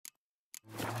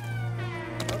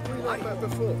like that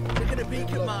before. Taking a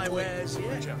peek at my wares,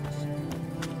 yeah?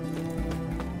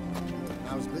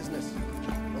 How's business?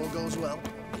 All goes well?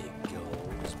 It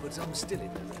goes, but I'm still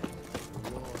in the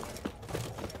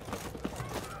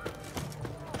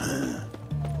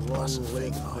Long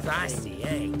leg. Feisty,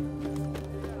 eh?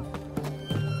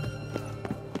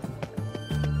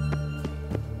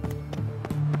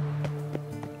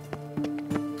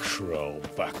 Crawl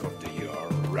back under your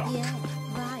rock. Yeah,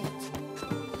 right.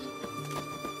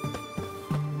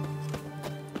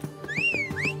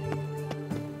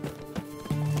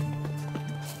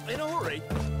 In a hurry?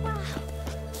 Wow.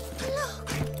 Look.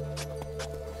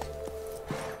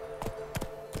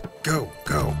 Go,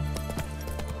 go.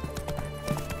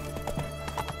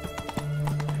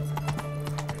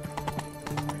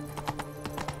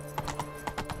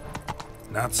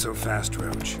 Not so fast,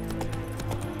 Roach.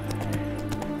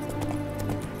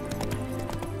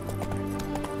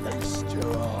 Feast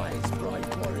your eyes,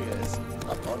 bright warriors,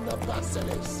 upon the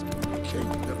Basilisk, king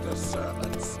of the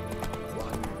serpents.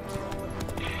 One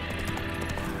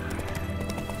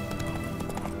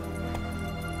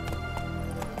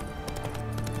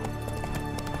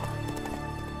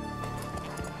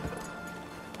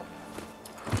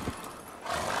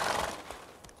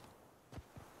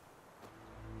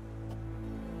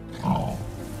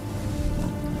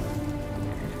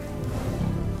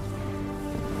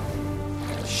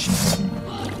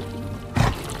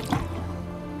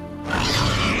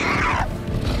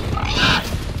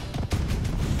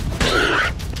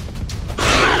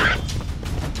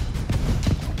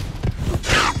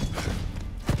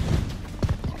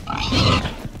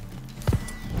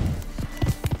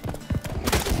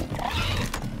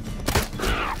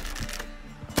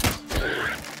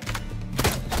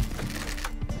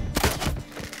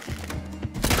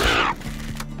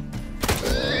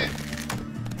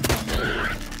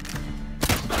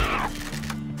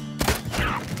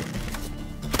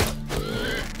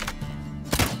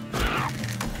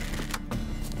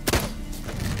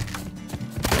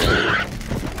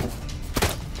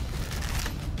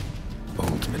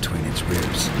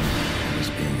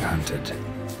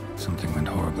Something went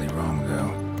horribly wrong,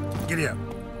 though. Giddy up.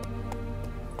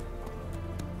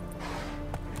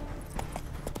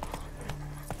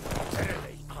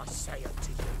 Verily, I say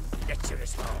unto you,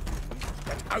 lecherous heart,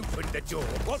 that opened the door.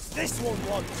 What's this one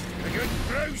want? A good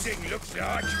bruising, looks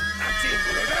like. That's it,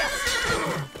 brother.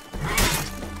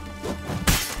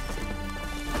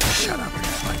 Shut up and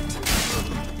fight.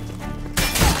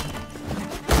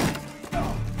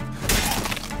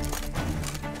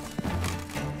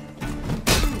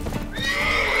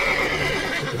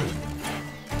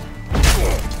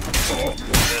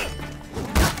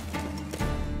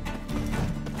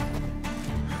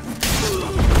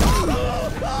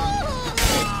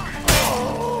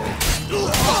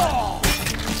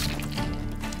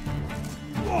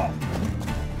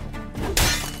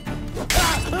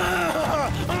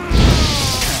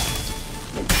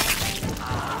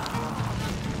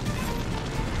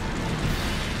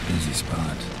 Easy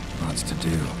spot. Lots to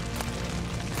do.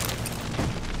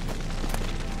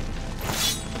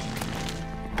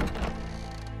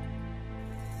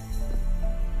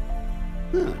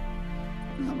 Huh.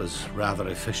 That was rather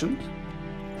efficient.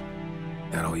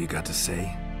 That all you got to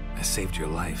say? I saved your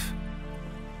life.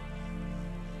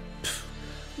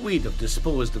 We'd have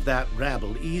disposed of that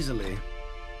rabble easily.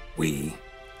 We?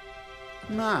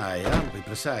 Aye, I'll be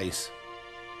precise.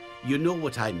 You know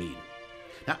what I mean.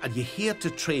 Now, are you here to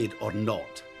trade or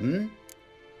not, hmm?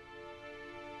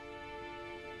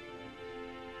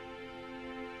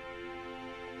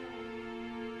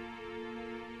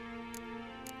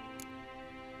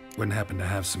 Wouldn't happen to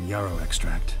have some yarrow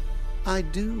extract. I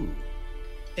do.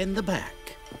 In the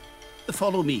back.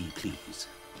 Follow me, please.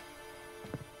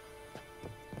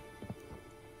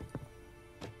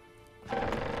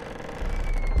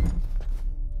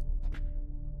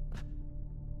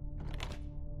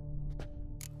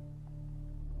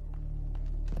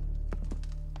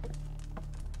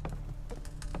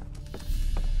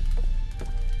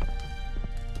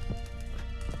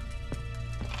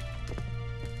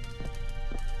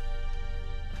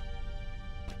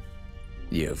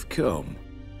 You've come.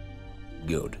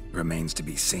 Good. Remains to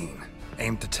be seen.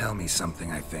 Aim to tell me something,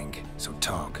 I think. So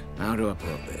talk. How do I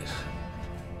put this?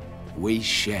 We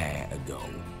share a goal.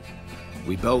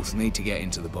 We both need to get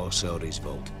into the Borsodi's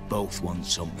vault. Both want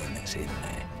something that's in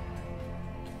there.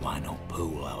 Why not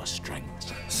pool our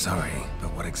strengths? Sorry,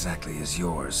 but what exactly is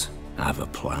yours? I have a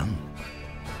plan.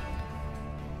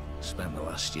 Spent the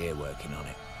last year working on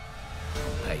it.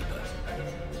 On paper.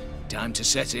 Time to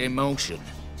set it in motion.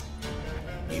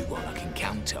 You one I can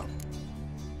count on.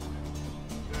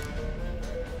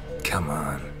 Come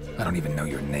on. I don't even know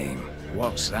your name.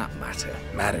 What's that matter?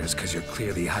 Matters because you're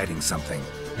clearly hiding something.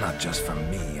 Not just from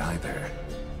me, either.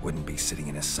 Wouldn't be sitting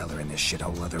in a cellar in this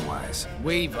shithole otherwise.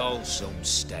 We've all some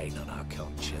stain on our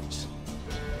conscience.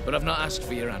 But I've not asked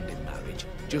for your hand in marriage,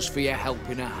 just for your help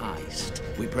in a heist.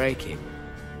 We break in,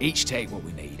 each take what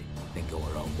we need, then go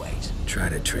our own ways. Try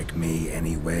to trick me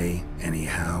anyway,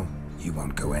 anyhow, you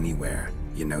won't go anywhere.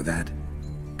 You know that?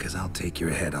 Because I'll take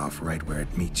your head off right where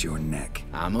it meets your neck.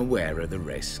 I'm aware of the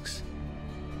risks.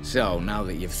 So, now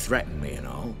that you've threatened me and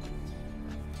all,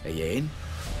 are you in?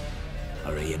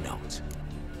 Or are you not?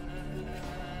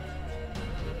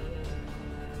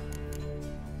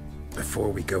 Before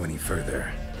we go any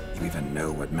further, you even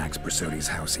know what Max Brasodi's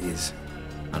house is?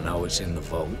 I know it's in the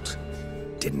vault.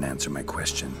 Didn't answer my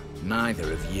question.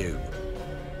 Neither of you.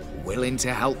 Willing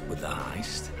to help with the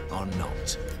heist, or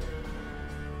not?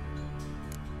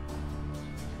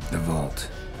 The vault.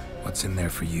 What's in there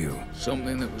for you?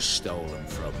 Something that was stolen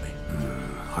from me.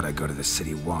 Ought I go to the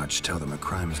City Watch, tell them a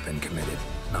crime's been committed,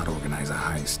 not organize a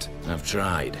heist? I've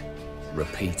tried.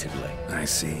 Repeatedly. I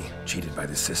see. Cheated by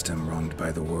the system, wronged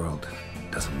by the world.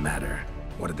 Doesn't matter.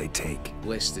 What did they take?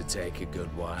 List to take a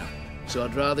good while. So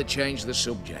I'd rather change the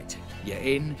subject. You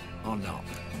in or not?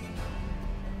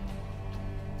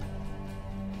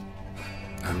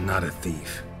 I'm not a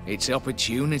thief. It's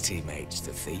opportunity makes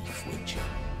the thief, Witcher.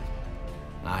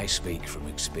 I speak from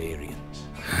experience.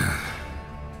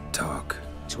 Talk.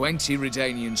 20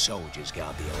 Redanian soldiers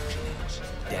guard the auction house,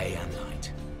 day and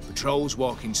night. Patrols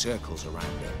walk in circles around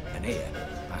it, and here,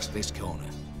 past this corner,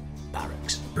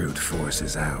 barracks. Brute force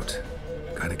is out.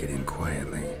 Gotta get in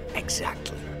quietly.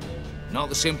 Exactly. Not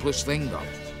the simplest thing, though.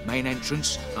 Main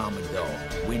entrance, armored door,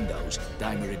 windows,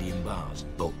 dimeridian bars.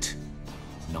 But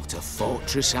not a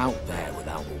fortress out there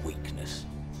without a weakness.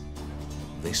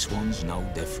 This one's no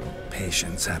different.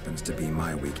 Patience happens to be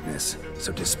my weakness,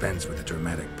 so dispense with the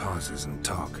dramatic pauses and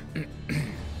talk.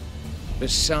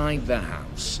 Beside the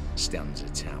house stands a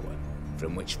tower,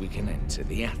 from which we can enter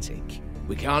the attic.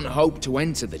 We can't hope to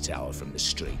enter the tower from the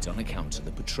street on account of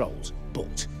the patrols,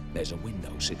 but there's a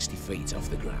window 60 feet off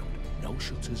the ground. No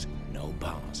shutters, no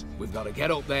bars. We've got to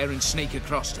get up there and sneak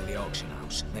across to the auction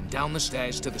house, then down the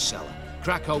stairs to the cellar,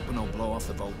 crack open or blow off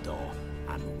the vault door,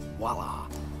 and voila!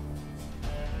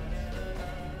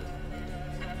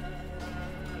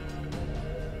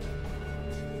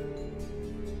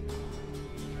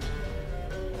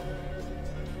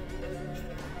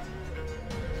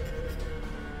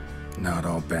 Not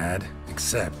all bad,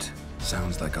 except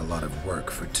sounds like a lot of work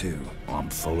for two.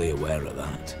 I'm fully aware of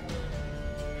that.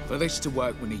 For this to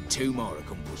work, we need 2 more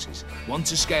accomplices. One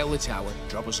to scale the tower,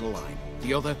 drop us a line.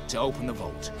 The other to open the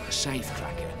vault, a safe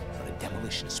cracker or a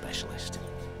demolition specialist.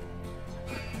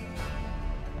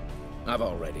 I've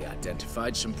already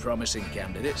identified some promising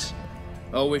candidates.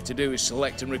 All we have to do is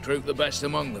select and recruit the best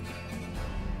among them.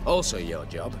 Also your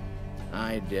job.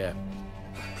 I'd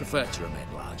prefer to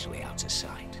remain largely out of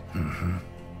sight.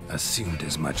 Assumed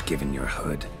as much given your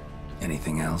hood.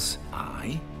 Anything else?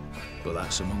 Aye, but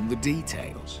that's among the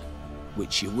details,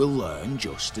 which you will learn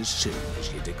just as soon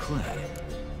as you declare.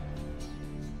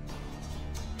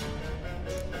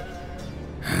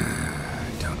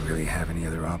 Don't really have any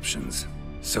other options.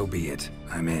 So be it.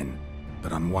 I'm in.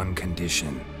 But on one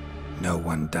condition. No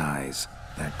one dies.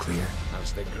 That clear?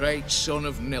 As the great son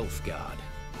of Nilfgaard.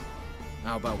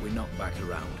 How about we knock back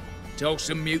around?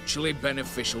 Toast a mutually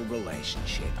beneficial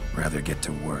relationship. Rather get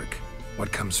to work.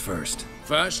 What comes first?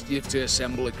 First, you have to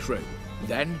assemble a crew.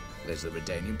 Then, there's the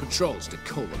Redanian patrols to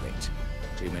cull a bit.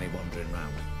 Too many wandering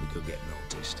round, we could get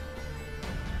noticed.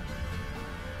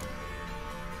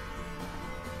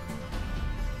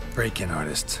 Break-in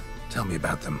artists. Tell me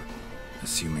about them.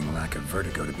 Assuming lack of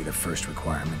vertigo to be the first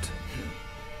requirement.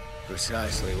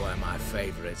 Precisely why my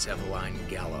favourite's Eveline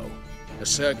Gallo, a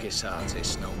circus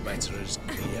artist known better as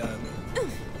the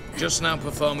Ermine. Just now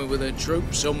performing with her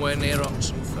troupe somewhere near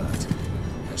Oxenfurt.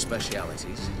 Her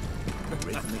specialities,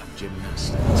 rhythmic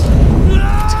gymnastics.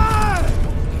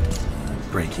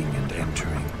 Breaking and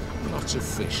entering. Not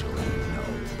officially, no,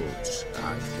 but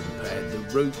I've compared the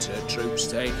route her troope's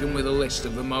taken with a list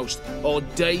of the most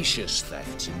audacious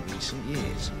thefts in recent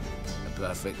years. A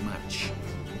perfect match.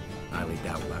 Highly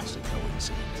doubt that's a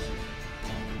coincidence.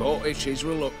 But if she's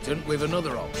reluctant, with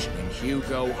another option in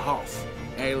Hugo Hoff,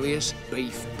 alias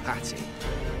Beef Patty,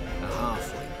 a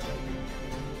halfling.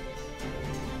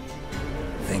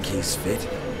 Think he's fit?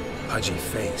 Pudgy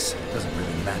face. Doesn't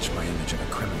really match my image of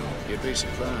a criminal. You'd be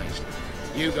surprised.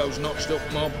 Hugo's notched up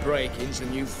more break-ins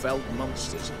than you felt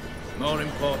monsters. More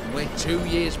importantly, 2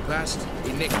 years past,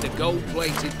 he nicked a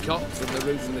gold-plated cot from the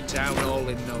roof of the town hall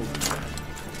in no time.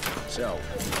 So,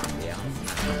 yeah.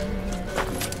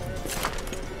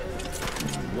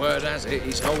 Word has it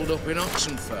he's holed up in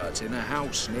Oxenfurt in a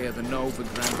house near the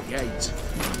Novigrad Gate.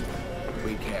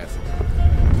 Be careful.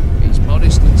 He's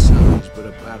modest in size, but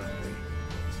apparently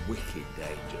wicked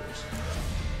dangerous.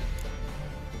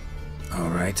 All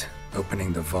right,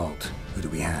 opening the vault. Who do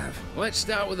we have? Let's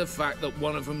start with the fact that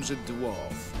one of them's a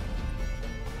dwarf.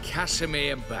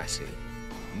 Casimir Bassi,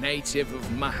 native of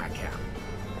Mahakam,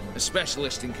 a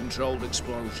specialist in controlled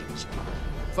explosions.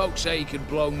 Folks say he could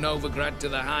blow Novigrad to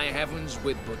the high heavens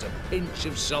with but a pinch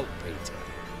of saltpeter.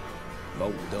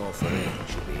 Vault door for him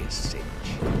should be a cinch.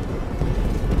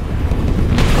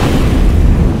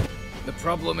 The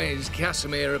problem is,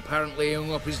 Casimir apparently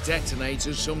hung up his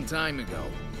detonators some time ago.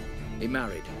 He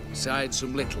married, sired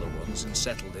some littler ones, and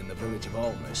settled in the village of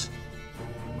Almas.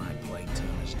 Might plain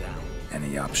turn us down.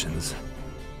 Any options?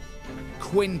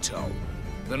 Quinto,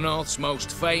 the North's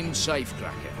most famed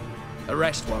safecracker.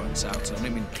 Arrest warrants out on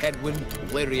him in Kedwin,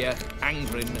 Lyria,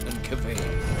 Angrin, and Kavir.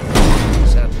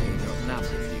 Sadly, he got nabbed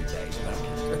a few days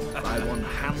back by one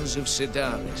Hans of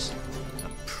Sedaris, a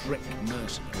prick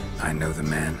mercenary. I know the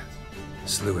man.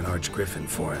 Slew an archgriffin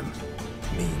for him.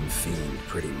 Mean fiend,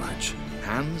 pretty much.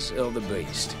 Hans or the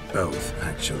beast? Both,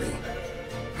 actually.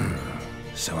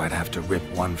 So I'd have to rip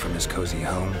one from his cozy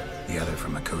home, the other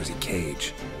from a cozy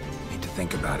cage. Need to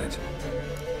think about it.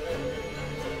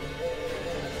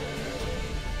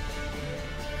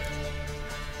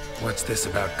 What's this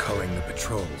about culling the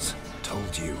patrols?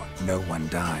 Told you, no one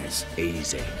dies.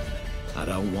 Easy. I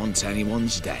don't want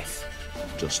anyone's death.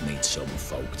 Just need some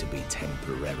folk to be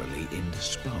temporarily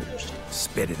indisposed.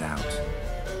 Spit it out.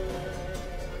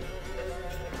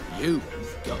 You've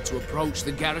got to approach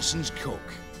the garrison's cook.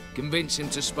 Convince him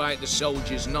to spike the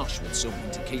soldiers' nosh with something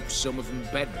to keep some of them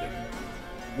bedridden.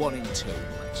 1 in 2,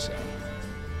 let's say.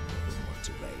 Wouldn't want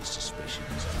to raise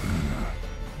suspicions.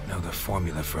 Know the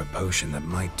formula for a potion that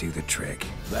might do the trick.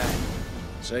 There.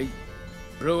 See?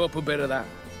 Brew up a bit of that.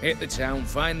 Hit the town,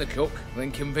 find the cook,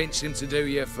 then convince him to do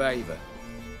you a favour.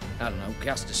 I don't know,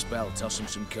 cast a spell, toss him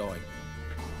some coin.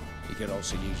 You could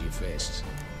also use your fists.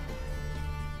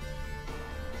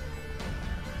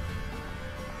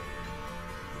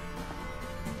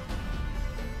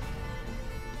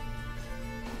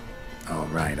 All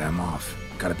right, I'm off.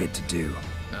 Got a bit to do.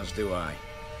 As do I.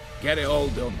 Get it all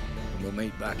done, and we'll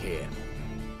meet back here.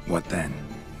 What then?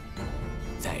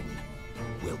 Then,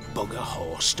 we'll bugger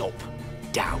horsed up,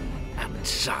 down and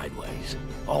sideways,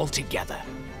 all together.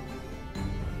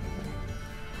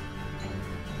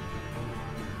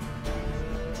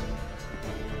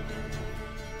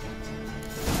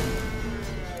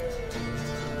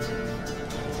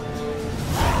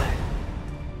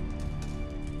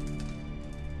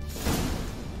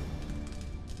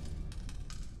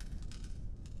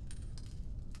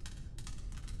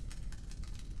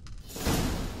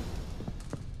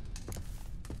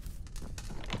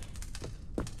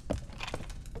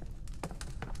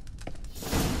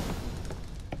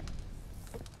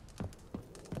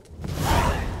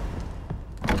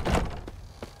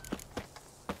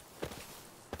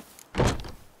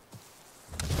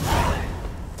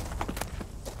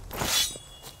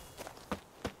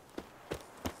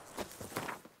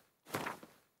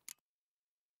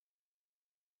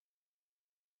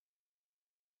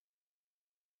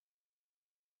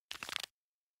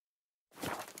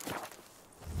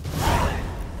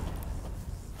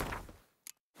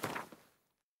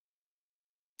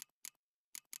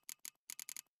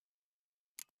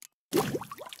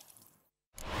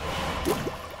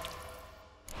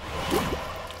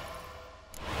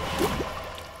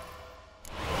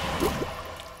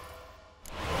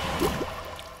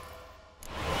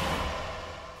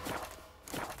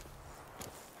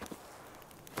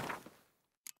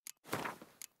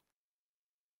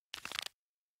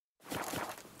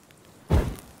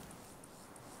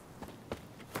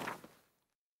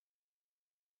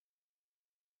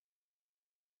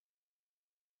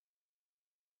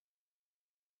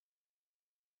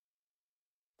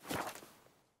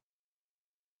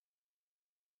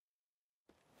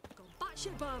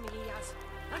 Batshit balmy he has.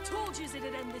 I told you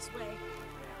it'd end this way.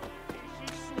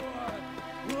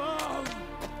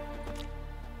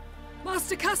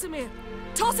 Master Casimir,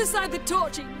 toss aside the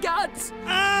torch, gads!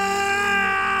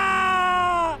 Ah!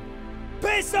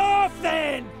 Piss off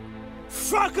then!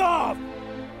 Fuck off!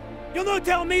 You'll not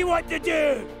tell me what to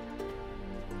do!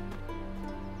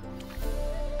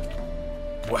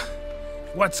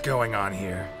 What's going on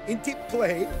here? Ain't it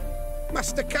plain?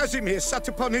 Master Casimir sat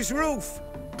upon his roof.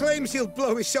 Claims he'll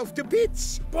blow himself to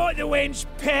bits. Bought the wench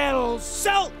pearls,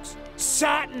 silks,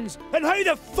 satins, and how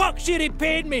the fuck she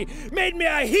repaid me? Made me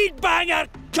a heat banger!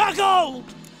 Cuckold!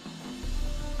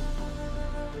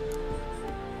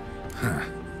 Huh.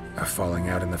 A falling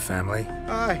out in the family?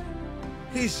 Aye.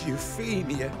 His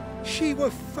Euphemia. She were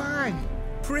fine.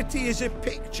 Pretty as a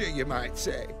picture, you might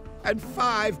say. And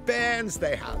 5 bairns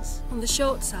they has. On the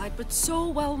short side, but so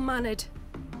well-mannered.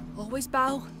 Always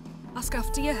bow, ask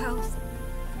after your health.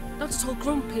 Not at all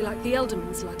grumpy like the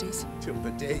Elderman's laddies. Till the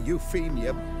day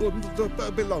Euphemia bundled up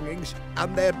her belongings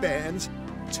and their bairns,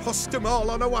 tossed them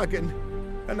all on a wagon.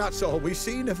 And that's all we've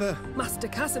seen of her. Master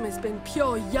Casimir's been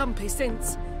pure yampy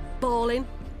since. Bawling,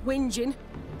 whinging,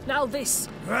 now this.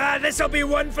 This'll be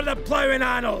one for the ploughing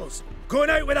annals. Going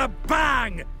out with a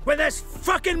bang! When this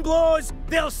fucking blows,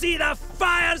 they'll see the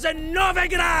fires in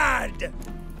Novigrad!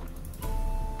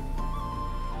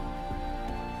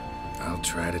 I'll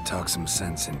try to talk some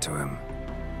sense into him.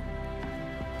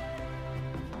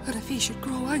 And if he should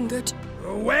grow angered. The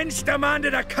wench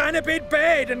demanded a canopied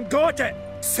bed and got it.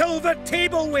 Silver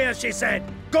tableware, she said.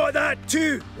 Got that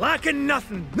too. Lacking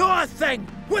nothing. Not a thing.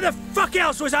 What the fuck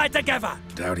else was I to give her?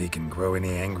 Doubt he can grow any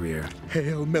angrier.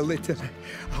 Hail military,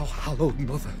 our hallowed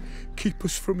mother, keep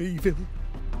us from evil.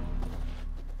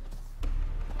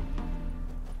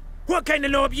 What kind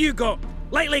of knob you got?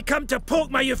 Likely come to poke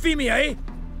my Euphemia, eh?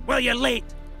 Well, you're late.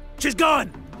 She's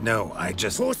gone. No, I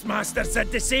just... Postmaster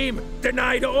said the same.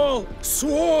 Denied it all.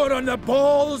 Swore on the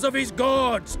balls of his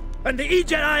gods. And the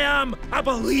Egypt I am, I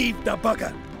believed the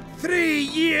bugger. 3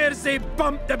 years they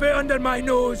bumped about under my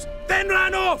nose, then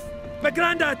ran off. My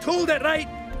grandad told it right.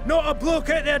 Not a bloke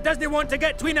out there doesn't want to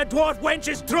get between a dwarf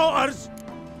wench's trotters.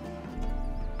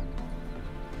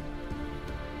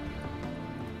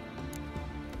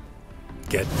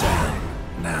 Get down,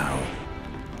 now.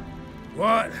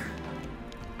 What?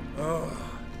 Oh.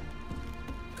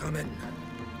 Coming.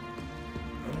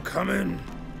 I'm coming.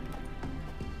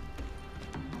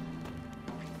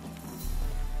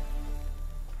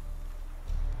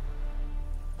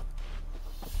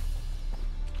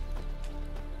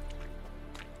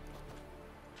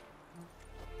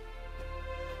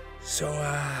 So,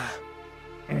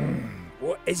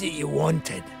 what is it you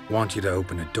wanted? Want you to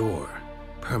open a door,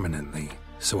 permanently,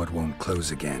 so it won't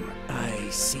close again. I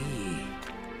see.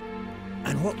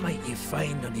 And what might you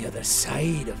find on the other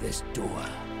side of this door?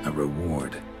 A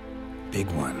reward. Big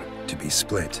one, to be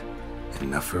split.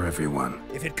 Enough for everyone.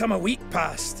 If it'd come a week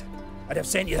past, I'd have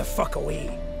sent you the fuck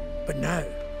away. But now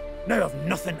I've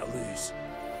nothing to lose.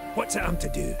 What's it I'm to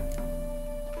do?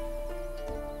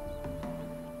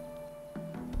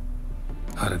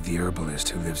 Hut of the herbalist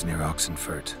who lives near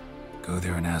Oxenfurt. Go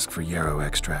there and ask for yarrow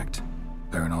extract.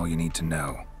 Learn all you need to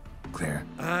know. Clear?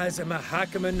 As a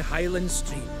Mahakaman Highland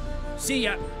Stream. See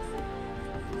ya!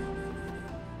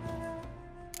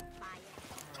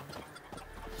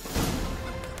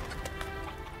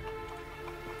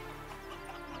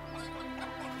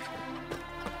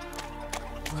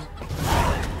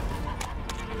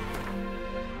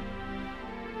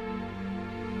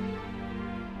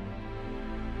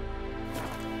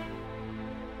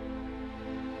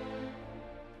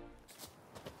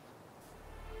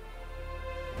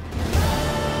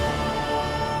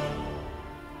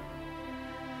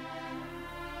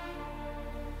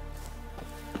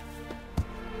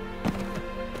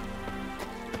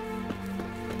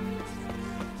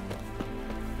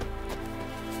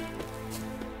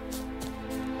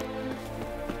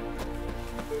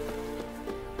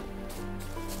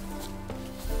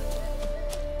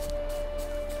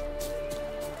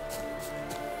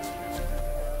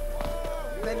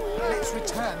 Then let's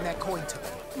return their coin to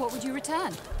them. What would you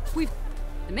return?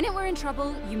 The minute we're in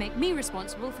trouble, you make me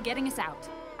responsible for getting us out.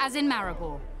 As in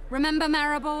Maribor. Remember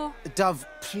Maribor? Dove,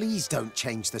 please don't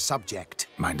change the subject.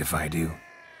 Mind if I do?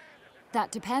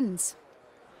 That depends.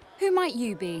 Who might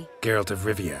you be? Geralt of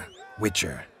Rivia,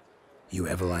 Witcher. You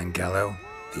Eveline Gallo,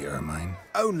 the Ermine?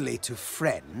 Only to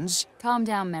friends. Calm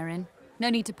down, Merrin. No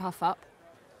need to puff up.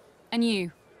 And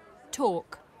you,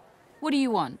 talk. What do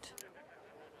you want?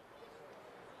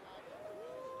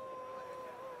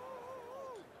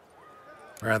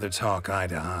 Rather talk eye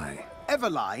to eye.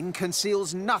 Eveline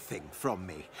conceals nothing from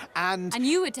me, and... And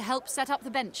you were to help set up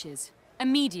the benches.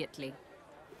 Immediately.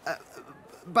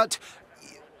 But...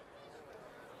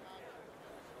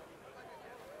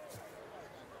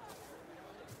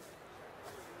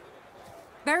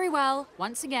 Very well.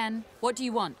 Once again, what do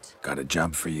you want? Got a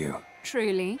job for you.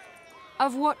 Truly?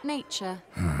 Of what nature?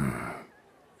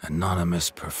 Anonymous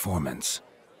performance.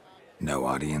 No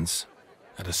audience.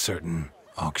 At a certain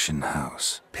auction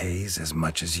house. Pays as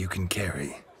much as you can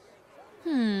carry.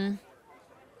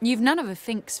 You've none of a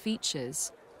Fink's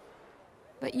features.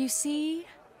 But you see,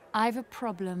 I've a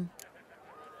problem.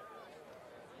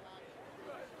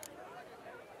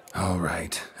 All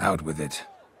right, out with it.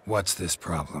 What's this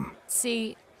problem?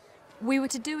 See, we were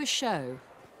to do a show.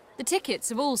 The tickets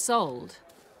have all sold.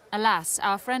 Alas,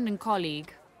 our friend and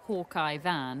colleague, Hawkeye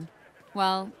Van,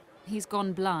 well, he's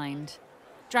gone blind.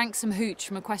 Drank some hooch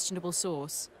from a questionable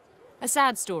source. A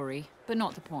sad story, but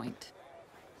not the point.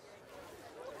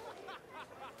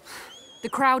 The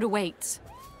crowd awaits,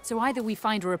 so either we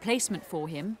find a replacement for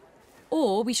him,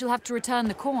 or we shall have to return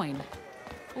the coin.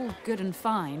 All good and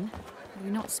fine. Have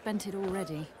we not spent it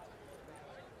already?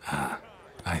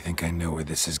 I think I know where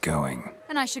this is going.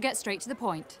 And I shall get straight to the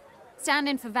point. Stand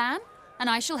in for Van, and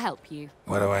I shall help you.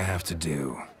 What do I have to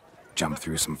do? Jump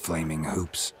through some flaming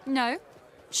hoops? No.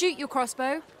 Shoot your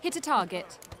crossbow, hit a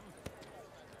target.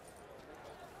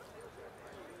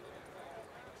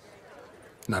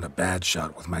 Not a bad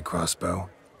shot with my crossbow.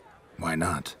 Why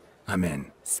not? I'm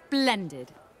in.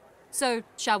 Splendid. So,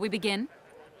 shall we begin?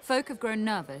 Folk have grown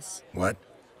nervous. What?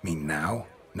 Mean now?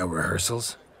 No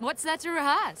rehearsals? What's there to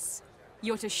rehearse?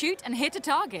 You're to shoot and hit a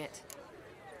target.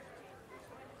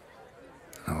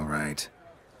 All right.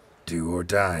 Do or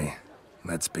die.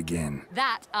 Let's begin.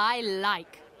 That I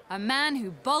like. A man who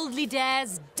boldly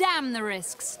dares, damn the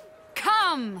risks.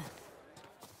 Come!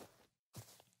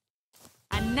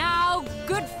 And now,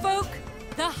 good folk,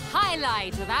 the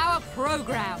highlight of our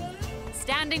program.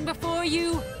 Standing before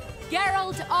you,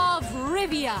 Geralt of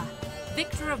Rivia,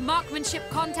 victor of marksmanship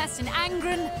contests in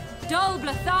Angren, Dol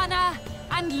Blathana,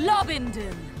 and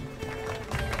Lobindon.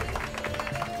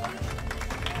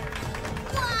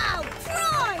 Wow,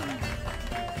 prime!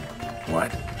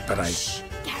 What? But I... Shh,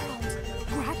 Geralt,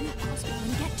 grab your crossbow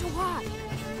and get to work.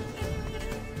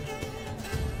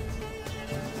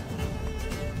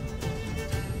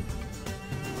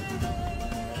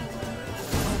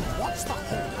 What's the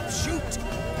hold-up? Shoot!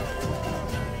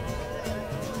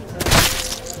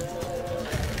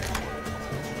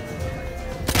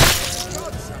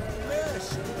 God's a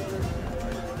mercy.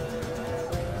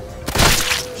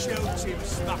 Shoot him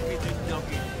stuck in the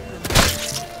noggin.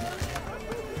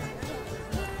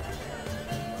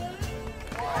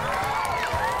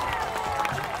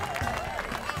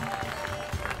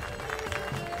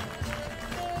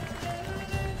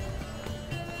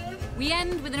 We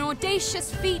end with an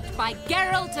audacious feat by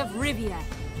Geralt of Rivia.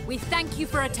 We thank you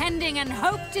for attending and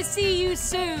hope to see you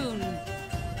soon.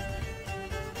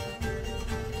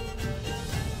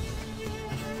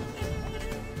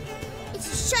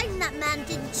 It's a shame that man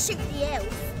didn't shoot the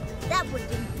elf. That would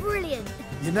have been brilliant.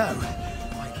 You know,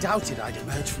 I doubted I'd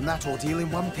emerge from that ordeal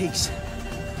in one piece.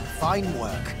 Fine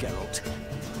work, Geralt.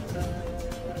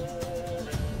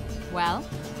 Well,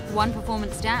 one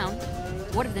performance down.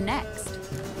 What of the next?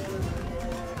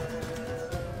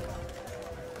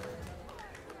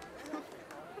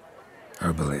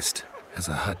 Herbalist has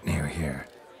a hut near here.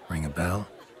 Ring a bell?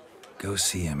 Go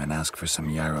see him and ask for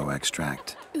some yarrow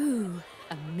extract. Ooh,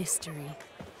 a mystery.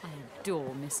 I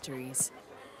adore mysteries.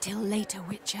 Till later,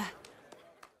 Witcher.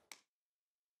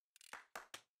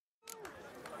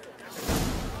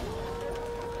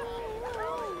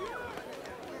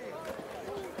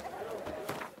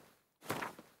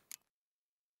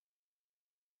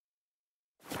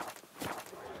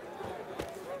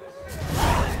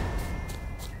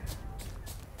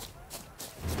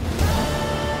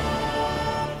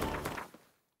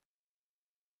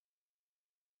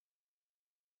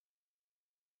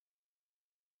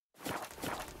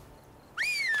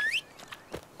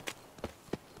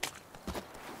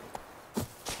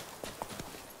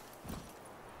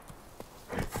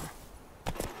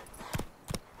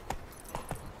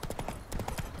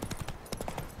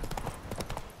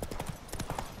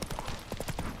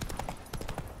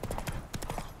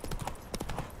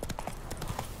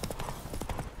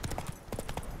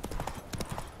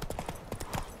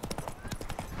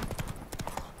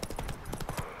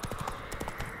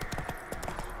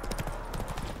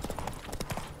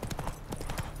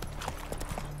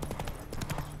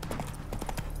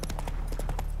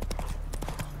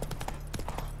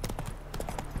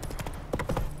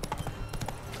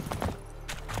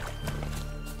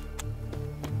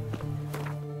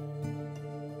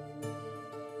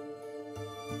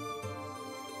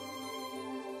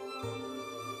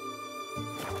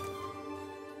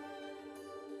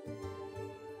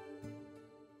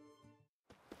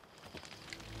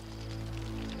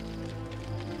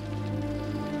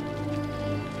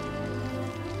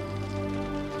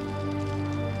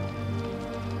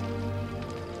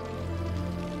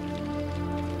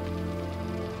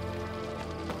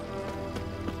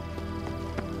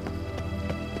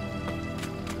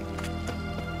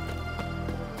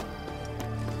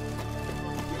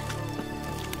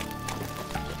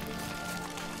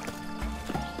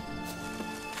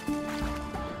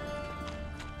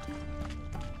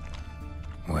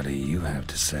 What do you have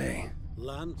to say?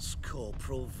 Lance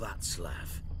Corporal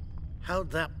Václav.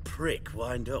 How'd that prick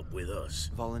wind up with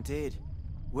us? Volunteered.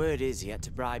 Word is he had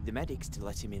to bribe the medics to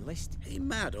let him enlist. He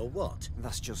mad or what?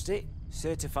 That's just it.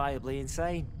 Certifiably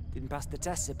insane. Didn't pass the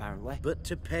tests, apparently. But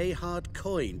to pay hard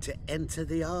coin to enter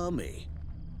the army?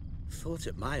 Thought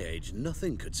at my age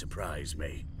nothing could surprise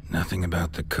me. Nothing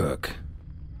about the cook.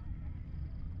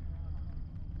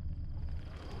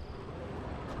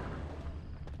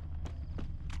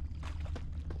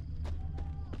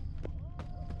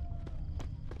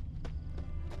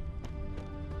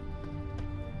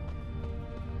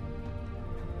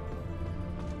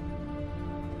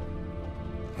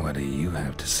 What do you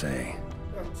have to say?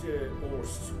 That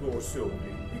horse more solely.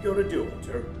 You got a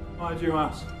daughter? Why do you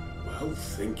ask? Well,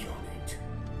 think on it.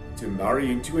 To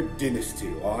marry into a dynasty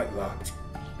like that,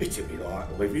 it'd be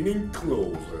like living in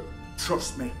clover.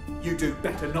 Trust me, you do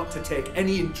better not to take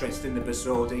any interest in the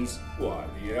Basodis. Why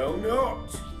the hell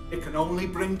not? It can only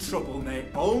bring trouble, mate.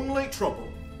 Only trouble.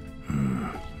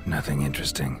 Nothing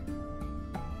interesting.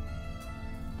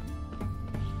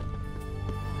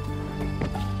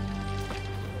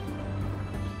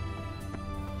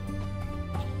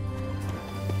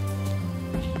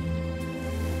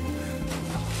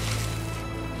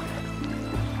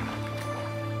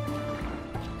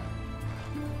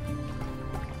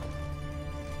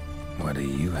 What do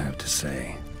you have to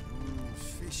say?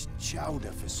 Fish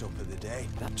chowder for supper the day.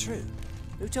 That true?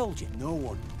 Who told you? No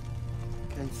one.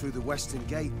 Came through the western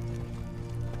gate.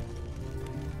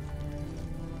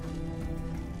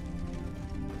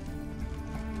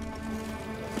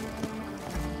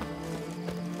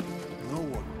 No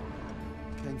one.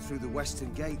 Came through the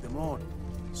western gate the morning.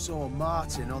 Saw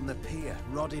Martin on the pier,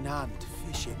 rod in hand,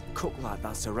 fishing. Cook like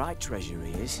that's the right treasure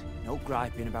he is. No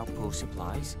griping about poor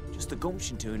supplies. Just the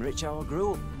gumption to enrich our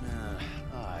gruel.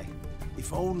 Aye.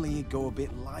 If only he'd go a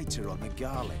bit lighter on the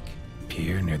garlic.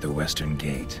 Pier near the western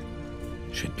gate.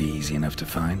 Should be easy enough to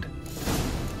find.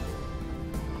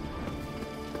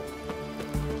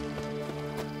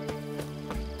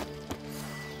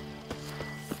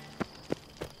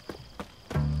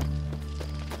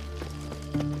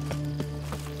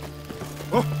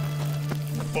 Oh!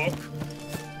 Fuck!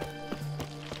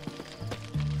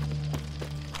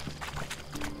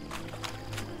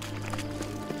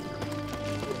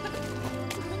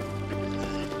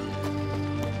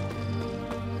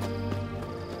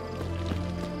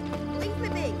 Leave me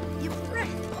be. Your breath.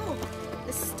 Oh,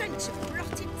 the stench of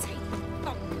rotted teeth.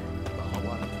 Oh. But I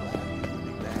want to play. Put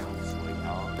it down,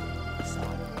 sweetheart.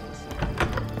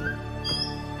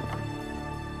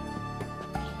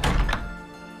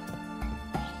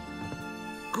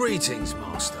 Greetings,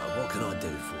 Master. What can I do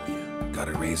for you? Got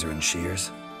a razor and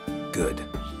shears? Good.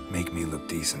 Make me look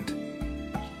decent.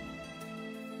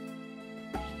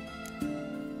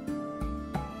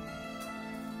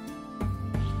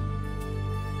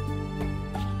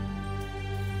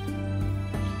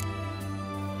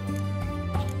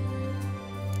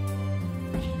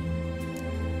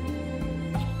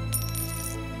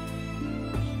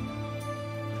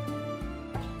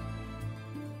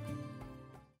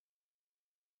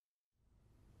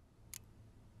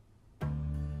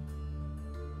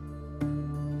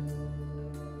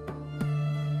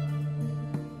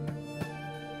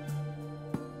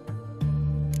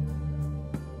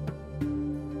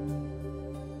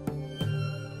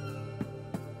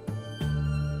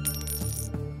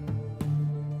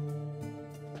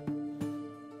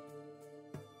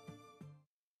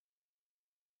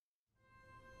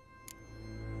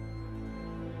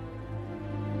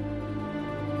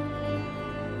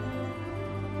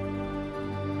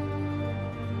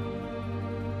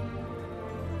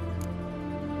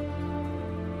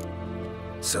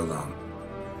 So long.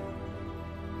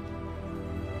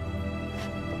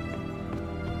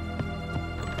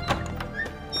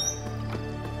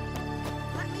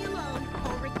 Let me alone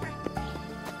or regret.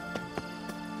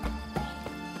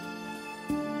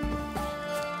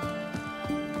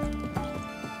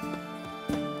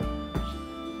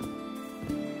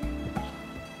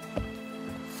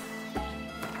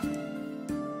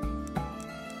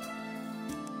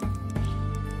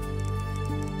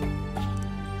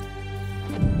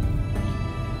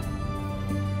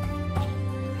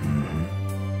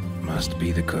 Must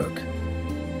be the cook.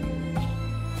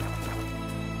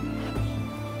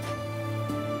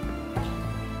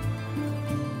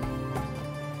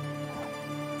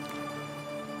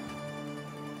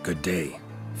 Good day.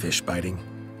 Fish biting?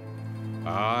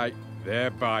 Aye, they're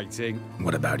biting.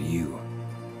 What about you?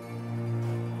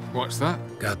 What's that?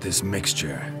 Got this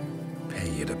mixture. Pay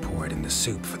you to pour it in the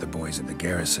soup for the boys at the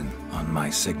garrison, on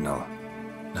my signal.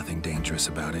 Nothing dangerous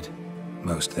about it.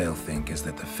 Most they'll think is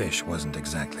that the fish wasn't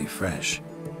exactly fresh.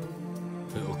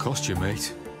 It'll cost you,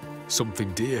 mate.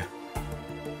 Something dear.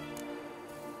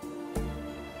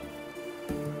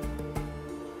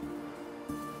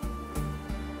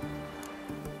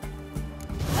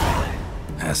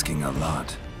 Asking a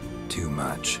lot. Too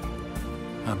much.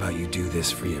 How about you do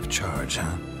this free of charge,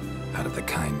 huh? Out of the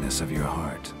kindness of your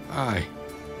heart. Aye.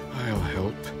 I'll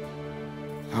help.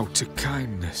 Out of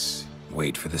kindness.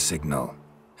 Wait for the signal,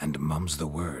 and mum's the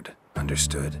word.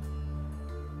 Understood?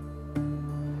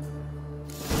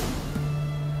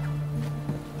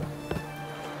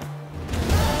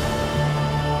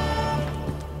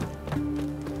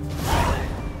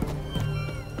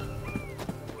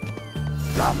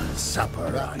 Ramen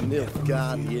supper, I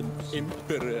Nilfgaardian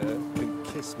Emperor can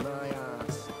kiss my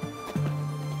ass.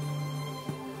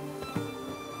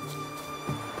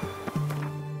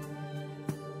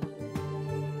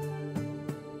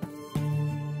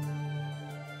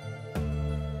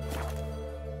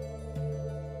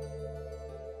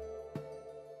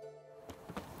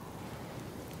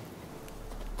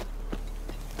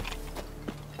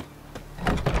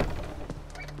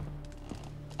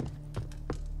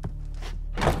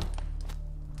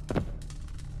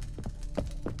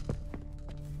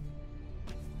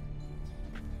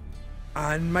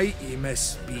 And mighty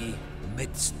must be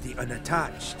midst the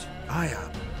unattached. I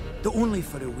am, though only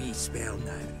for a wee spell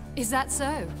now. Is that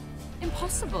so?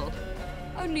 Impossible.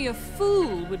 Only a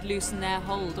fool would loosen their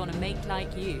hold on a mate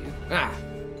like you. Ah,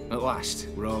 at last,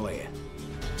 we're all here.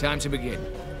 Time to begin.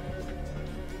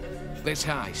 This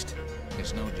heist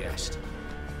is no jest.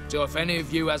 So if any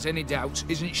of you has any doubts,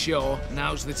 isn't sure,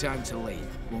 now's the time to leave.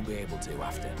 Won't be able to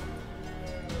after.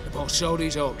 The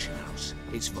Borsodi's auction house,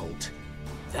 its vault.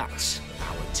 That's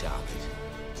our target.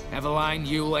 Eveline,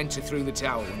 you'll enter through the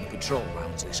tower when the patrol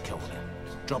rounds this corner.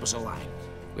 Drop us a line.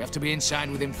 We have to be inside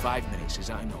within 5 minutes, is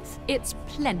that enough? It's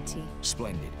plenty.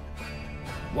 Splendid.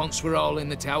 Once we're all in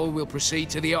the tower, we'll proceed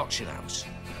to the auction house.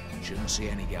 Shouldn't see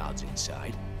any guards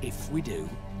inside. If we do,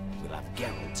 we'll have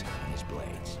Geralt and his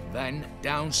blades. Then,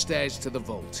 downstairs to the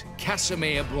vault.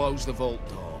 Casimir blows the vault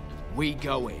door. We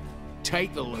go in,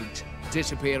 take the loot,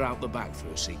 disappear out the back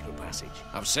through a secret passage.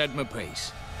 I've said my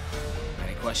piece.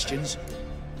 Any questions?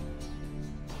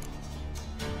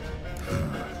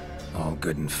 All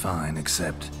good and fine,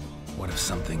 except what if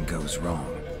something goes wrong?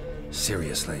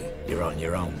 Seriously. You're on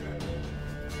your own.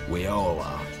 We all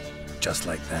are. Just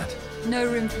like that? No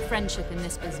room for friendship in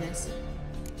this business.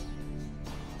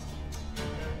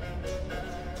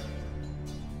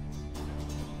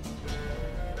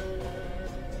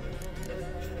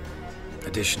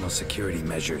 Additional security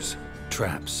measures.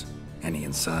 Traps. Any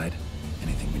inside?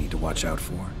 Anything we need to watch out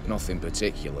for? Nothing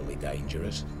particularly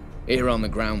dangerous. Here on the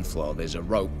ground floor, there's a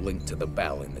rope linked to the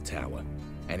bell in the tower.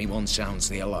 Anyone sounds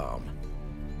the alarm,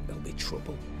 there'll be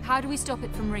trouble. How do we stop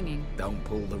it from ringing? Don't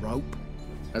pull the rope.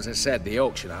 As I said, the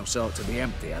auction house ought to be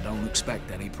empty. I don't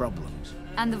expect any problems.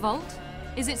 And the vault?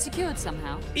 Is it secured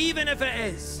somehow? Even if it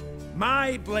is,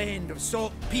 my blend of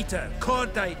saltpeter,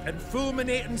 cordite, and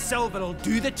fulminating silver will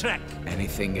do the trick.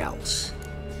 Anything else?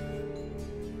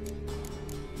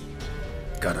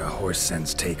 Got a horse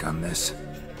sense take on this.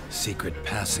 Secret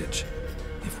passage.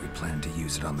 If we plan to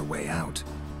use it on the way out,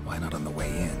 why not on the way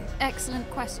in? Excellent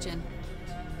question.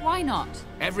 Why not?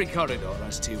 Every corridor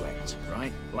has two ends,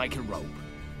 right? Like a rope.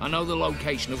 I know the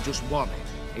location of just one end.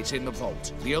 It's in the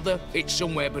vault. The other, it's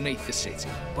somewhere beneath the city.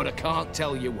 But I can't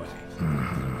tell you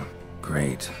where.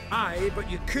 Great. Aye,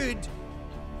 but you could.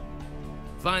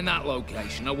 Find that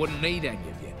location. I wouldn't need any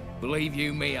of you. Believe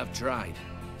you me, I've tried.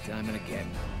 Time and again.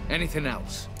 Anything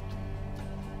else?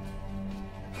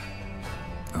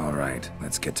 All right,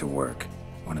 let's get to work.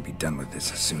 Want to be done with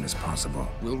this as soon as possible.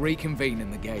 We'll reconvene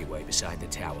in the gateway beside the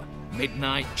tower.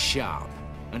 Midnight sharp.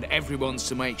 And everyone's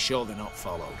to make sure they're not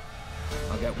followed.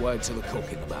 I'll get word to the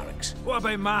cook in the barracks. What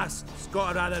about masks?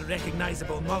 Got a rather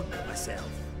recognisable mug myself.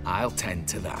 I'll tend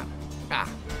to that. Ah,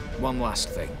 one last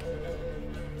thing.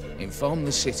 Inform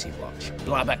the City Watch.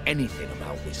 Blabber anything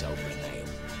about this opening nail,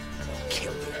 and I'll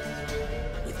kill you.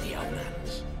 With my own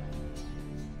hands.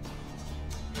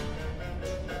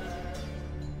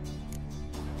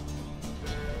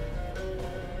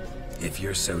 If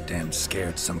you're so damn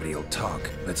scared somebody'll talk,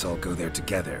 let's all go there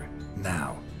together.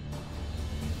 Now.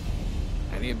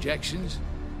 Any objections?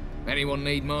 Anyone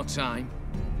need more time?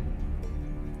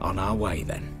 On our way,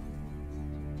 then.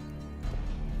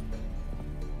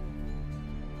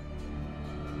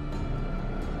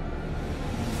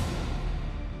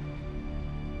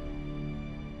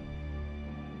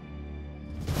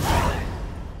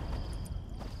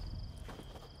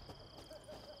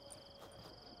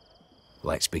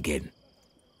 Let's begin.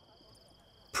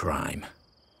 crime.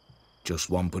 Just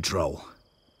one patrol.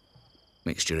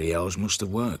 Mixture of yours must have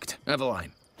worked.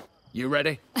 Eveline, you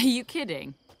ready? Are you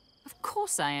kidding? Of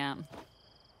course I am.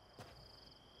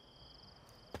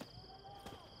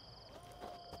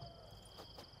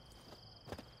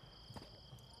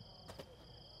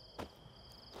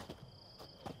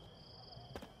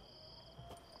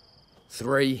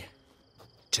 Three,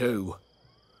 2,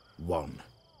 1.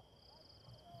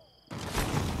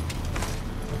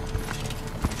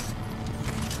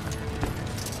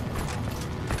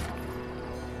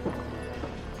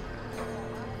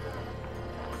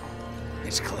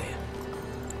 It's clear.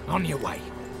 On your way.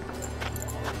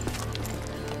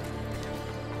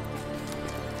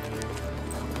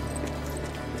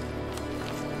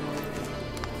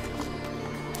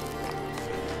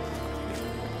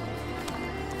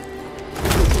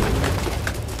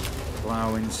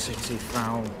 Ploughing, city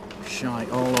foul, shite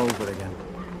all over again.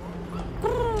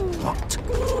 What?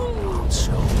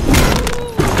 Also.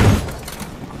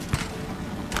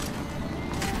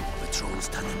 Patrol's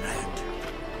turning round.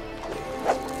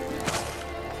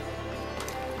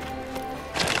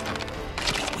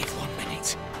 We've 1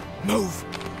 minute. Move!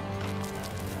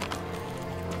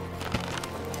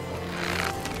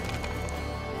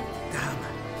 Damn.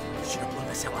 Should have blown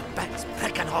us out of bits,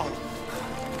 prick and all.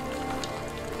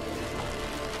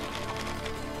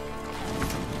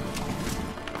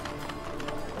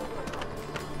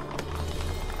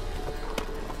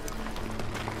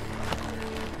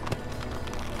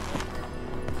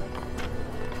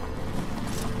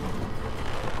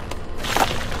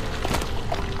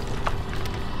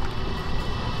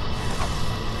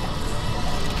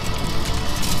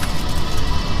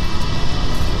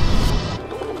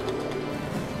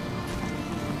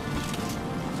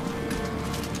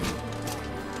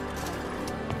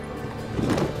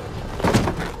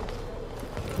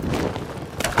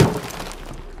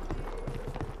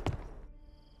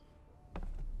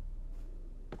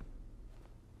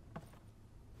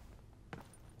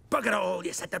 Bugger it all,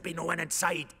 you said there'd be no one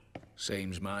inside.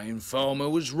 Seems my informer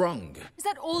was wrong. Is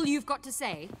that all you've got to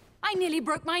say? I nearly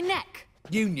broke my neck.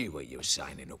 You knew what you were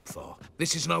signing up for.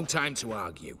 This is no time to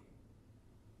argue.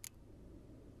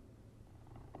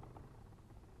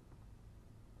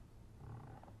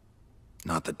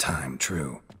 Not the time,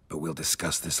 true. But we'll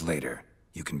discuss this later.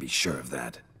 You can be sure of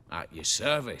that. At your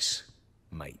service,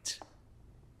 mate.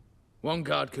 One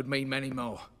guard could mean many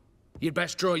more. You'd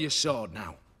best draw your sword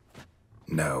now.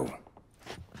 No.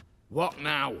 What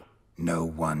now? No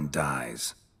one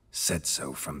dies. Said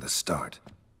so from the start.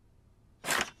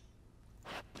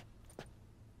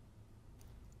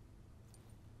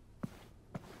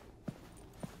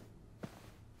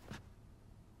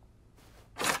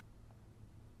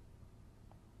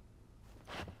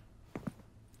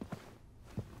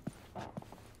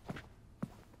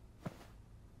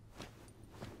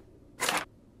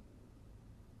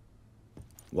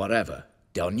 Whatever.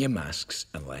 Don your masks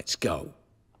and let's go.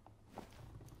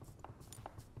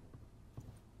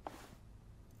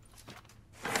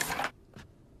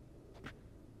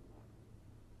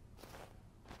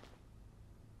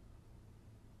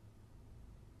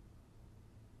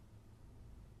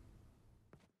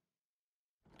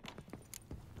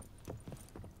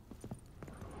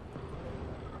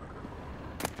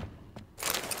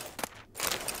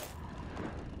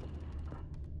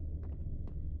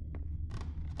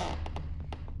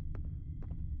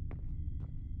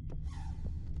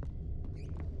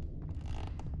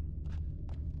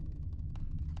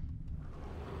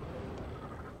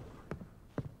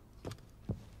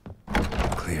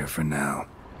 Clear for now.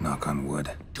 Knock on wood.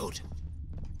 Good.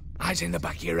 Eyes in the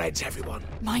back of your heads, everyone.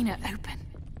 Mine are open.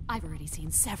 I've already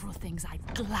seen several things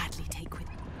I'd gladly take with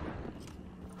me.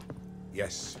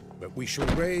 Yes, but we shall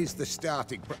raise the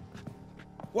starting...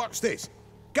 What's this?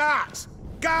 Guards!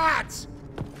 Guards!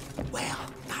 Well,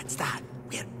 that's that.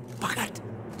 We're buggered.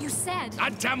 You said... I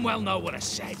damn well know what I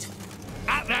said.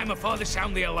 At them before they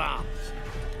sound the alarm.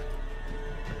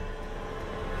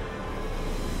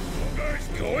 Bugger's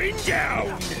going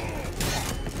down!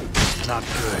 Not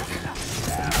good.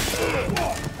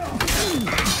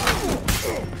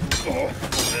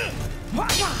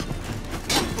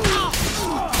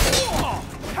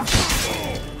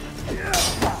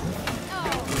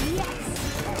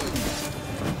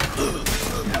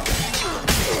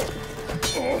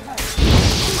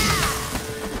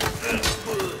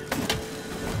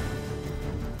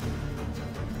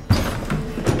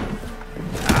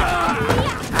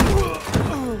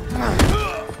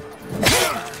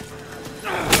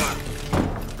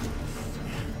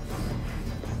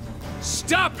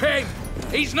 Stop him!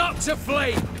 He's not to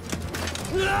flee!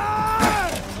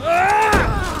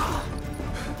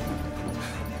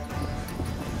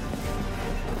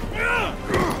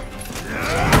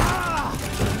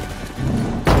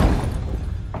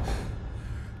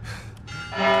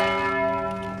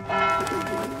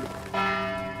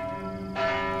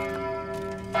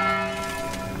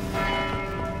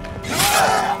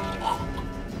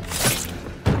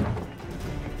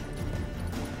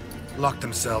 Lock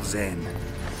themselves in.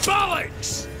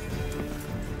 Bollocks!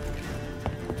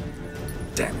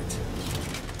 Damn it.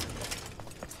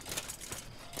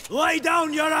 Lay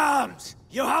down your arms!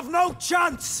 You have no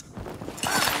chance!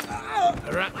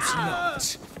 Perhaps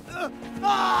not.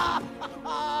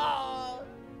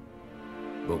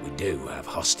 But we do have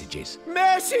hostages.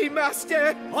 Mercy,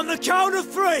 Master! On the count of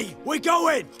 3, we go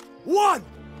in! 1,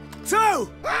 2!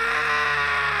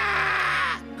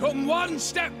 Come one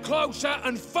step closer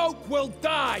and folk will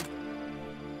die!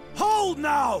 Hold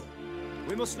now!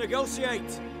 We must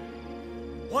negotiate.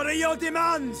 What are your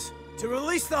demands? To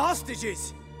release the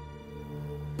hostages?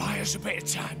 Buy us a bit of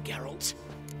time, Geralt.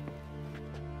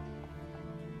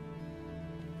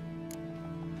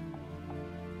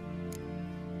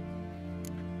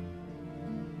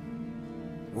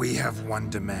 We have one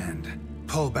demand.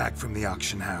 Pull back from the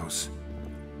auction house.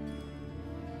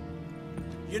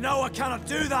 You know I cannot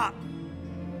do that!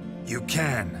 You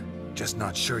can, just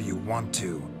not sure you want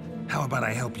to. How about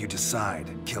I help you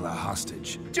decide? Kill a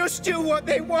hostage. Just do what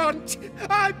they want!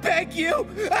 I beg you!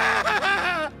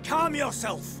 Calm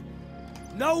yourself!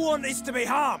 No one is to be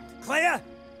harmed, clear?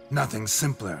 Nothing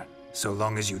simpler. So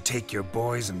long as you take your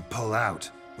boys and pull out,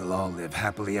 we'll all live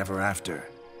happily ever after.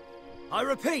 I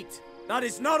repeat, that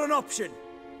is not an option.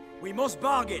 We must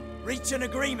bargain, reach an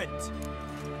agreement.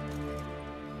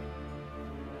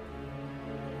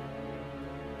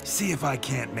 See if I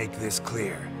can't make this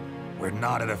clear. We're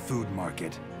not at a food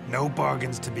market. No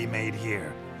bargains to be made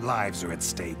here. Lives are at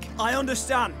stake. I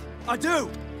understand. I do.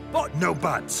 But... No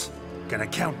buts. Gonna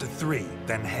count to 3,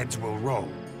 then heads will roll.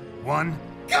 1...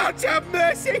 God have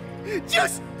mercy!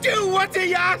 Just do what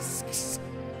he asks!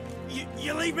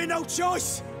 You leave me no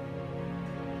choice!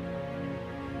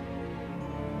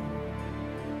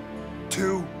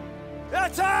 2...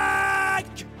 Attack!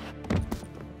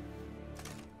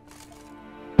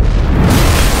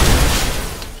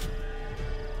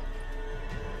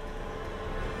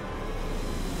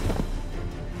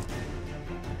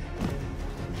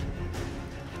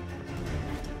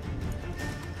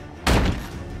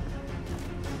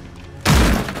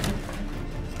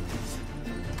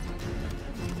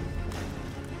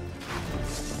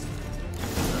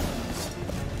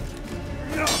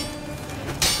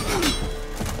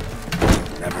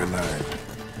 Never learn.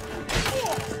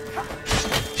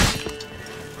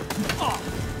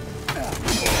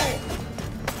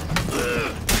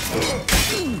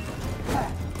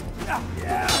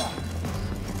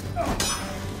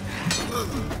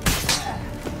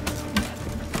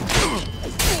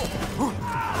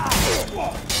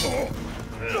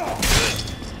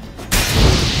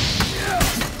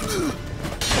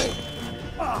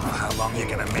 How long you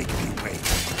gonna make me wait?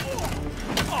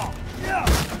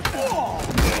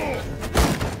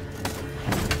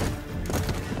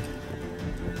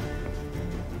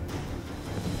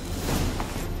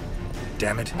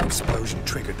 Damn it, explosion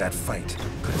triggered that fight.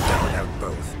 Could have done without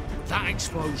both. That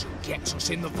explosion gets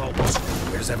us in the vault.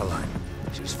 Where's Eveline?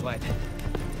 She's fled.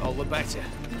 All the better.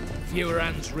 Fewer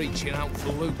hands reaching out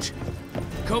for loot.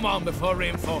 Come on before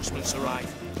reinforcements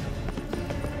arrive.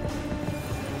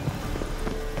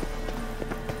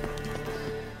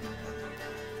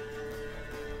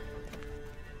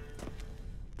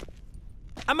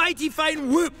 A mighty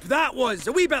fine whoop that was.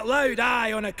 A wee bit loud,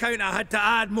 aye, on account I had to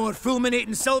add more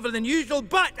fulminating silver than usual,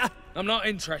 but... I'm not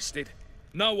interested.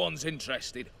 No one's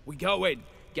interested. We go in.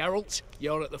 Geralt,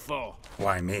 you're at the fore.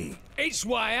 Why me? It's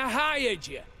why I hired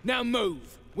you. Now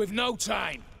move. We've no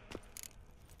time.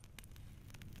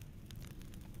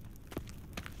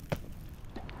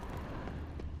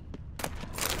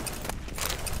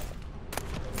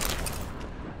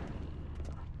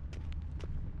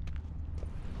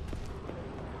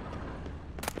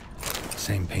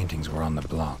 Same paintings were on the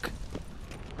block.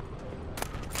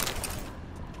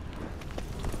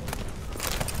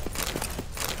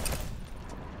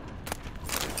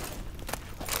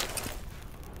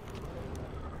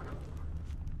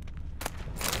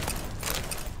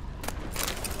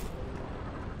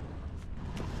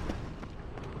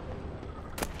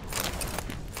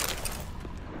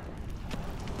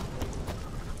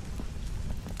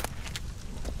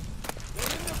 They're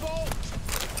in the vault!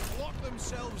 Lock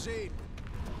themselves in.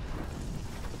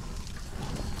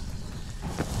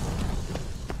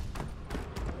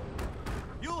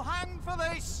 You'll hang for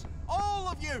this! All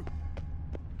of you!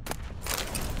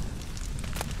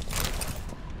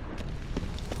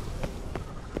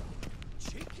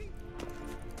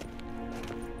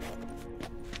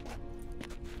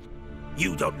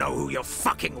 You don't know who you're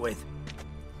fucking with.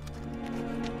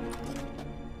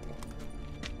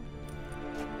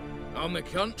 On the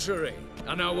contrary,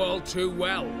 I know all too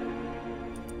well.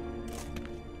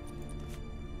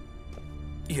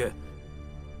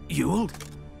 Ewald?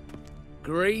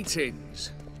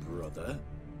 Greetings, brother.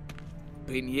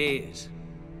 Been years.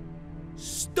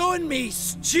 Stone me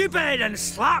stupid and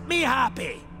slap me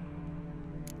happy!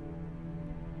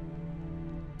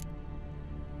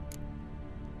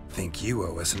 Think you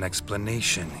owe us an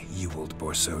explanation, Ewald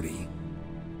Borsodi.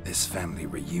 This family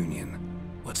reunion,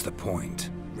 what's the point?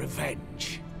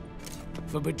 Revenge.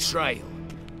 For betrayal.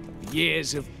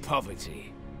 Years of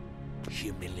poverty.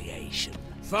 Humiliation.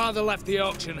 Father left the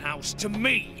auction house to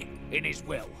me in his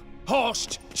will.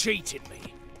 Horst cheated me.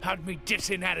 Had me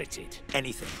disinherited.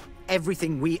 Anything.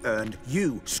 Everything we earned,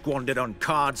 you squandered on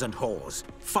cards and whores.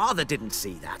 Father didn't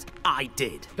see that. I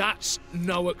did. That's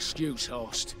no excuse,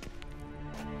 Horst.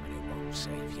 But it won't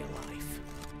save your life.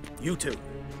 You two,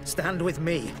 stand with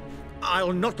me.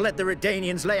 I'll not let the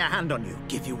Redanians lay a hand on you.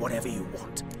 Give you whatever you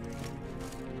want.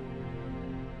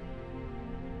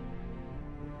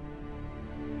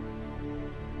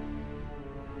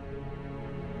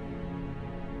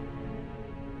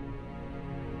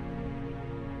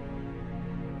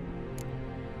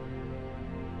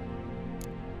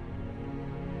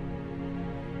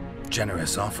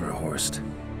 Generous offer, Horst.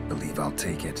 Believe I'll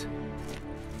take it.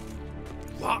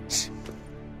 What?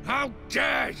 How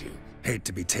dare you? Hate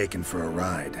to be taken for a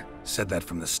ride. Said that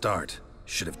from the start.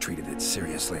 Should have treated it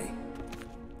seriously.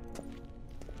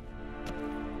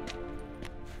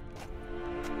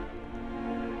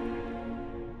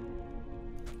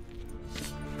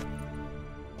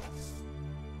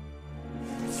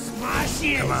 Smash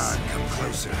it! Come on, come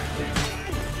closer.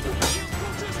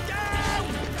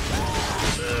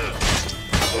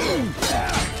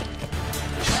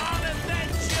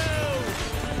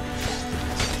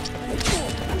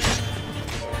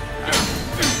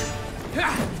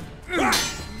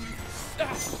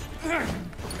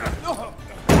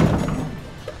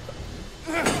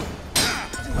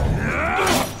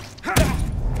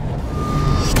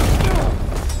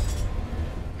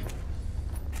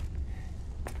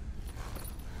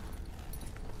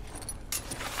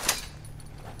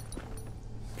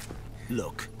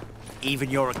 Look, even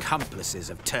your accomplices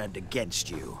have turned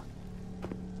against you.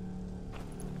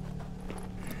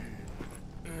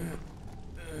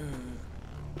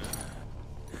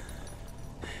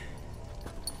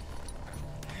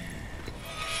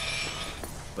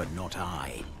 But not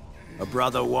I. A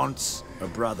brother once, a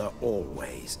brother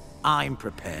always. I'm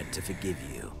prepared to forgive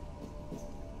you.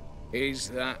 Is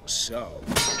that so?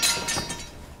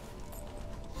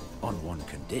 On one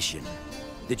condition.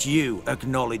 That you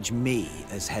acknowledge me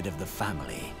as head of the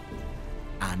family.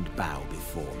 And bow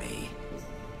before me.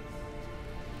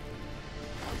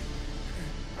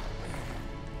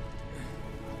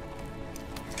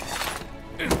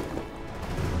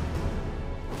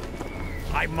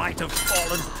 I might have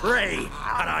fallen prey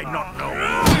had I not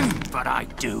known. But I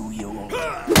do, you all.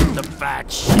 The bad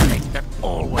shilling that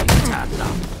always turned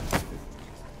up.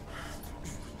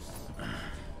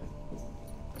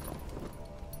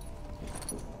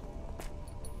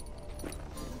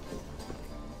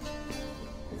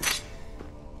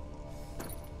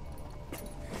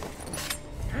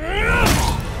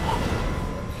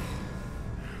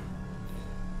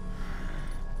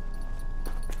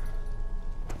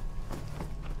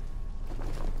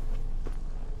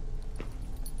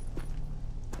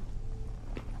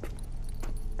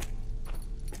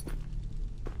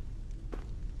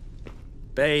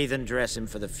 Bathe and dress him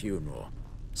for the funeral.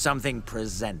 Something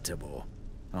presentable.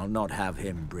 I'll not have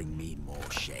him bring me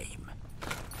more shame.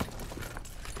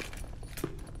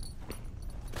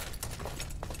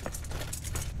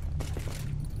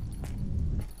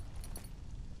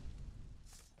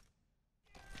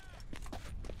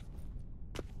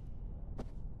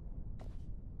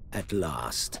 At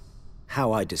last.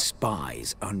 How I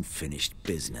despise unfinished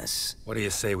business. What do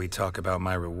you say we talk about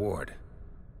my reward?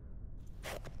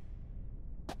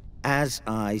 As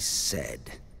I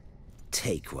said,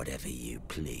 take whatever you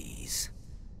please.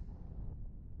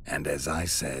 And as I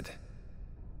said...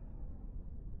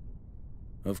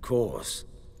 Of course.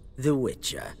 The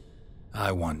Witcher.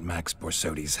 I want Max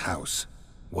Borsodi's house.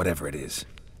 Whatever it is.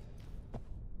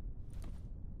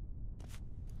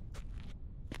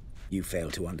 You fail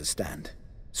to understand.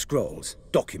 Scrolls,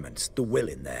 documents, the will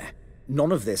in there.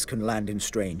 None of this can land in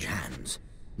strange hands.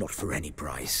 Not for any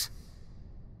price.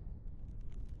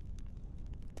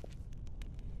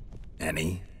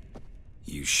 Any?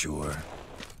 You sure?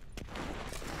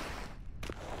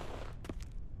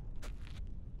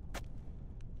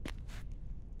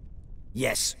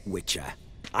 Yes, Witcher.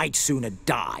 I'd sooner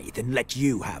die than let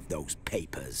you have those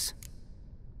papers.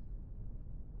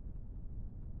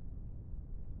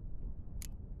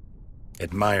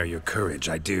 Admire your courage,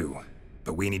 I do.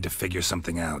 But we need to figure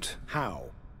something out. How?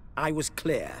 I was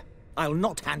clear. I'll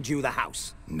not hand you the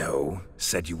house. No,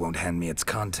 said you won't hand me its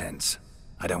contents.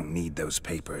 I don't need those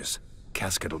papers.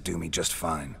 Casket'll do me just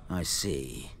fine. I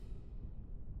see.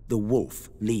 The wolf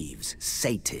leaves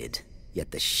sated,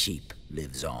 yet the sheep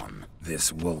lives on.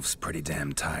 This wolf's pretty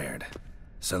damn tired.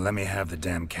 So let me have the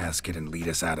damn casket and lead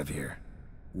us out of here.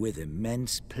 With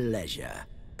immense pleasure.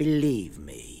 Believe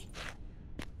me.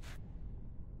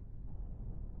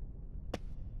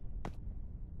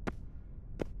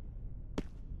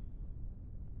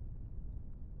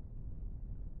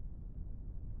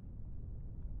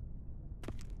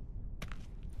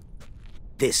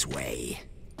 This way.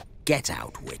 Get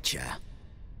out, Witcher.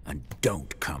 And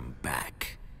don't come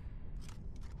back.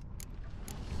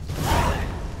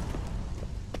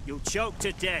 You'll choke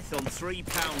to death on 3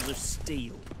 pounds of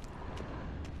steel.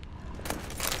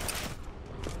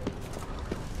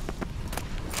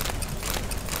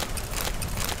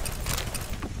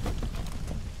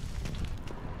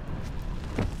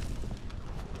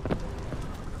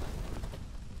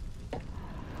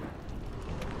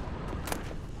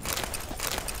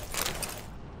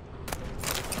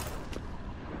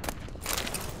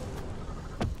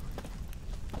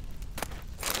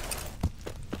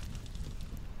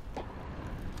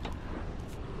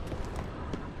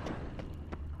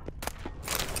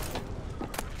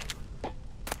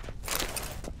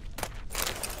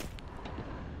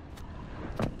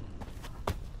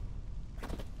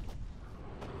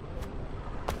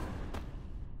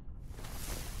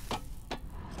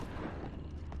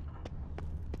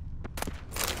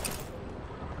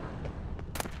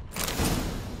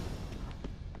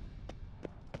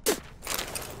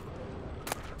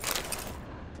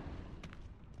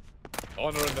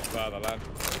 Honor in the fatherland.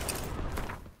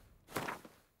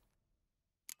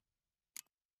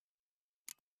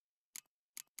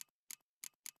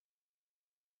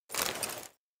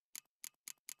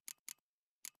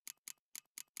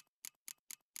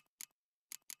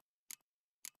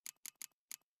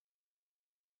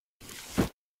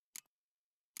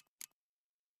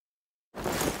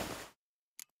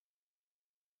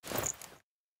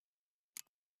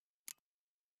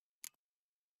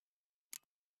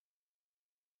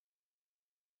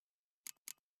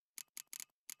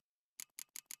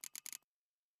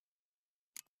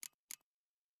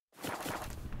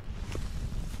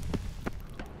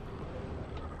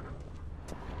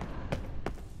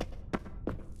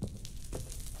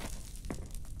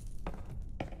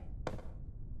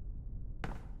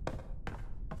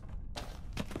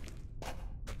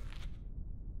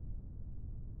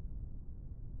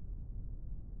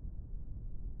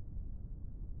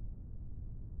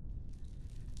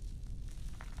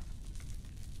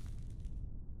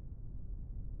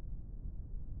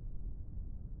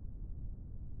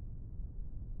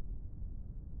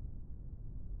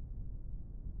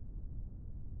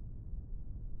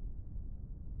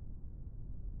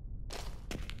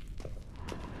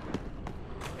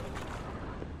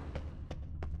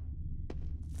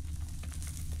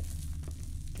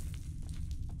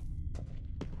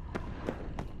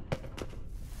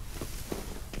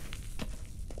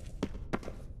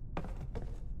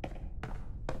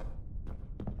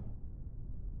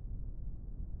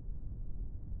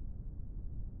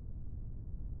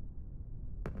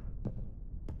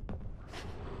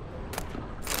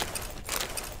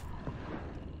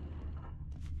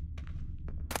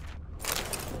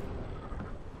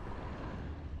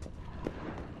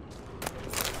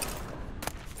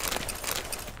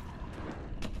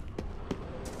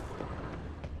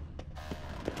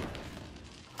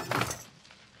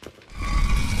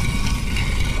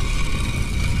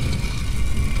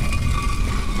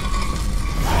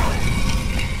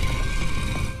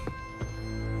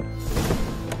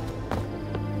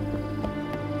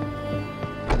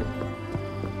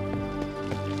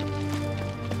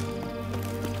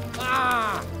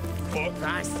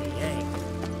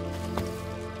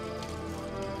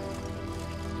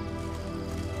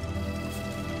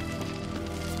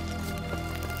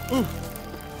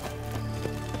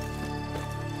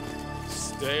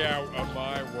 Stay out of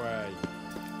my way.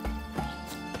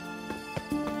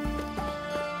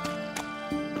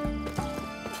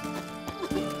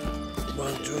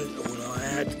 One drink all I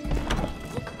had.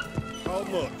 How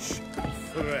much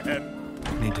for a hen?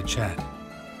 Need to chat.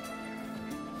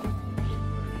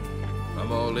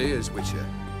 I'm all ears, Witcher.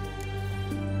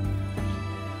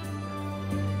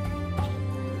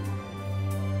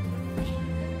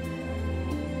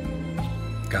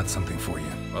 Got something for you.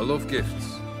 I love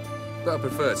gifts, but I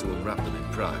prefer to unwrap them in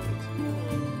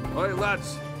private. Oi,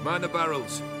 lads, mind the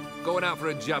barrels. Going out for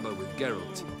a jabber with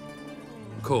Geralt.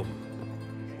 Come.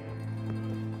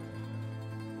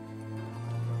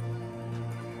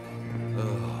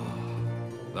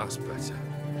 Oh, that's better.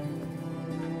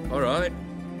 All right,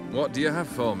 what do you have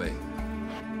for me?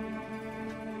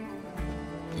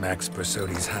 Max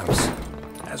Bersodi's house,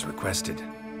 as requested.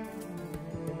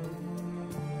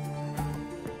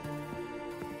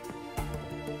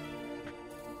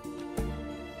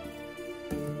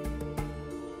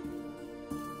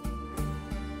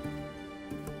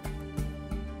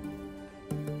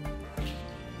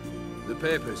 The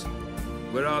papers,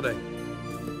 where are they?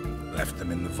 Left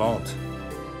them in the vault.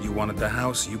 You wanted the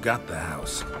house, you got the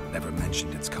house. Never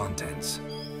mentioned its contents.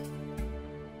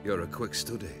 You're a quick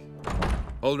study.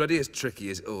 Already as tricky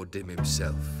as Odin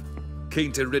himself.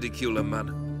 Keen to ridicule a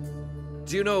man.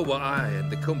 Do you know what I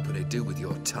and the company do with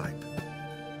your type?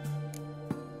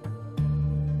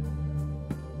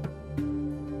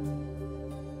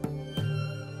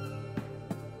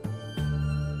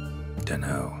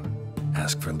 Dunno.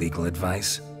 Ask for legal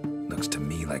advice? Looks to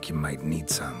me like you might need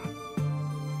some.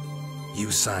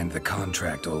 You signed the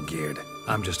contract, Olgierd.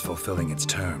 I'm just fulfilling its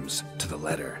terms, to the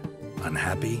letter.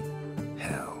 Unhappy?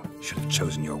 Hell, should have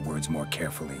chosen your words more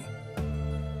carefully.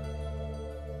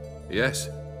 Yes,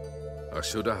 I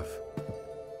should have.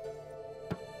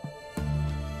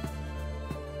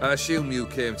 I assume you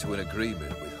came to an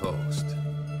agreement with Horst.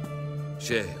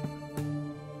 Shame.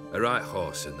 A right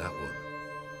horse in that one.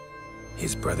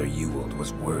 His brother Ewald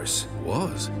was worse.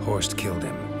 Was? Horst killed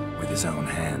him with his own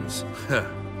hands.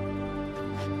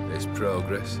 There's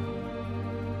progress.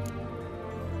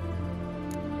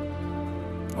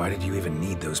 Why did you even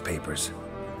need those papers?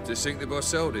 To sink the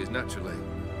Borsodis, naturally.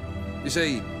 You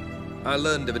see, I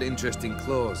learned of an interesting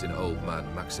clause in old man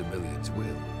Maximilian's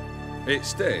will. It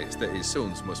states that his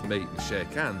sons must meet and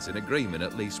shake hands in agreement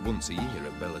at least once a year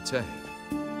at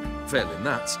Bellatane. Failing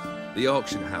that, the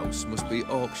auction house must be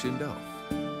auctioned off.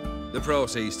 The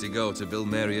proceeds to go to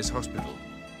Vilmerius Hospital.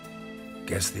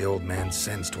 Guess the old man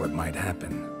sensed what might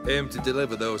happen. Aim to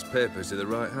deliver those papers in the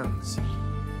right hands.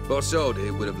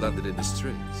 Borsodi would have landed in the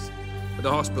streets, and the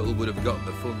hospital would have gotten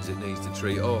the funds it needs to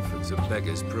treat orphans and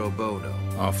beggars pro bono.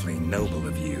 Awfully noble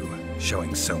of you,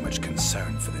 showing so much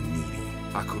concern for the needy.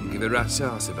 I couldn't give a rat's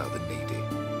ass about the needy.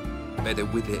 Made her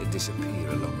wither and disappear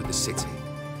along with the city.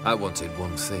 I wanted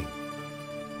one thing.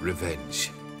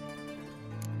 Revenge.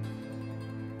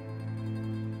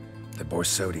 The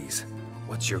Borsodis.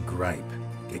 What's your gripe?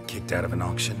 Get kicked out of an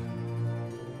auction?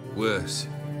 Worse.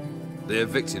 They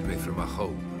evicted me from my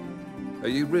home. Are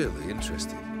you really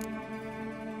interested?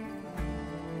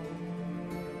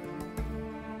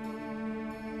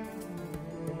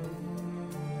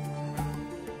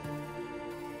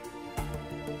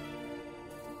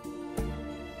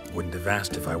 Wouldn't have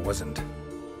asked if I wasn't.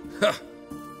 Ha!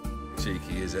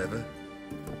 Cheeky as ever.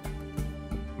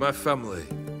 My family,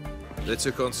 they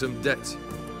took on some debt.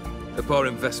 A poor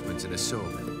investment in a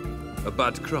sawmill. A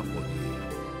bad crop one year.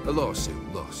 A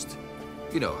lawsuit lost.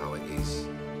 You know how it is.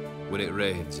 When it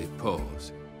rains, it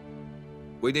pours.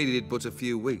 We needed but a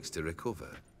few weeks to recover.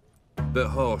 But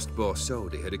Horst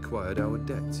Borsodi had acquired our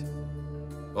debt.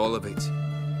 All of it.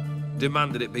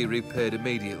 Demanded it be repaid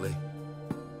immediately.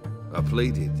 I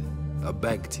pleaded. I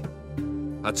begged.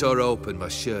 I tore open my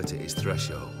shirt at his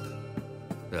threshold.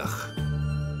 Ugh.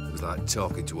 It was like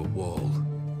talking to a wall.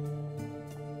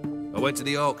 I went to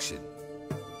the auction.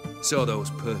 Saw those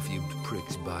perfumed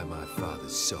pricks buy my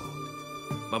father's sword.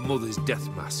 My mother's death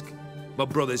mask. My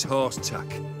brother's horse tack.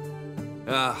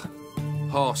 Ah,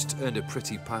 Horst earned a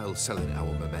pretty pile selling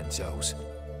our mementos.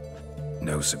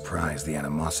 No surprise the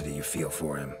animosity you feel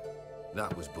for him.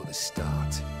 That was but the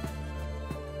start.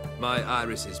 My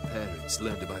Iris's parents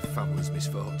learned of my family's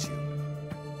misfortune.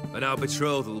 And our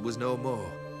betrothal was no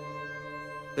more.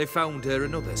 They found her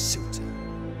another suitor.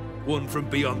 One from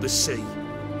beyond the sea.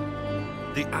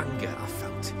 The anger I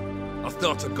felt. I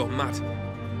thought I'd gone mad.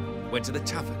 Went to the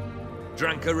tavern.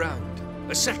 Drank a round.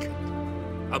 A second.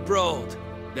 I brawled.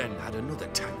 Then had another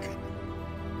tankard.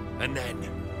 And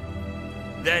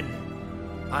then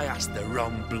I asked the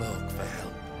wrong bloke for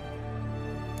help.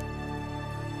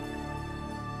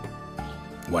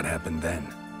 What happened then?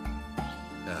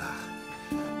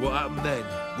 What happened then,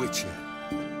 Witcher,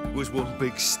 was one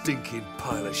big stinking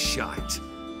pile of shite.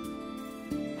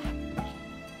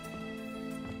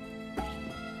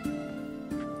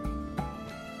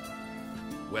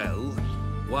 Well,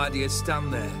 why do you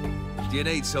stand there? Do you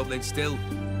need something still?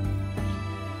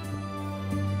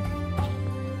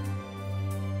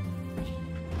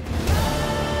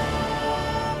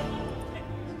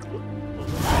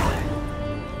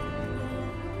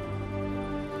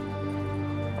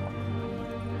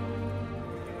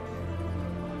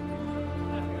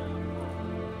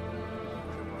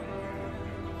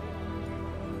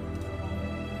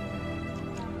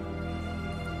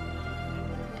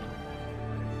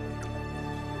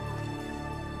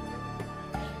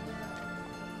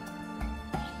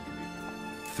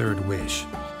 third wish.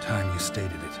 Time you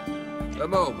stated it. A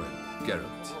moment,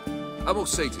 Geralt. I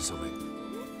must say to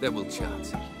something. Then we'll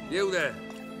chat. You there.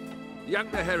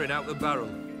 Yank the herring out the barrel.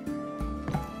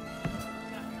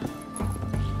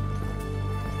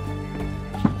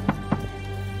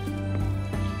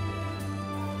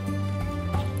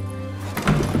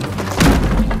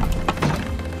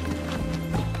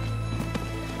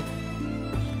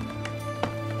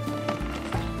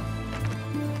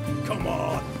 Come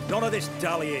on, none of this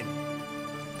dallying.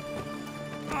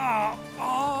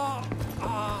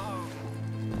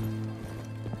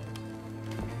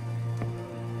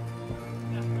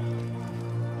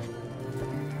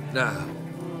 Now,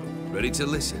 ready to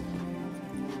listen?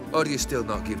 Or do you still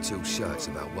not give two shites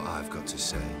about what I've got to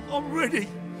say? I'm ready.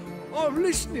 I'm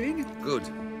listening. Good.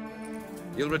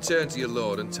 You'll return to your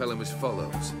lord and tell him as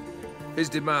follows. His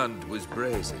demand was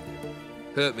brazen.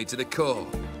 Hurt me to the core.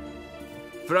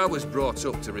 For I was brought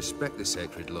up to respect the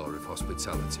sacred law of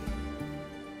hospitality.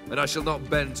 And I shall not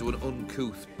bend to an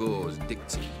uncouth boor's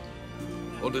dictum.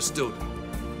 Understood?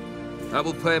 I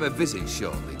will pay him a visit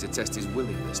shortly to test his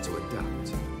willingness to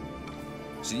adapt.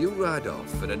 So you ride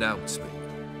off and announce me.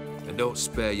 And don't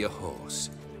spare your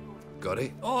horse. Got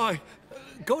it? Aye,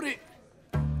 got it.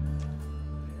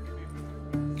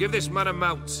 Give this man a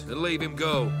mount and leave him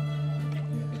go.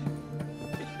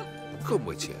 Come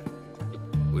with you.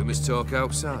 We must talk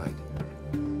outside.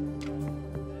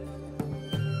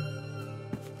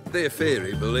 The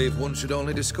Aetheri believe one should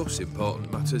only discuss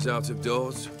important matters out of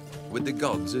doors, with the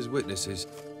gods as witnesses.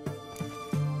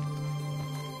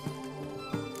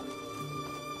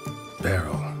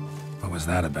 Beryl, what was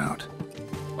that about?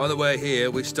 On the way here,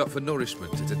 we stopped for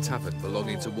nourishment at a tavern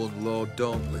belonging to one Lord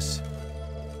Dauntless.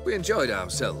 We enjoyed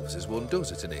ourselves as one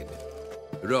does at an inn,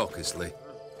 raucously.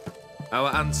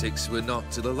 Our antics were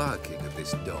not to the liking of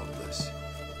this Dauntless.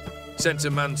 Sent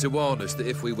a man to warn us that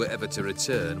if we were ever to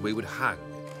return, we would hang.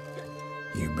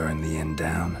 You burned the inn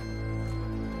down?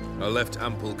 I left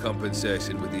ample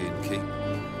compensation with the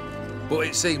innkeep. But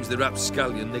it seems the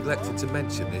rapscallion neglected to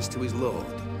mention this to his lord.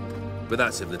 But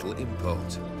that's of little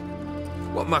import.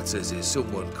 What matters is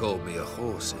someone called me a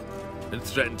whoreson and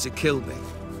threatened to kill me.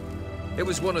 It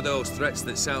was one of those threats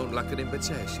that sound like an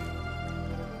invitation.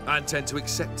 I intend to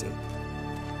accept it.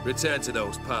 Return to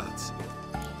those parts.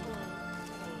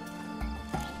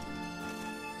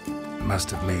 Must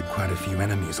have made quite a few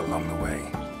enemies along the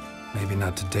way. Maybe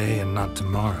not today and not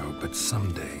tomorrow, but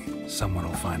someday, someone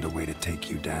will find a way to take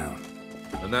you down.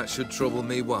 And that should trouble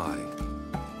me why?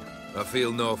 I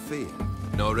feel no fear,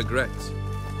 no regret.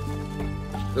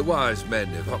 The wise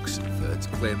men of Oxenford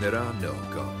claim there are no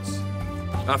gods.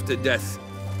 After death,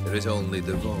 there is only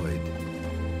the void.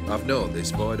 I've known this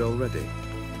void already.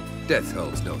 Death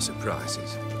holds no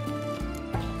surprises.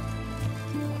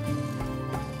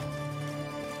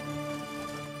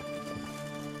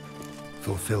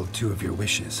 Fulfilled 2 of your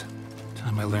wishes.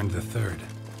 Time I learned the 3rd.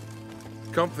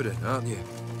 Confident, aren't you?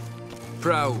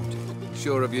 Proud,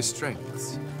 sure of your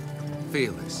strengths.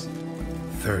 Fearless.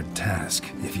 3rd task,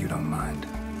 if you don't mind.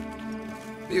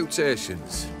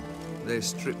 Mutations. They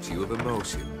stripped you of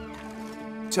emotion.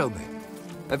 Tell me,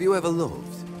 have you ever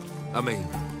loved? I mean,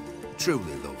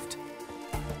 truly loved?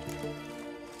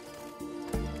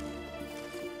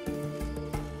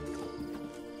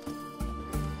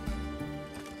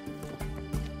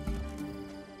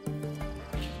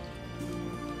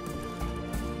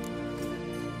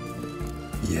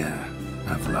 Yeah,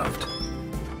 I've loved.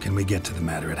 Can we get to the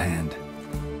matter at hand?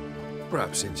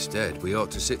 Perhaps instead we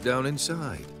ought to sit down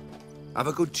inside. Have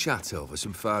a good chat over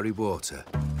some fiery water.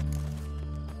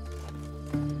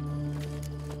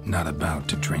 Not about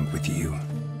to drink with you.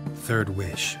 3rd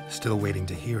wish, still waiting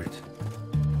to hear it.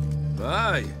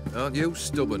 Aye, aren't you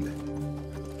stubborn?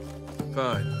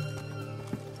 Fine.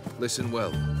 Listen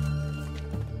well.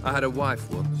 I had a wife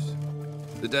once.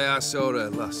 The day I saw her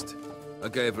last, I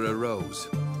gave her a rose.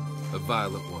 A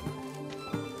violet one.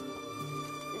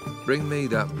 Bring me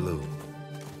that bloom.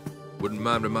 Wouldn't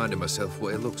mind reminding myself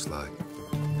what it looks like.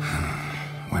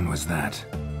 When was that?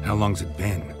 How long's it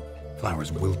been?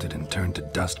 Flowers wilted and turned to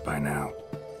dust by now.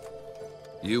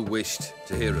 You wished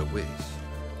to hear a wish.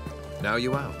 Now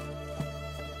you have.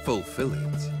 Fulfill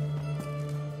it.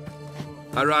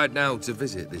 I ride now to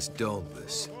visit this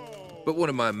Dauntless, but one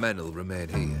of my men will remain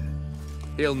here.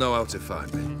 He'll know how to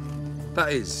find me.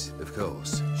 That is, of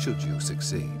course, should you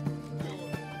succeed.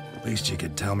 At least you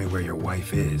could tell me where your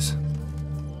wife is.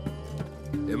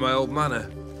 In my old manor,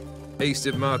 east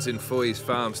of Martin Foy's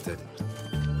farmstead.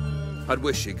 I'd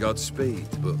wish you Godspeed,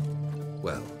 but,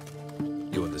 well,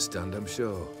 you understand, I'm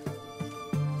sure.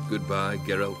 Goodbye,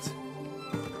 Geralt.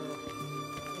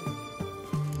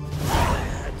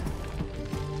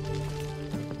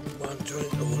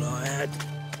 all I had.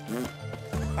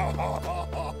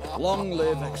 Long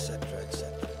live, etc.,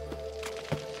 etc.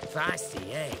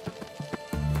 Feisty, eh?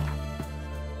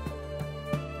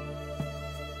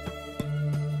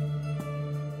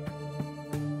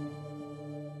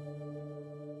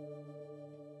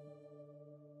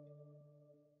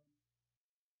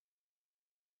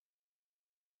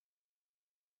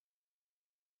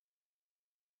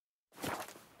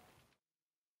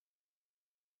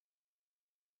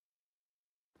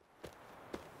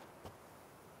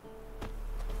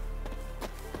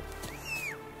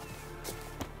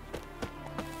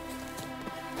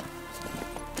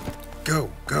 Go,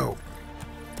 go.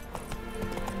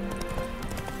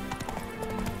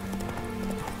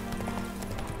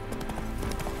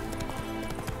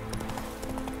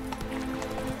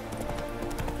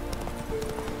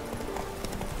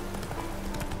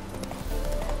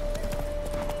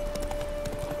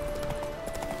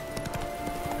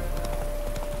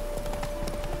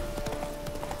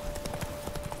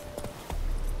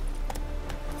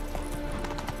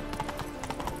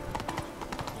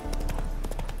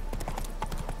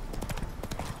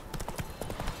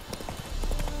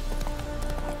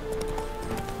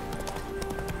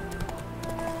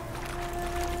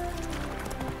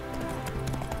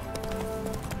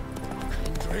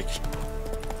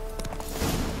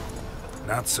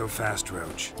 Not so fast,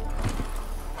 Roach.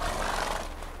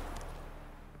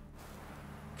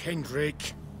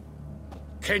 Kendrick.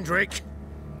 Kendrick?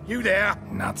 You there?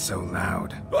 Not so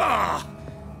loud. Ah!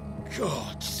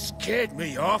 God, scared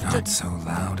me off. Not so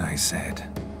loud, I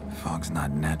said. Fog's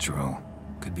not natural.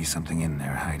 Could be something in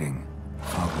there hiding.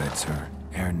 Foglets or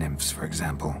air nymphs, for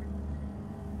example.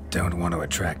 Don't want to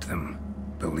attract them.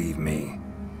 Believe me.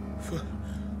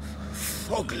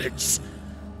 Foglets?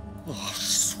 Oh,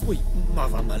 sweet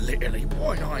mother, my little,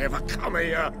 why'd I ever come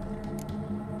here?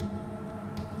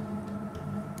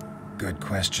 Good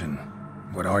question.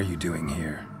 What are you doing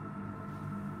here?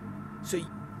 See,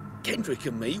 Kendrick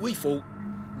and me, we thought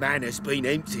Manor's been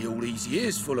empty all these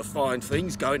years, full of fine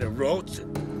things going to rot.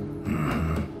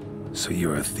 So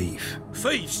you're a thief?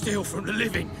 Thieves steal from the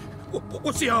living.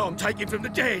 What's the harm taking from the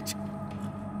dead?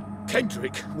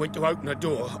 Kendrick went to open a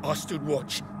door. I stood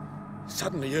watch.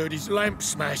 Suddenly heard his lamp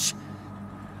smash.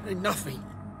 Then nothing.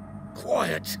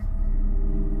 Quiet.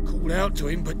 Called out to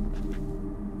him, but...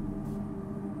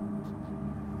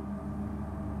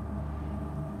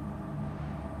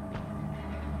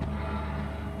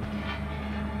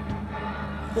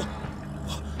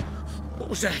 What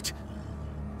was that?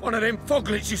 One of them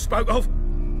foglets you spoke of?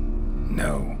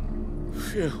 No.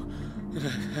 Phew.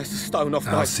 That's a stone off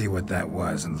my... I'll see what that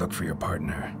was and look for your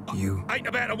partner. You... Ain't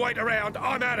about to wait around.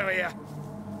 I'm out of here.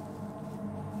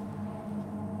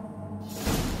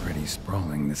 Pretty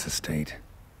sprawling, this estate.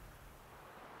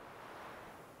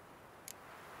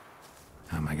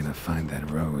 How am I gonna find that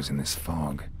rose in this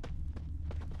fog?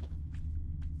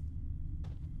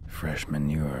 Fresh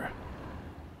manure.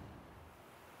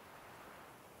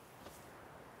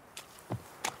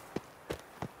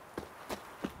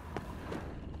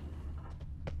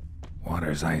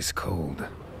 Water's ice cold.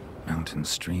 Mountain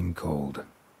stream cold.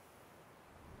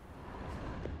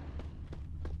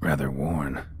 Rather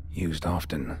worn. Used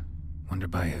often. Wonder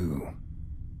by who?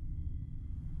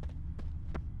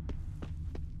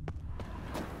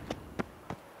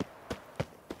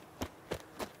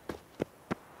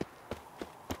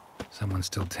 Someone's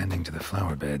still tending to the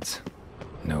flower beds.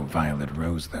 No violet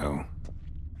rose, though.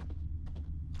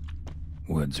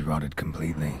 Woods rotted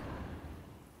completely.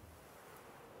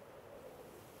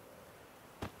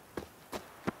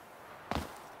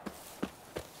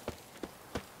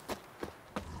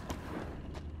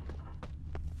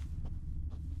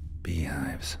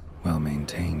 Beehives,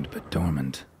 well-maintained but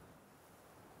dormant.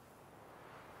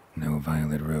 No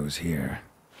violet rose here.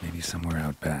 Maybe somewhere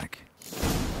out back.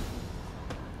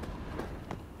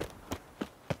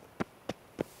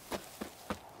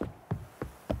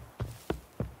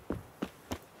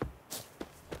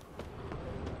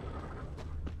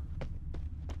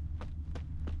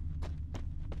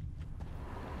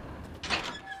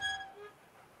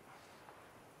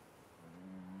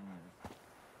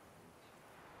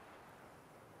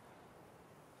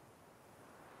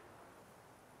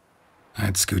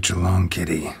 I'd scooch along,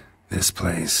 kitty. This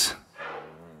place.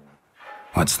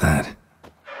 What's that?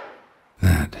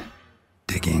 That...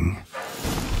 digging?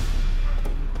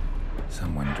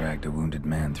 Someone dragged a wounded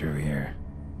man through here.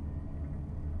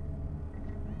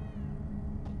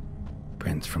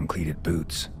 Prints from cleated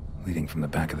boots, leading from the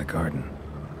back of the garden.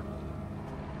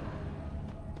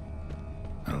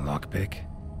 A lockpick?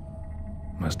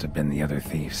 Must have been the other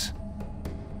thieves.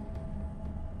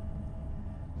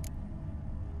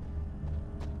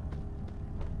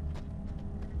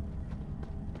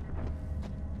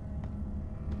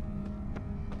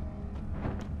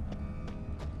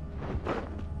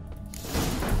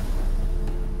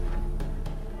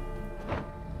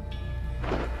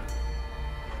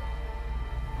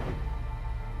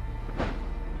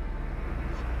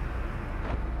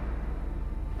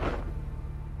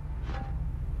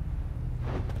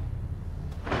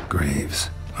 Graves,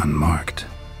 unmarked,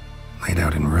 laid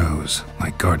out in rows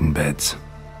like garden beds.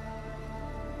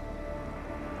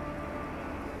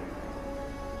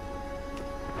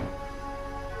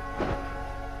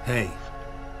 Hey.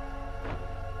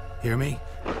 Hear me?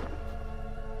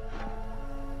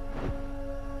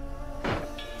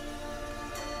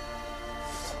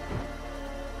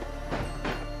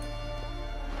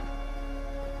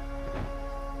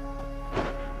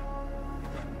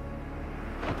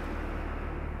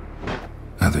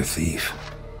 Other thief.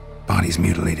 Body's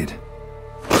mutilated.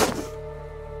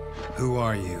 Who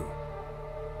are you?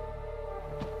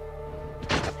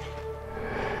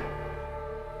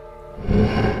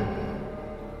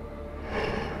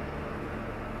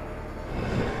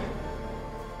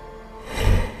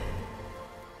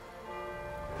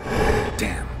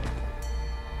 Damn.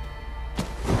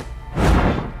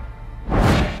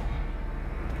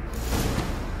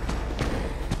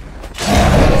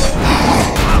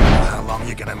 How long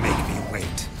you gonna make me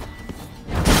wait?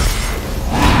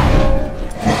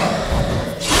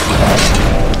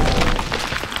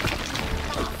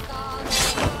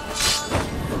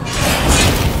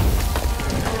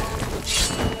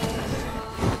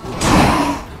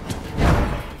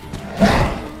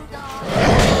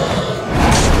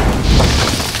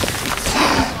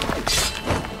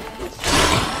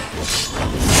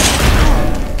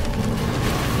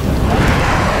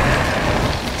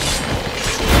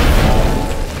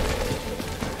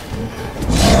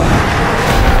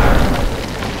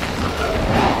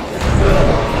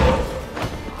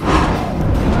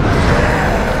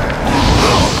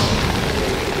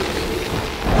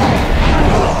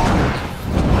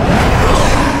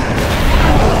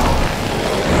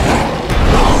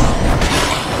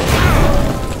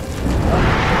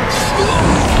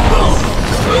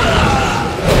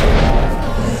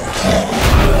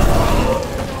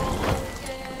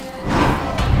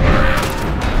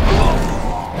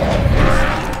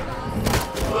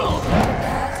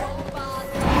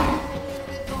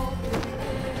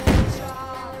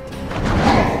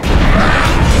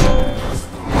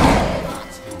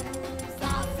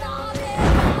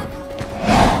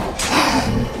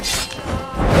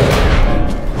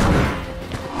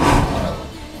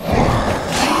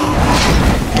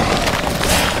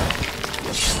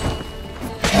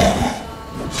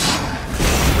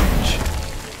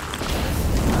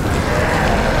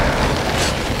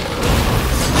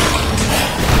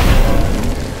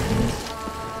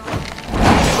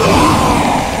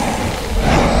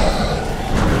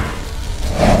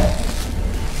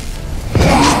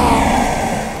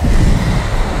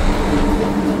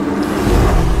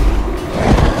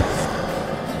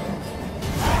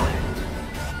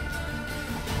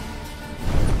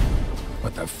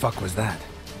 What the fuck was that?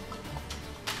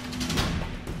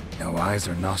 No eyes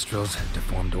or nostrils,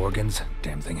 deformed organs.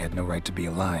 Damn thing had no right to be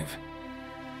alive.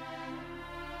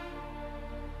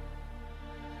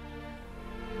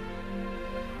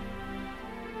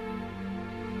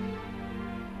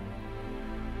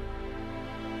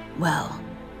 Well,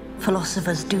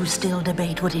 philosophers do still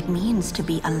debate what it means to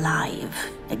be alive,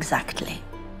 exactly.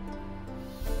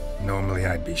 Normally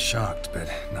I'd be shocked, but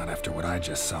not after what I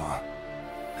just saw.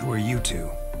 Who are you two?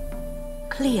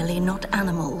 Clearly not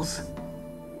animals.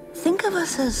 Think of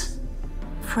us as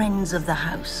friends of the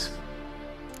house.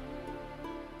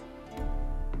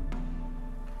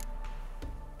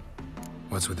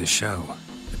 What's with the show?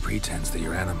 The pretense that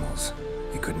you're animals.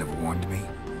 You couldn't have warned me?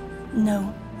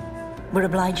 No. We're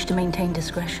obliged to maintain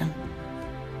discretion.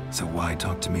 So why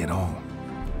talk to me at all?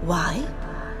 Why?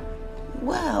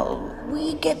 Well,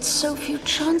 we get so few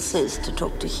chances to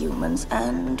talk to humans,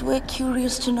 and we're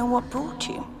curious to know what brought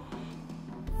you.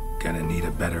 Gonna need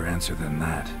a better answer than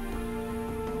that.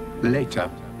 Later.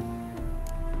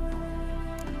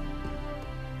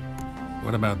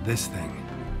 What about this thing?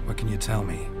 What can you tell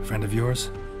me? Friend of yours?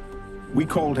 We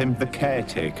called him the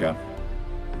Caretaker.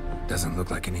 Doesn't look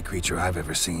like any creature I've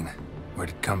ever seen. Where'd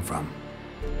it come from?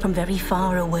 From very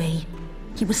far away.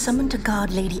 He was summoned to guard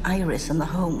Lady Iris in the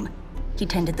home. He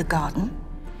tended the garden,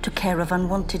 took care of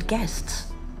unwanted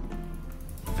guests.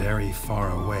 Very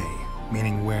far away.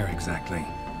 Meaning where exactly?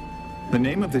 The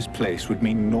name of this place would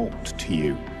mean naught to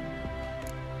you.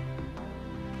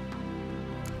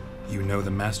 You know the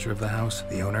master of the house,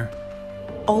 the owner?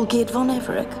 Olgierd von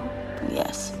Everec?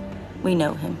 Yes, we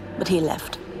know him, but he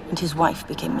left, and his wife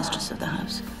became mistress of the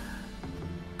house.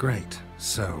 Great.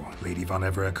 So, Lady von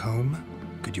Everec home?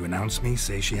 Could you announce me,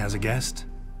 say she has a guest?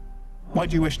 Why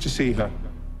do you wish to see her?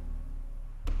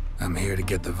 I'm here to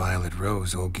get the violet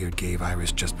rose Olgierd gave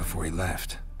Iris just before he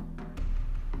left.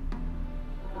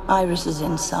 Iris is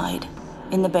inside,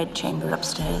 in the bedchamber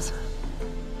upstairs.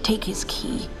 Take his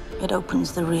key, It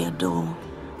opens the rear door.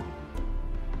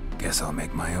 Guess I'll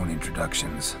make my own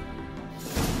introductions.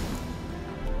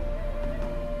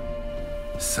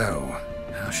 So,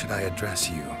 how should I address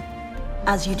you?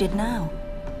 As you did now.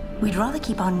 We'd rather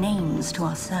keep our names to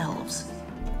ourselves.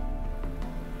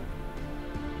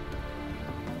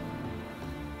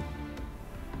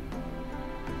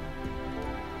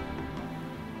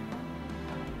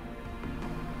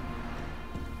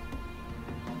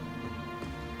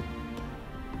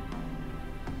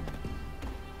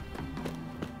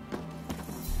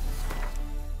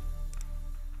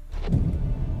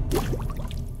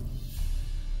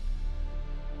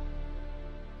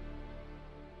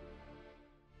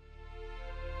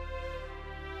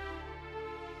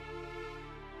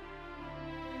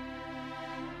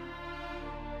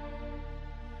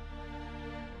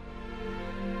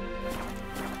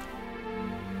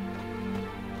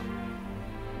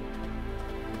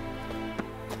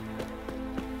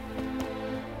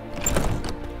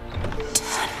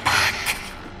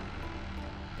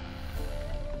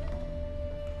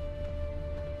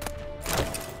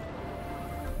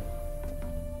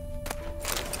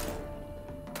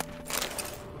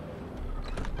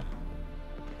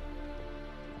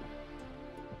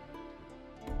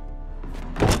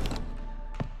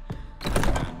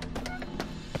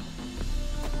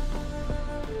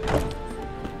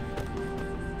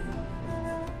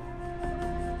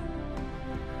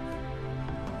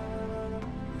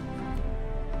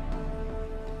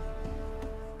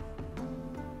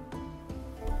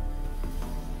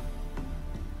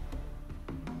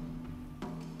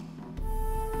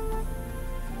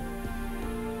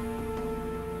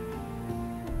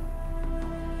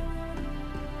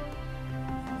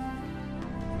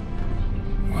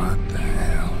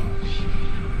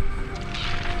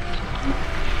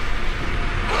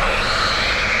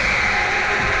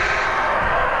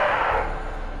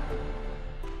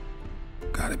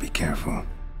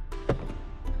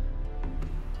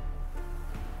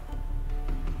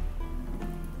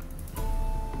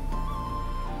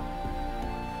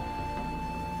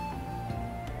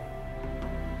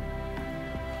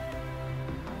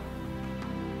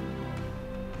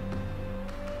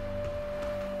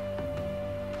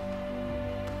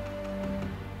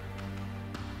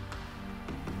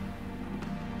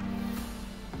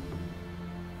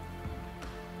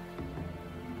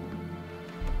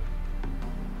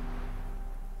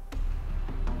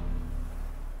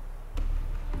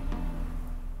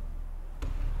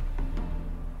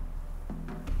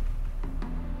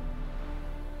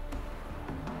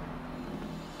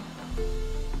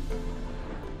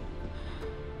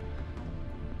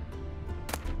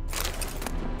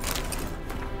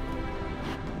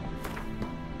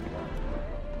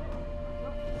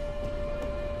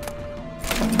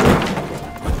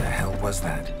 Was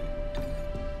that?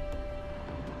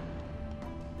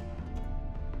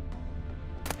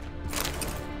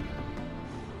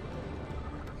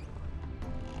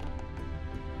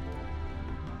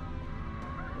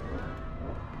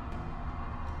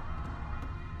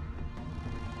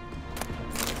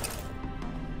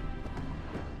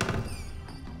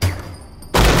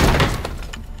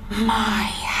 My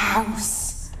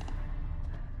house.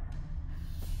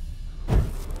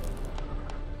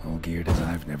 All geared as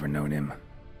I've never known him.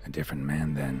 A different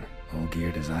man then. All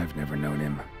geared as I've never known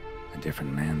him. A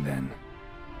different man then.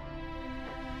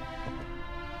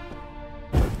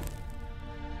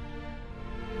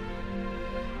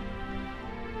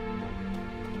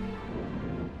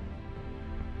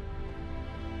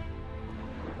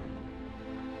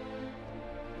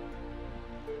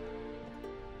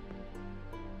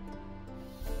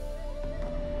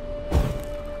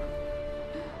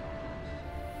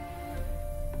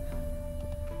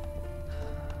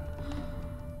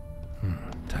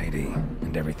 Tidy,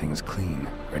 and everything's clean,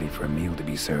 ready for a meal to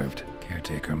be served.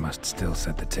 Caretaker must still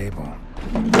set the table.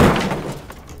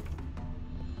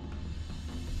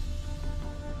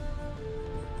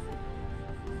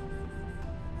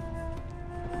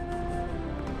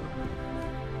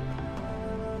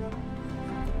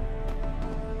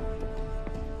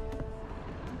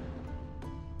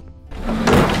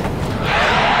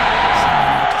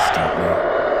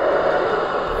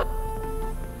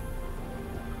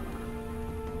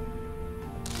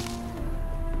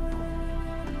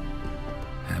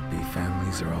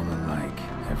 Families are all alike.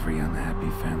 Every unhappy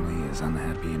family is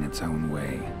unhappy in its own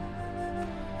way.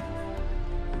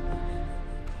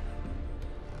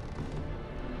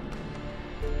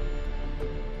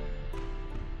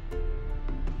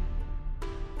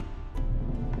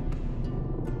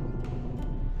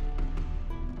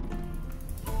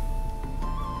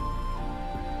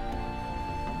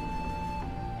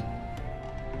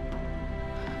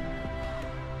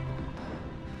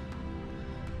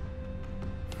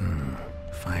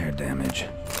 fire damage.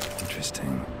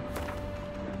 Interesting.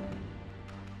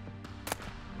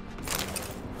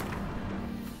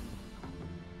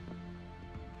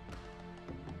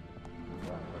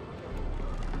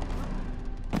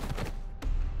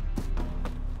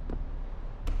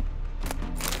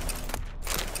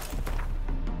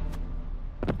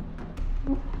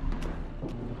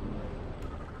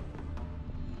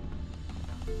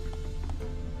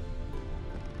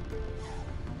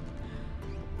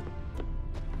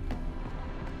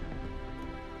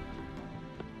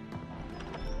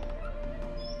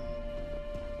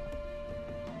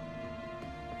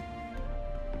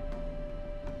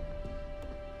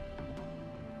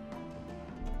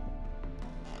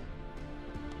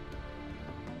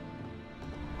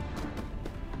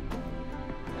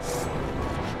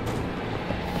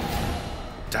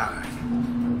 Die.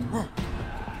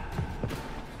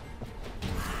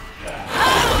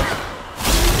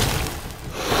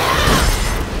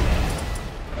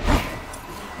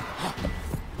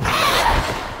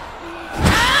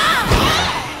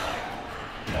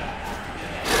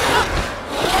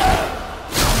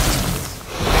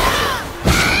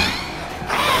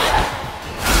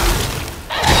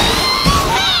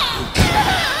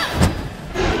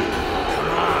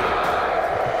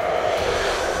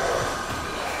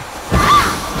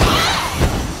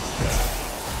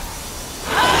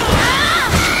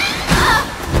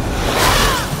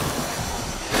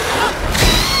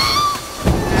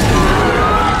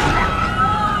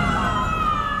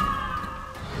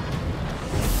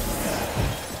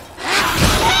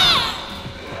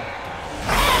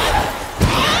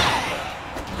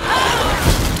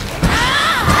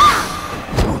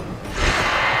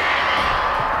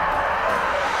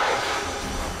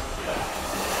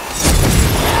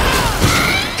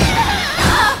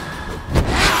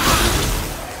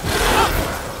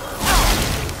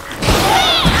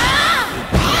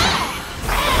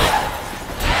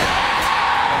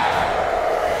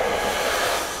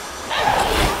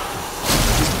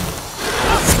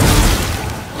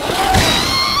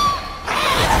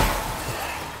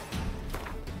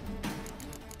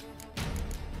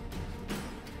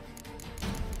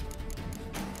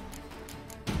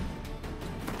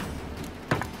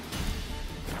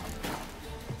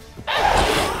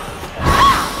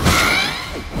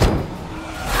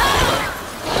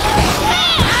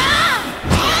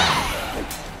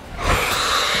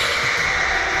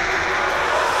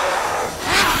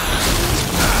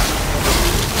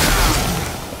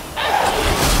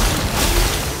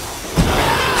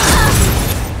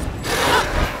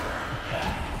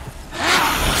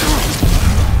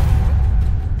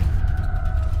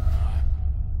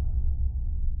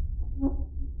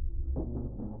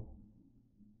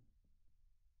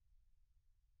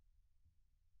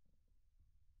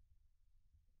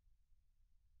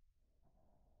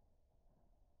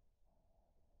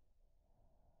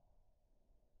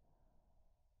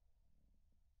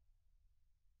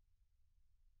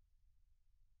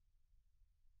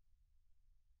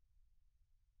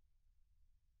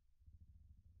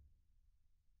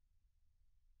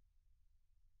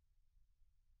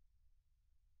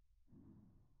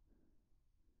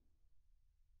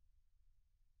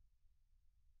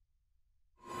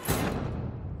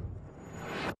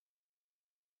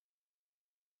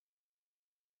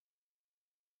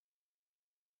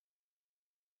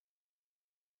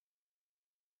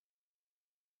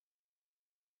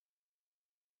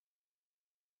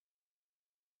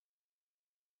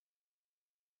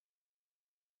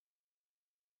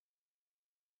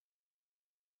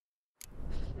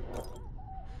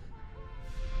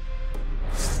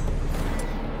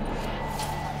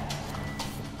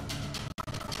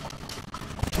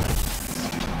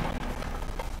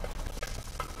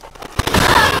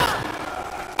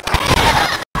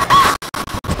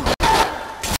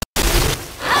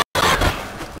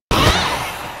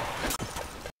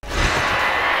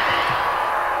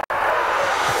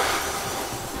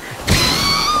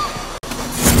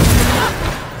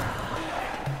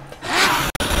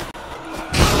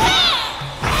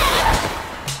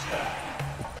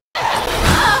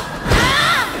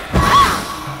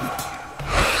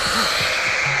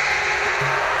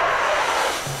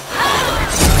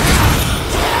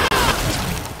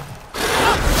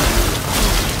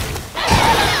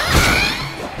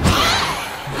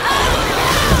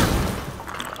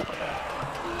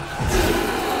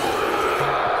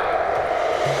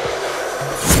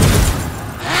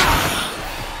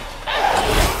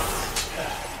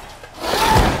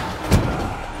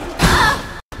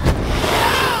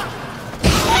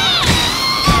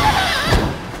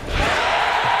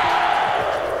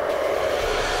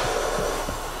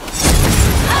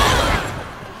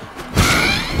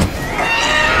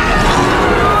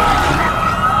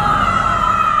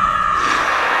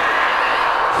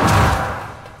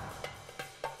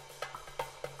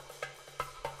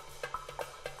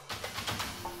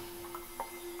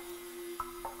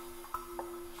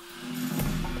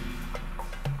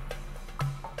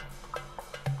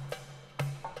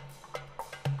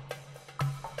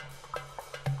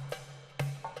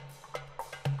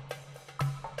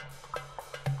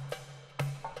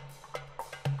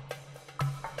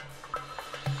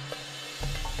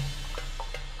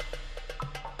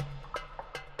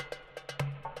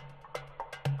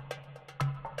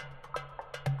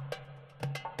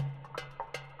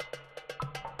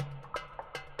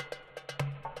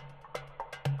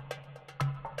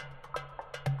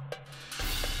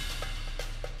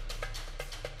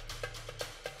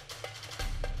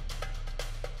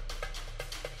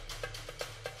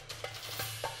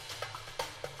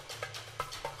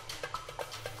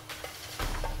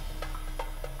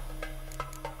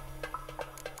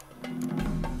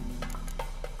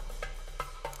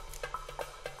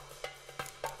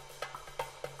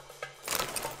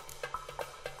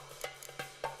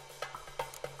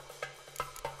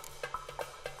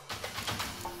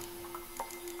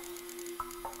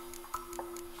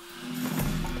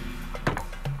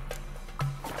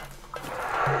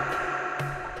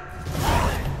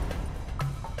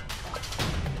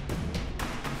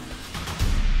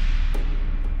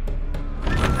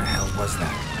 was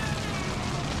that?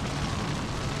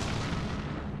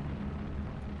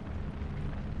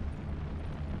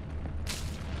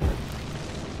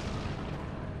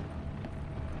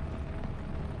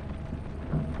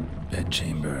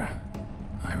 Bedchamber.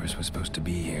 Iris was supposed to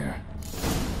be here.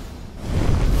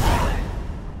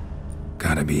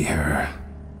 Gotta be her.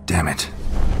 Damn it.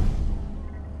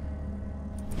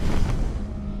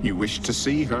 You wish to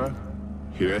see her?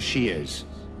 Here she is.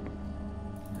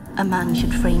 A man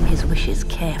should frame his wishes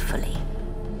carefully.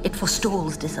 It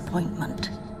forestalls disappointment.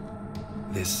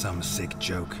 This some sick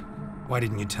joke. Why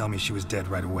didn't you tell me she was dead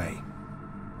right away?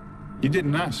 You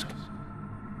didn't ask.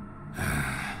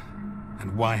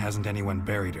 And why hasn't anyone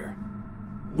buried her?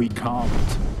 We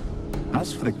can't.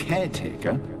 As for the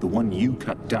caretaker, the one you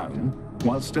cut down,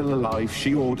 while still alive,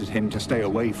 she ordered him to stay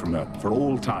away from her for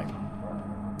all time.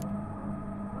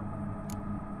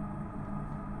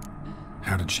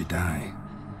 How did she die?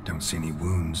 Don't see any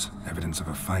wounds, evidence of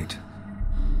a fight.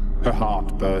 Her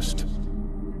heart burst.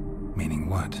 Meaning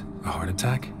what? A heart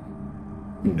attack?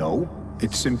 No,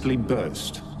 it simply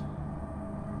burst.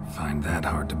 Find that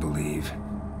hard to believe.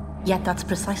 Yet that's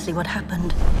precisely what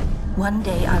happened. One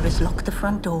day Iris locked the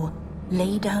front door,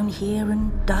 lay down here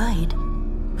and died.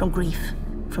 From grief,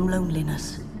 from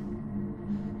loneliness.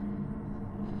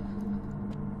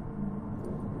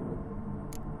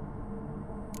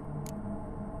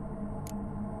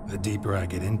 The deeper I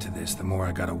get into this, the more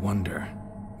I gotta wonder.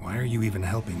 Why are you even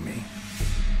helping me?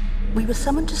 We were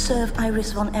summoned to serve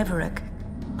Iris von Everec.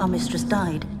 Our mistress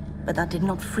died, but that did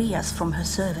not free us from her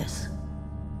service.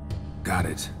 Got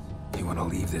it. You want to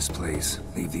leave this place,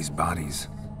 leave these bodies.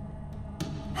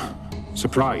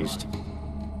 Surprised?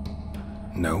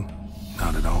 No,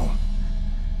 not at all.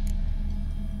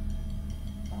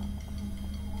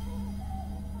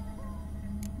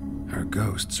 Her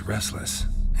ghost's restless,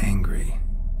 angry,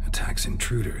 attacks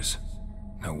intruders.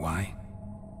 Know why?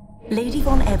 Lady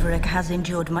von Everec has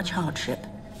endured much hardship.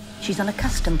 She's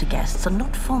unaccustomed to guests and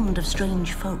not fond of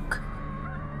strange folk.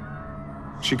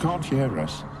 She can't hear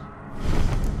us.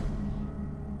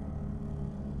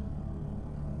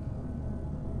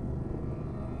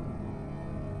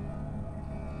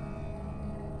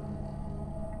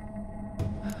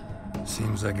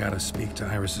 Seems I gotta speak to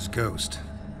Iris's ghost.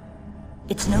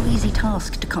 It's no easy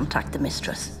task to contact the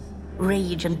mistress.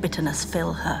 Rage and bitterness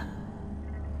fill her.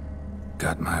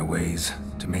 Got my ways.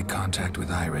 To make contact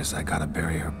with Iris, I gotta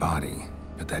bury her body.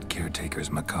 But that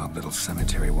caretaker's macabre little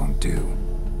cemetery won't do.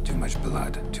 Too much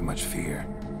blood, too much fear.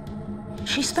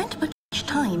 She spent much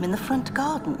time in the front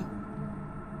garden.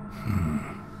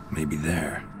 Maybe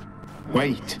there.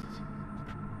 Wait.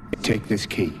 Take this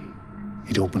key.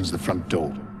 It opens the front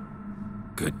door.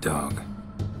 Good dog.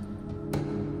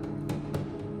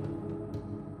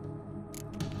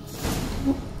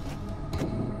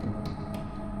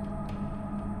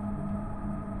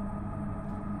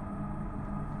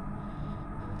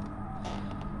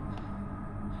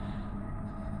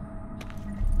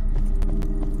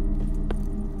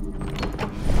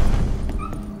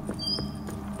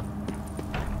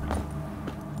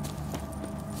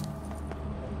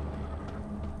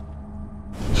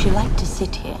 She liked to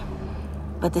sit here,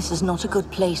 but this is not a good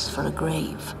place for a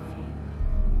grave.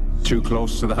 Too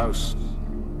close to the house.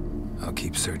 I'll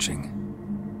keep searching.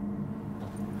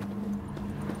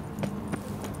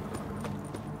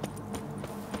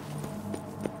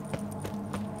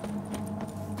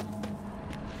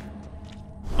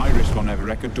 Iris von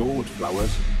Everec adored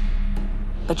flowers.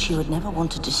 But she would never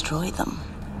want to destroy them.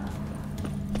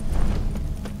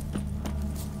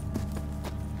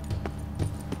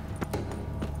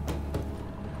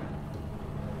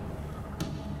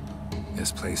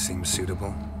 This place seems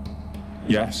suitable.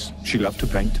 Yes, she loved to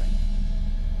paint.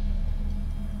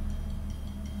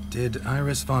 Did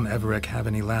Iris von Everec have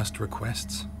any last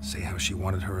requests? Say how she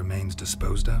wanted her remains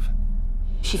disposed of?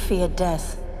 She feared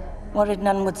death, worried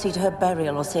none would see to her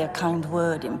burial or say a kind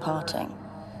word in parting.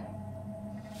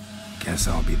 Guess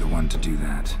I'll be the one to do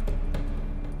that.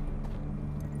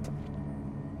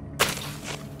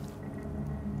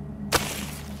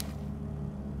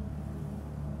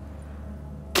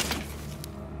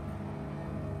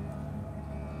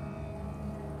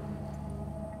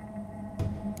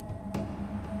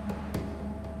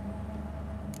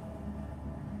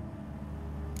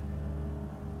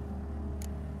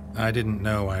 I didn't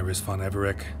know Iris von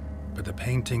Everec, but the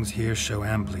paintings here show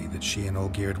amply that she and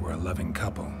Olgierd were a loving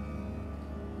couple.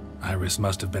 Iris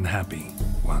must have been happy,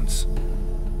 once.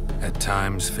 At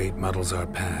times, fate muddles our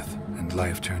path, and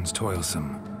life turns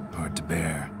toilsome, hard to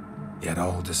bear. Yet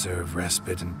all deserve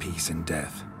respite and peace in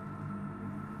death.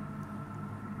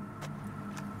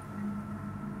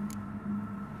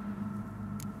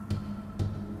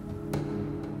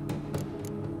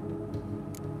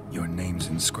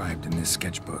 names inscribed in this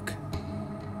sketchbook.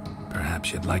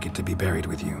 Perhaps you'd like it to be buried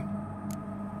with you.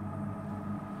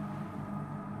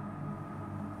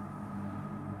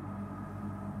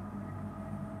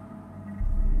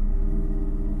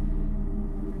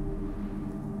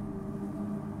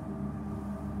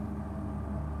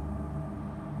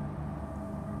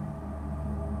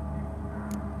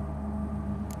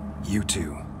 You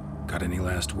two, got any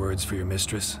last words for your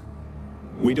mistress?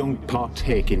 We don't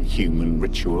partake in human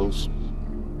rituals.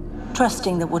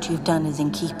 Trusting that what you've done is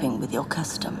in keeping with your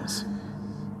customs.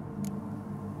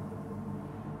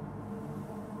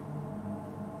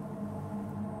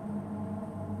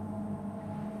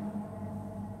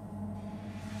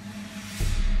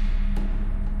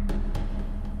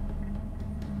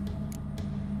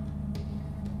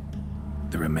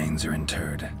 The remains are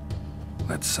interred.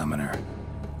 Let's summon her.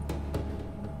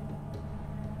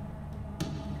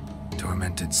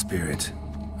 Tormented spirit,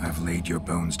 I've laid your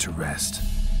bones to rest.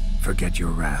 Forget your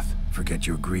wrath, forget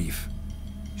your grief.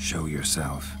 Show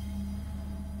yourself.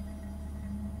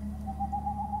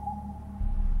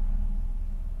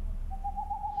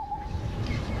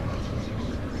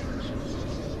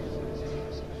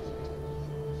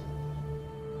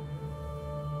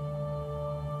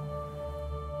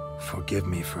 Forgive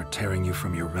me for tearing you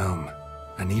from your realm.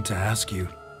 I need to ask you.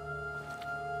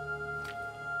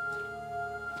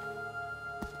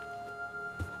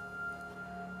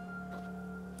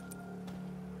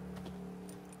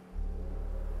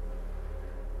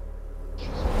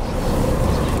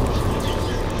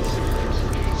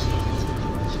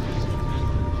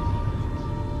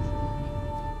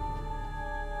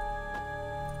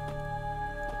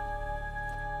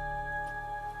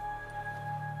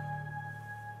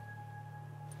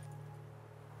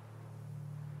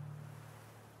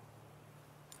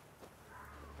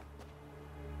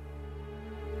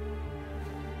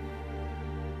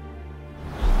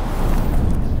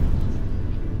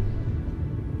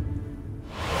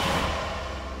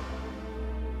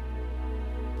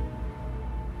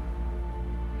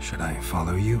 Should I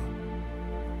follow you?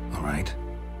 All right.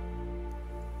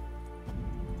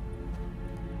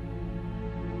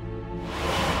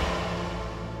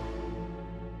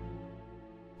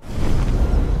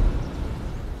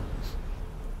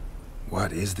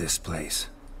 What is this place?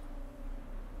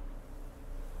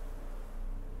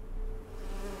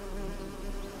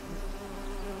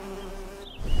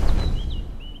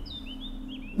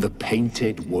 The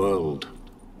Painted World.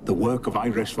 The work of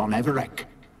Iris von Everec.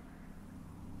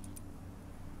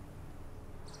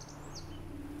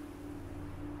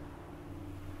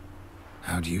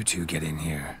 How'd you two get in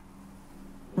here?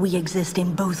 We exist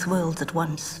in both worlds at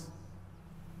once.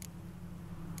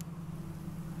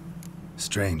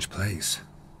 Strange place.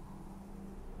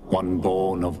 One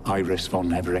born of Iris von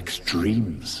Everec's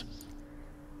dreams.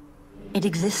 It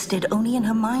existed only in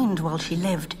her mind while she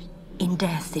lived. In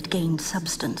death, it gained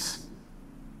substance.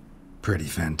 Pretty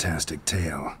fantastic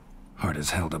tale. Hard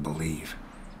as hell to believe.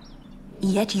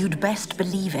 Yet you'd best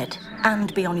believe it,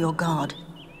 and be on your guard.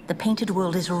 The Painted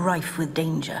World is rife with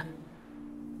danger.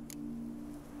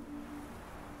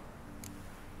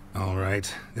 All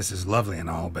right, this is lovely and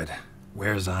all, but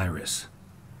where's Iris?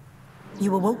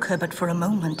 You awoke her but for a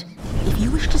moment. If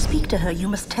you wish to speak to her, you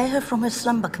must tear her from her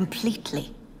slumber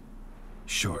completely.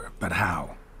 Sure, but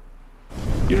how?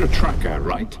 You're a tracker,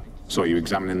 right? Saw you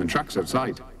examining the tracks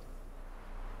outside.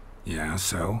 Yeah,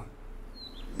 so?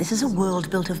 This is a world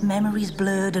built of memories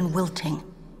blurred and wilting.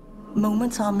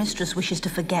 Moments our mistress wishes to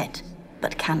forget,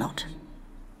 but cannot.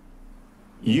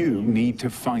 You need to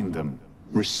find them,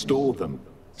 restore them,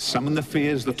 summon the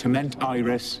fears that torment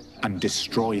Iris, and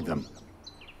destroy them.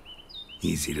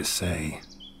 Easy to say.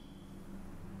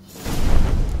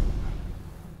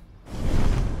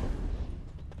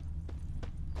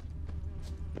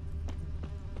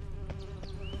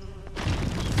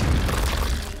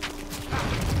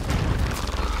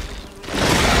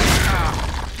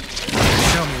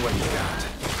 Show me what you got.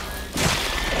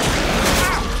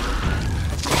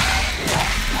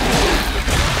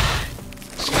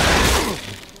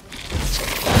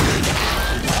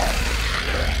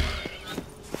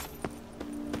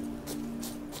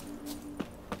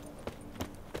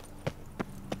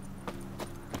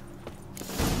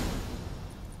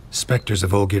 Spectres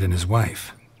of Olgerd and his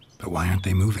wife. But why aren't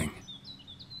they moving?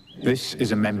 This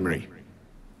is a memory.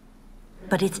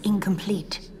 But it's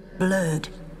incomplete, blurred.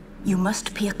 You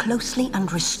must peer closely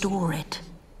and restore it.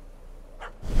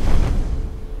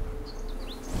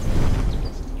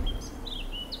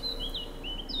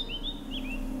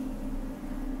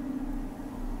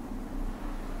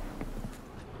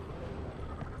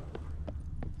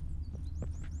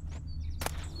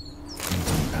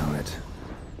 Painting palette.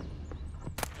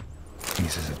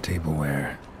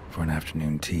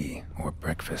 afternoon tea or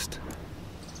breakfast.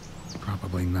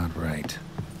 Probably not right.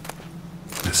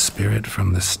 The spirit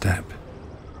from the steppe.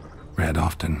 Read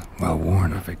often, well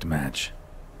worn. Perfect match.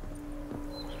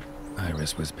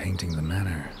 Iris was painting the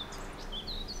manor.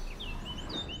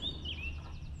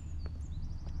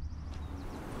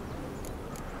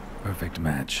 Perfect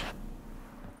match.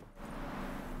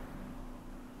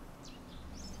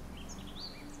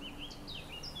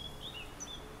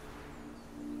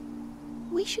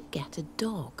 We should get a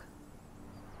dog.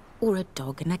 Or a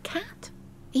dog and a cat.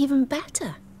 Even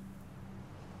better.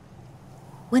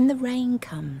 When the rain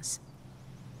comes,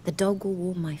 the dog will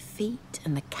warm my feet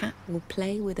and the cat will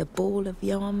play with a ball of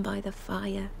yarn by the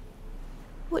fire.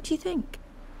 What do you think?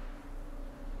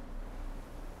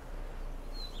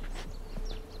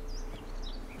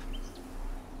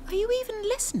 Are you even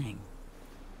listening?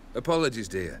 Apologies,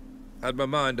 dear. Had my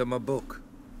mind on my book.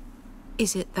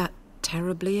 Is it that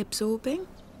terribly absorbing?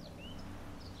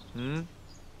 Hmm?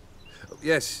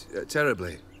 Yes,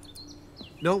 terribly.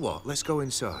 Know what? Let's go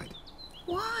inside.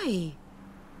 Why?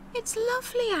 It's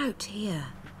lovely out here.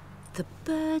 The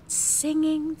birds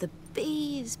singing, the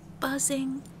bees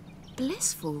buzzing.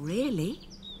 Blissful, really.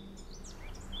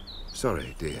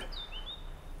 Sorry, dear.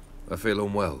 I feel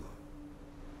unwell.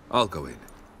 I'll go in.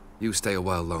 You stay a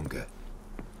while longer.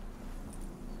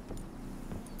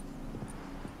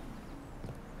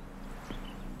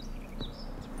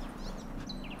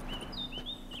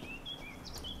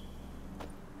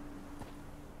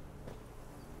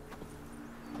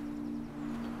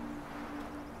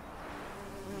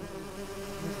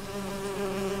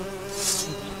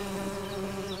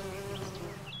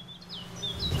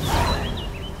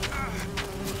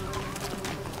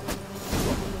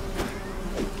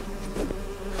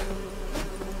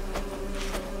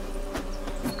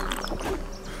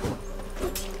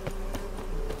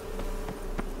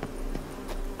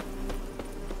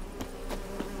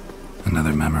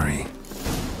 Another memory.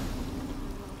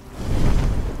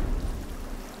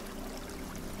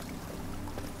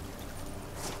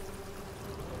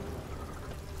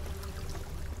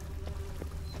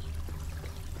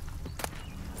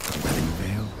 A wedding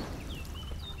veil.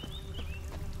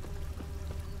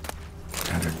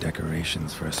 Tattered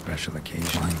decorations for a special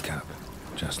occasion. Wine cup,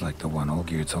 just like the one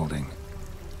Olgierd's holding.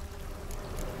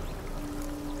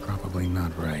 Probably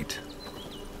not right.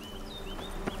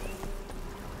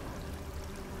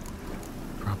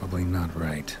 Probably not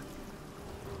right.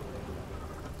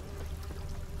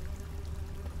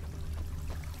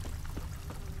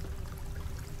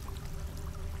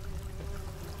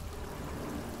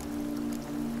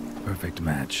 Perfect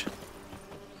match.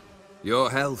 Your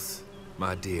health,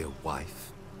 my dear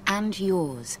wife. And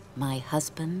yours, my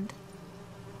husband.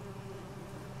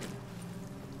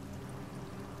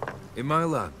 In my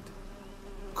land,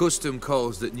 custom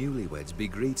calls that newlyweds be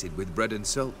greeted with bread and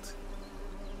salt.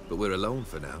 But we're alone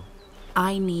for now.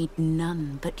 I need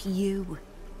none but you.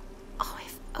 Oh,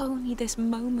 if only this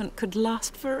moment could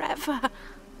last forever.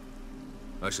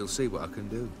 I shall see what I can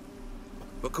do.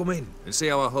 But come in and see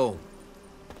our home.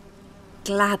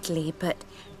 Gladly, but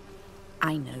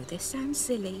I know this sounds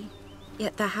silly,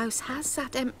 yet the house has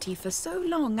sat empty for so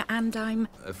long and I'm...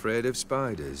 Afraid of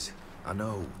spiders? I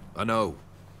know, I know.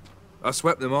 I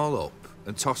swept them all up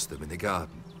and tossed them in the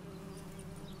garden.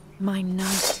 My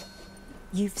knight.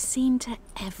 You've seen to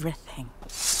everything.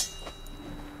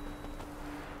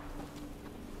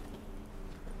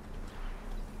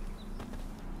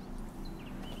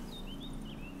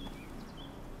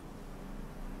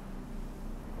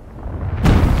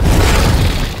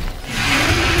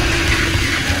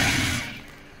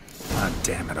 Ah,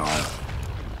 damn it all.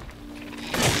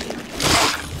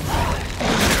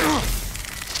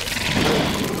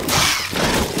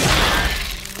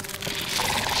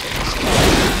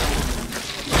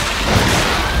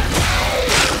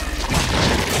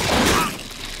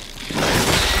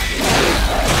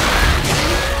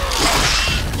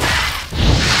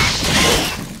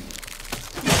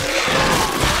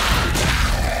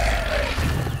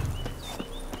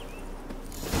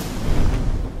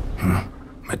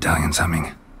 Medallion's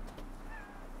humming.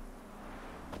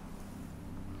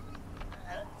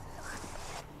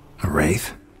 A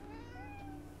wraith?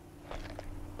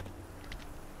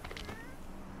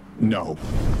 No,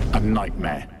 a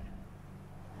nightmare.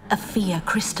 A fear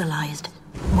crystallized,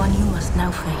 one you must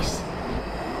now face.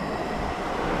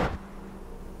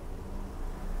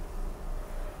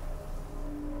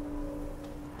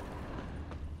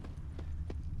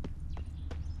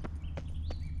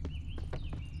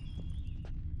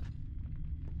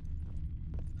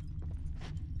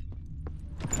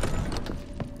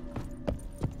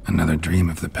 Another dream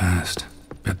of the past.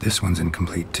 Bet this one's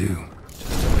incomplete too.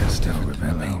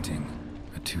 a painting.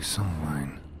 A Toussaint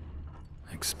line.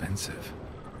 Expensive.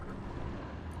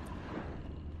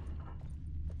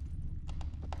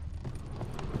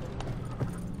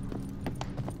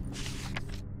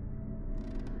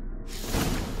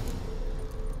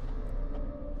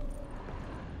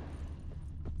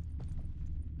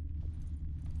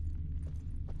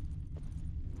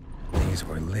 These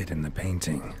were lit in the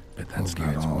painting, but that's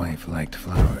not all. Wife liked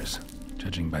flowers.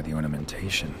 Judging by the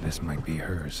ornamentation, this might be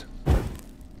hers.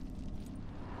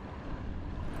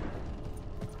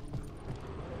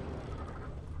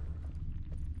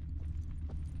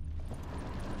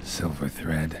 Silver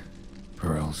thread,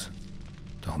 pearls.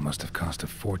 Doll must have cost a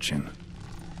fortune.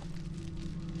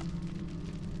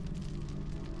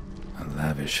 A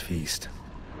lavish feast,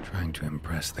 trying to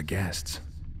impress the guests.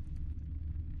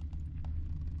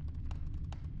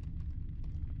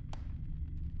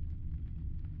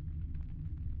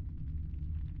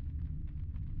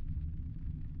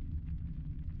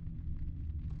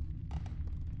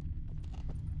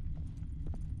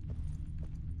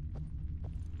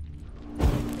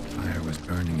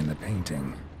 Burning in the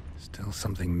painting. Still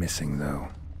something missing, though.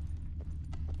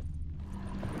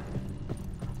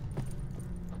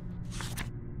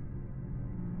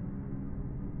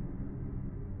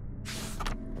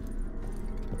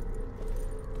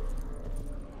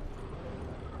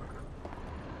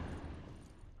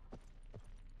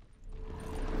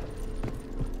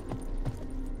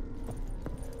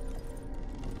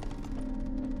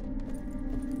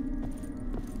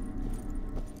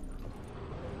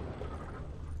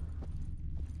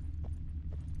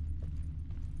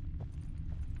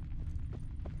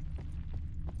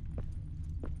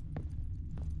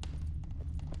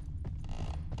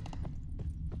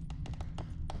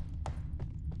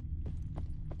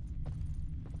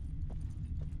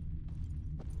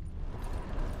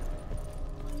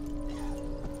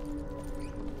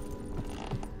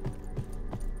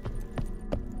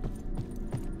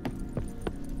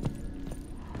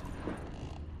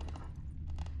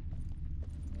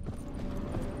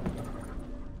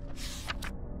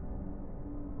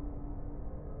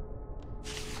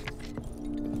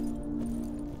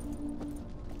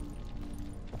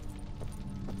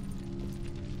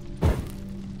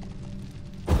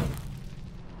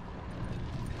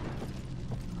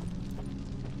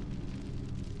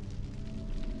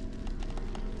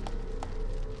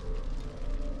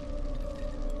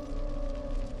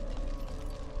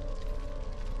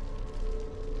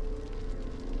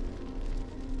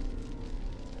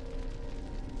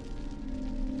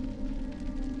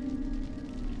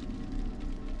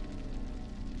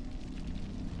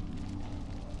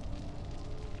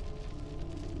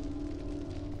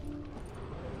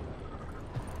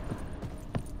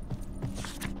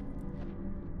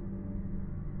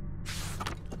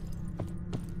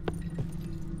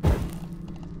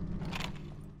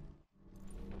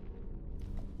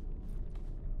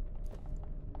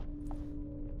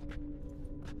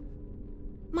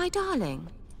 My darling,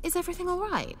 is everything all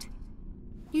right?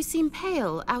 You seem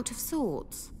pale, out of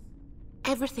sorts.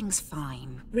 Everything's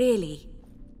fine, really.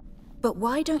 But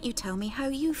why don't you tell me how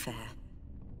you fare?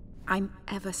 I'm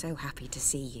ever so happy to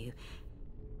see you.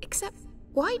 Except,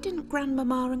 why didn't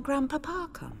Grandmama and Grandpapa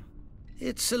come?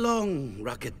 It's a long,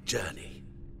 rugged journey.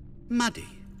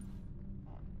 Muddy.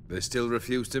 They still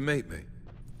refuse to meet me.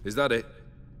 Is that it?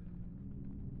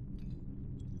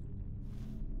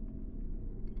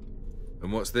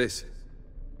 And what's this?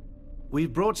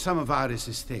 We've brought some of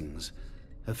Iris's things.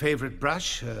 Her favorite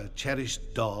brush, her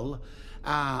cherished doll,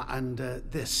 and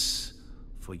this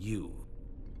for you.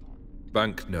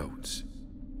 Banknotes.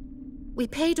 We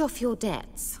paid off your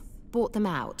debts, bought them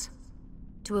out,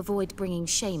 to avoid bringing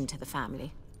shame to the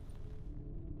family.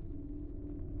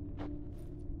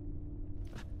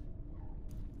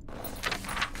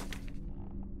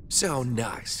 So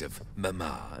nice of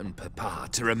Mama and Papa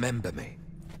to remember me.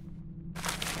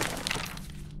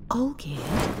 Olgierd?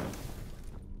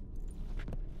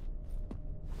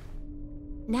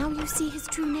 Now you see his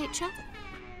true nature?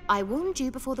 I warned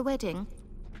you before the wedding.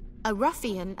 A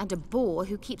ruffian and a boor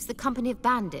who keeps the company of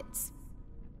bandits.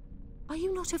 Are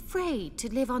you not afraid to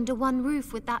live under one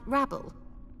roof with that rabble?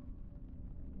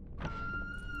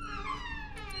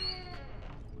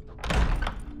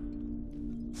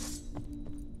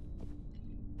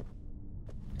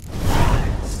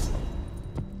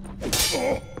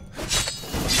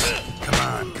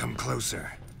 Come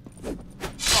closer.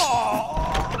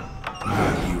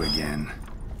 Not you again.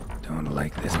 Don't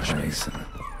like this place.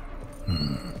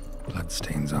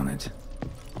 Bloodstains on it.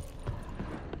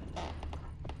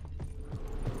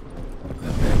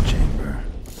 The bedchamber.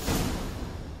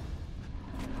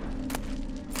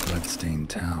 Bloodstained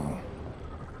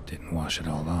Didn't wash it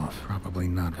all off. Probably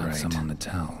not right. Got some on the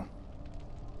towel.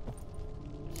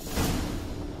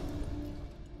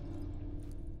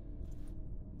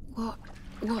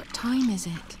 What time is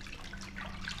it?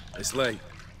 It's late.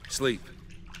 Sleep.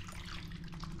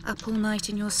 Up all night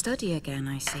in your study again,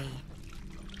 I see.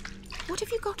 What have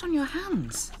you got on your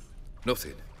hands?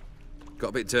 Nothing. Got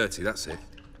a bit dirty, that's it.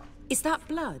 Is that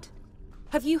blood?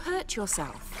 Have you hurt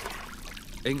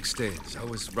yourself? Ink stains. I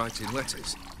was writing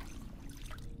letters.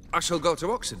 I shall go to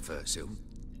Oxenfurt soon.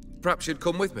 Perhaps you'd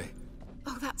come with me.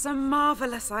 Oh, that's a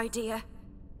marvellous idea.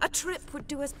 A trip would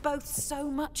do us both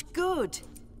so much good.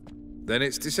 Then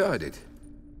it's decided.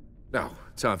 Now,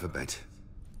 time for bed.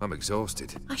 I'm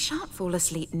exhausted. I shan't fall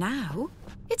asleep now.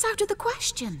 It's out of the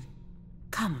question.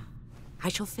 Come, I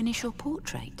shall finish your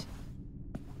portrait.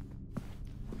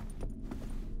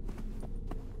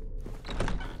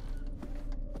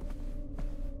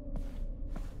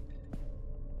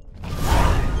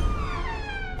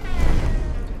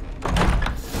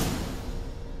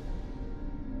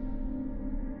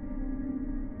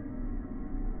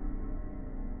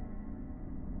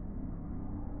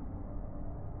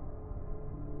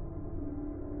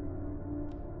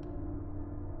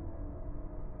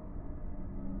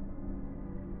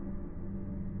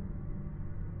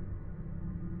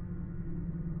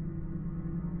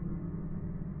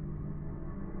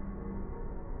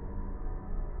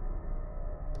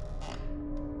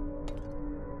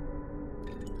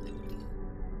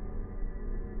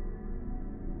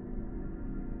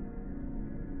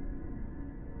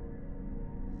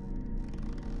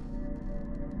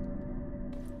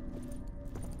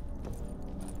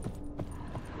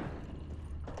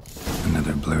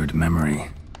 Another blurred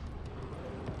memory.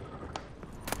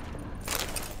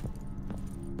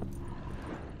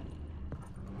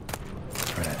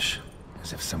 Fresh,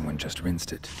 as if someone just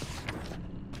rinsed it.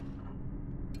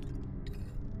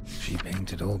 She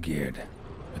painted Olgierd,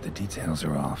 but the details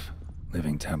are off.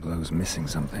 Living Tableau's missing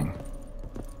something.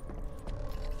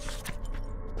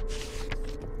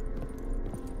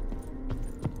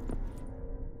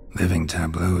 Living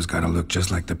Tableau's gotta look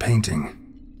just like the painting.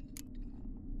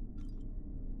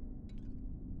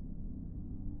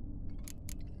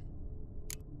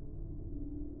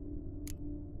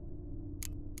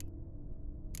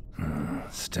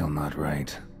 Still not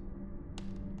right.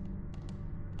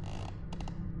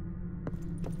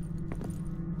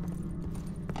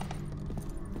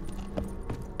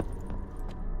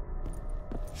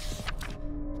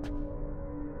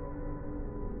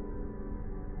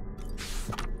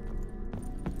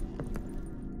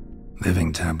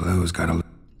 Living Tableau's gotta look.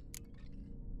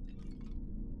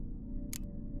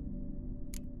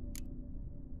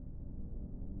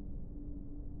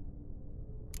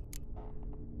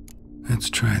 Let's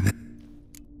try that.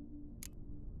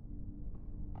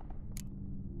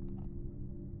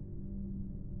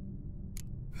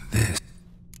 This.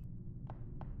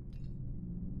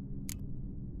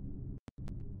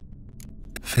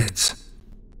 Fits.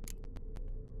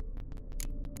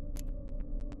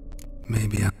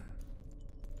 Maybe I...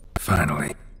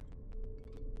 Finally.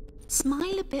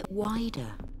 Smile a bit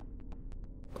wider.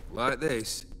 Like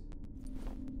this?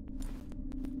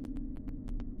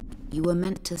 You were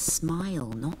meant to smile,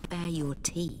 not bare your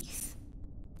teeth.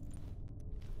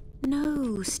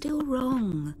 No, still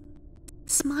wrong.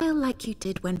 Smile like you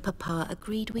did when Papa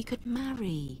agreed we could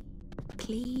marry.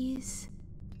 Please?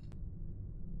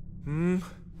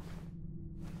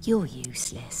 You're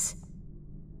useless.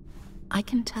 I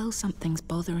can tell something's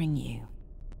bothering you.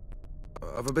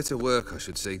 I've a bit of work I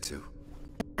should see to.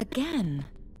 Again?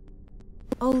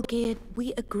 Olgierd,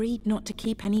 we agreed not to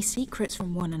keep any secrets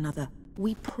from one another.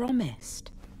 We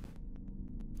promised.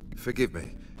 Forgive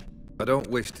me. I don't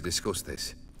wish to discuss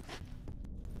this.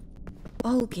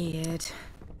 Olgierd.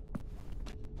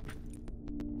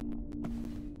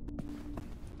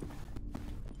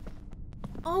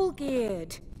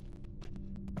 Olgierd!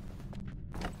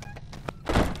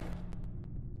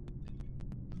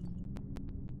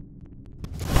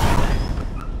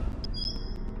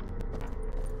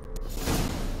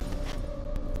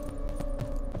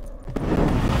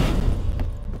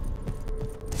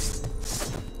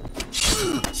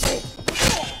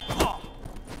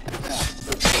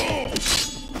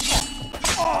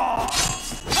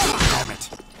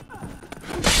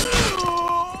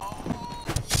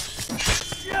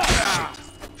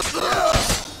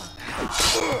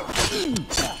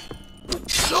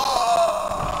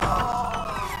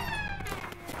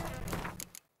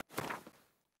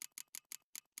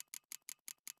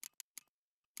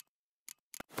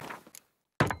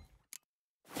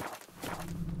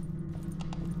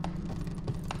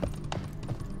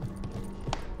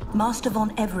 Master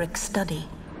von Evereck's study.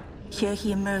 Here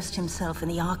he immersed himself in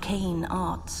the arcane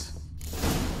arts.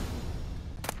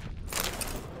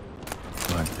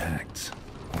 Blood pacts,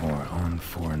 or on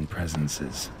foreign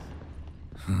presences.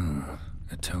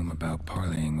 A tome about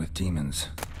parleying with demons.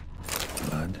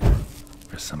 Blood?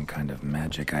 For some kind of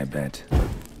magic, I bet.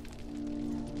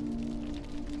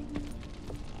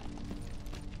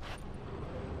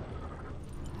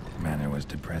 Manor was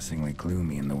depressingly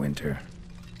gloomy in the winter.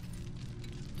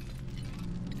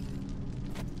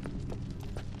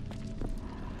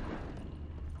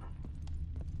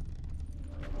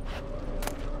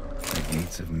 The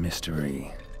Gates of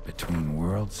Mystery. Between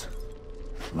Worlds?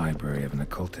 Library of an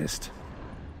Occultist.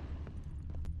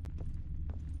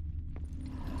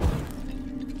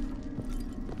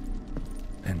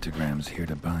 Pentagrams here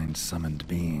to bind summoned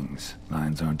beings.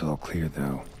 Lines aren't all clear,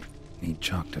 though. Need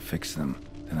chalk to fix them,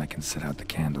 then I can set out the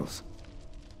candles.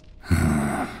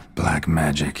 Black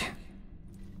magic.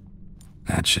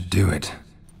 That should do it.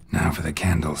 Now for the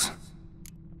candles.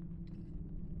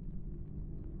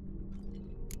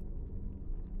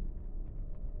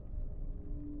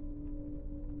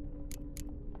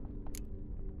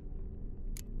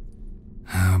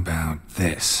 How about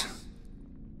this?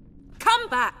 Come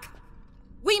back!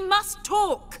 We must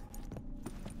talk!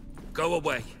 Go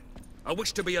away. I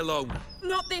wish to be alone.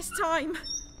 Not this time!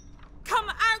 Come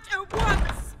out at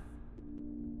once!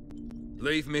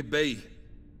 Leave me be.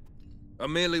 I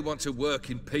merely want to work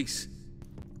in peace.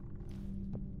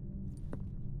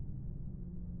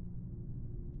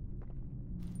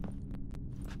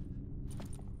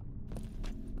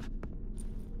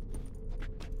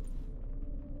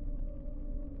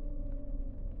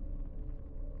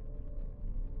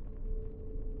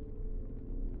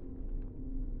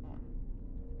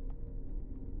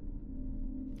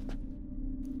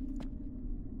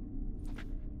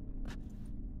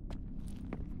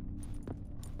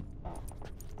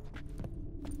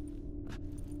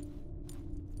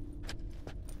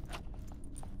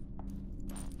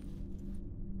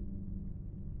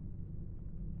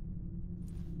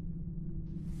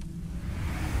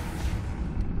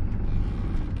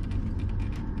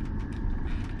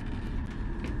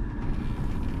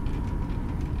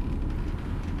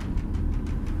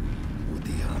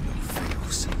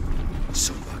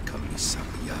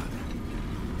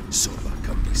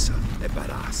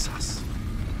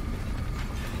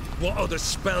 What other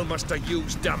spell must I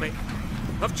use, damn it?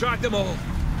 I've tried them all.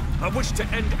 I wish to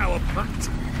end our pact.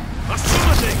 I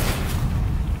summon thee!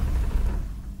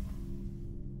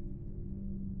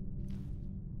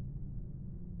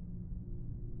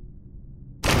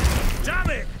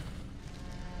 Damn it!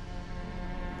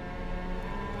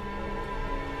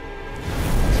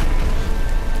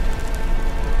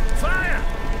 Fire!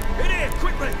 In here,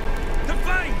 quickly! The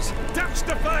flames! Douse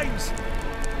the flames!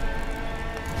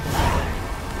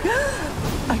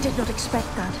 I did not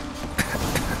expect that.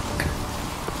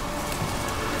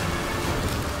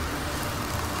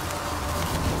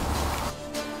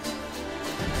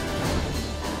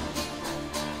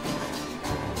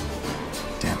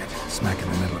 Damn it, smack in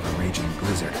the middle of a raging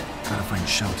blizzard. Gotta find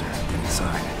shelter and get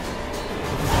inside.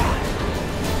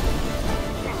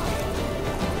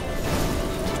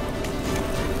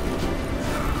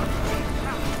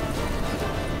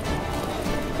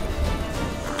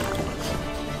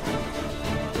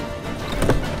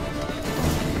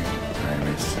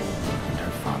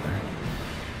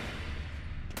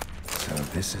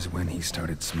 This is when he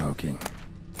started smoking.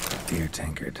 Beer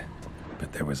tankard,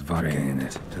 but there was vodka in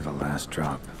it to the last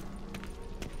drop.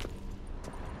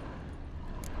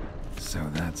 So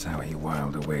that's how he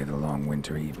whiled away the long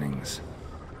winter evenings.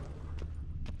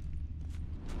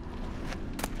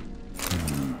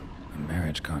 A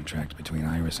marriage contract between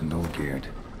Iris and Olgierd.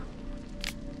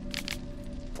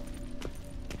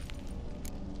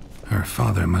 Her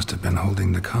father must have been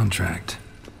holding the contract.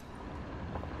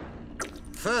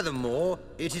 Furthermore,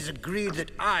 it is agreed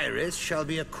that Iris shall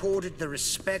be accorded the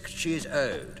respect she is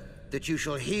owed, that you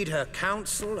shall heed her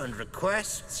counsel and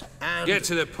requests, and— Get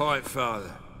to the point,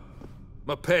 Father.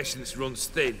 My patience runs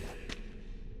thin.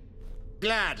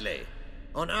 Gladly.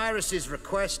 On Iris's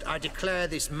request, I declare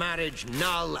this marriage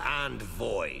null and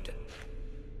void.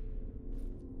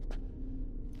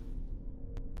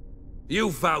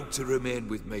 You vowed to remain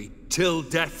with me, till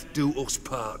death do us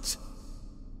part.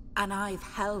 And I've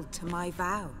held to my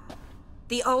vow.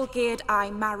 The Olgierd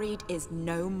I married is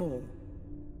no more.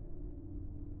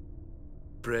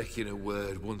 Breaking a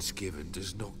word once given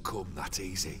does not come that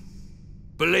easy.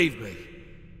 Believe me.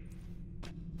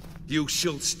 You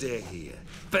shall stay here,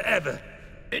 forever.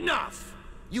 Enough!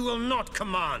 You will not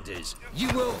command us. You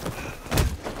will—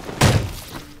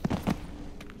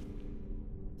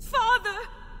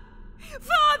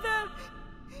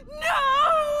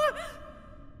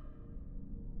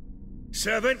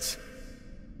 Servants,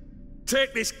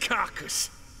 take this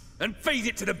carcass and feed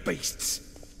it to the beasts.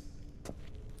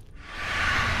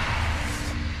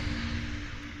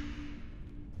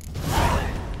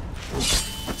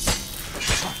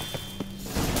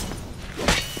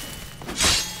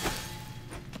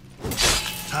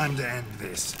 Time to end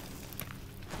this.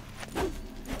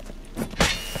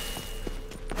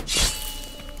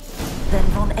 Then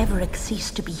Von Everett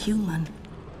ceased to be human.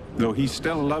 Though he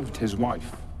still loved his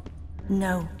wife.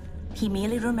 No, he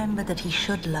merely remembered that he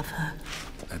should love her.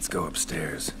 Let's go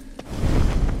upstairs.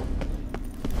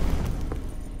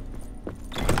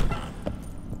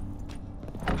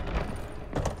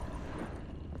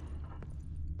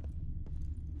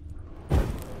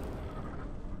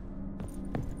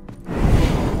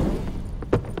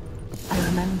 I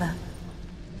remember.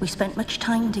 We spent much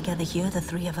time together here, the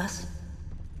three of us.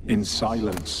 In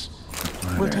silence.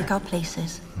 We'll take our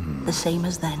places, the same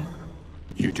as then.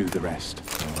 You do the rest.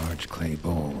 A large clay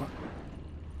bowl.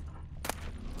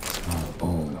 Small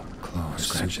bowl. Claw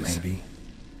scratches. Maybe.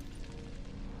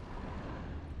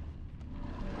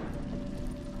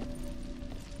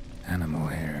 Animal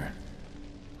hair.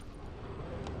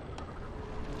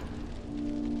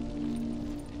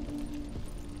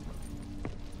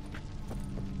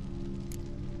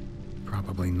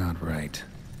 Probably not right.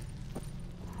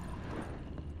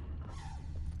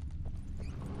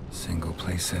 Single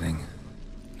place setting.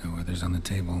 No others on the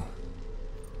table.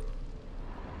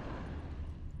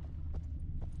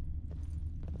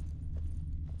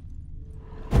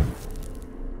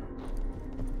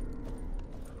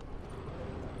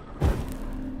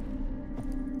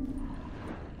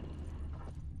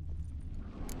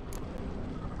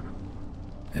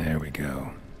 There we go.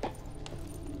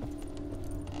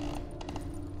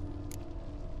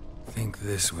 Think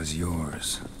this was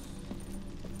yours.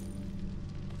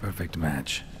 Perfect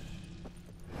match.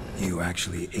 You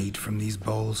actually ate from these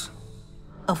bowls?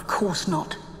 Of course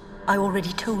not. I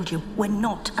already told you, we're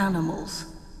not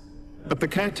animals. But the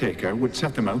caretaker would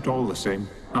set them out all the same,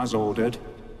 as ordered.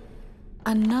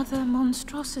 Another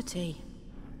monstrosity.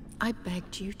 I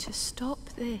begged you to stop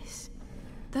this.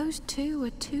 Those two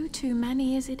are too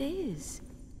many as it is.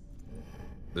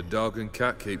 The dog and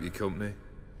cat keep you company.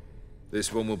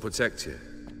 This one will protect you,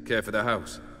 care for the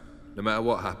house, no matter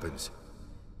what happens.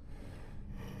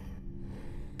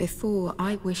 Before,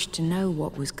 I wished to know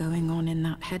what was going on in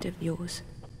that head of yours.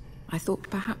 I thought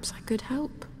perhaps I could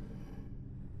help.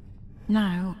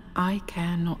 Now, I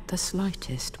care not the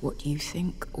slightest what you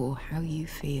think or how you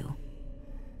feel.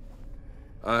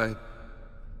 I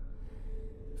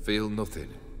feel nothing.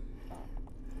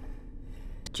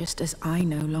 Just as I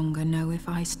no longer know if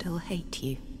I still hate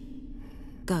you.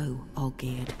 Go,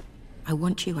 Olgierd. I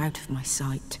want you out of my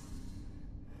sight.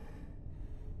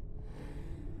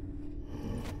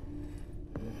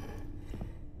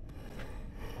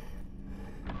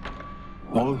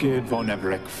 Olgierd von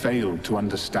Everett failed to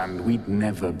understand we'd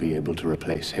never be able to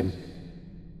replace him.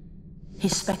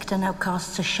 His spectre now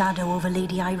casts a shadow over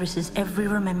Lady Iris's every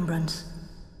remembrance.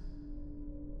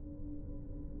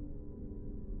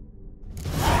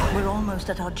 We're almost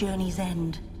at our journey's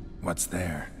end. What's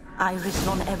there? Iris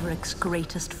von Everett's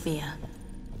greatest fear.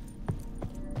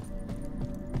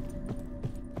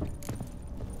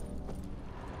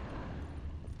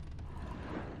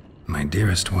 My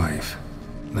dearest wife.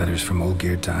 Letters from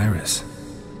Olgierd to Iris.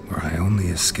 Were I only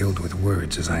as skilled with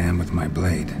words as I am with my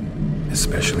blade.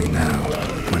 Especially now,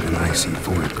 when an icy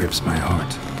void grips my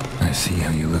heart. I see how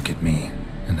you look at me,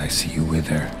 and I see you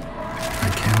wither.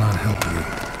 I cannot help you,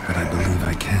 but I believe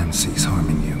I can cease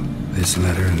harming you. This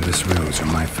letter and this rose are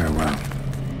my farewell.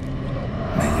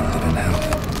 May you live in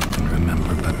health, and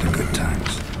remember but the good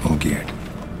times, Olgierd.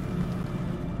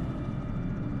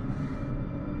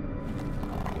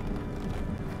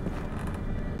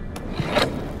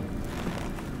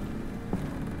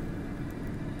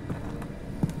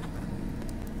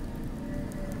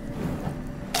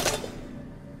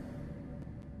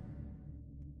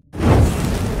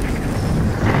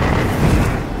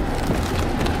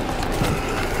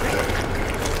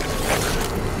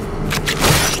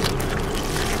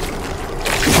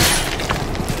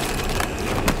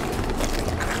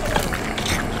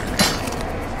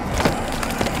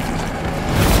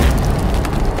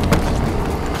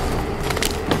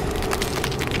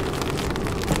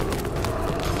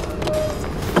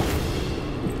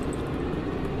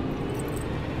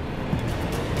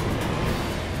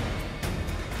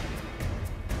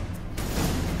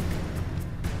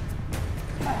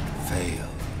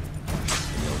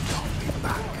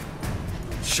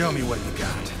 Show me what you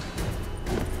got.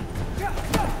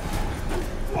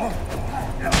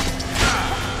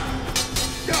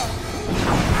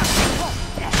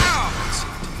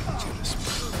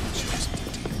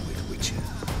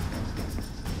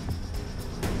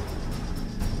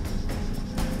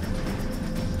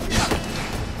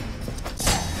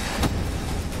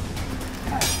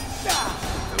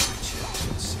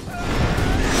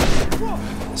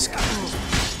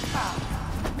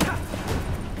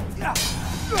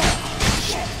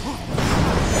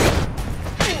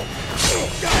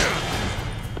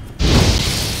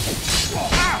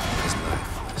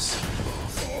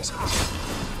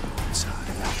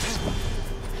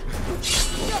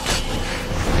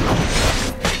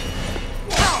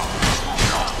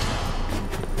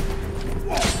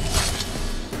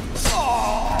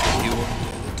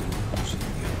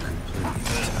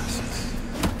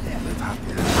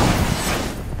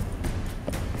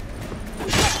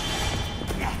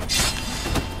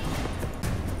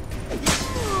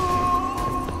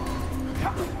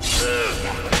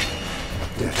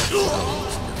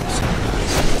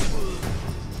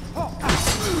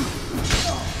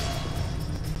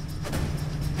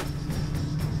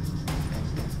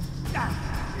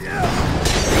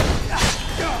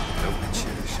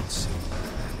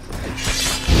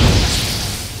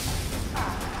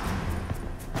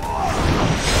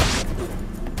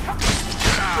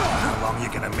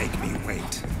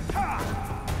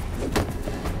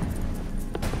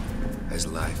 as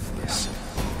lifeless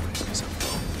as a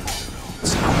bomb.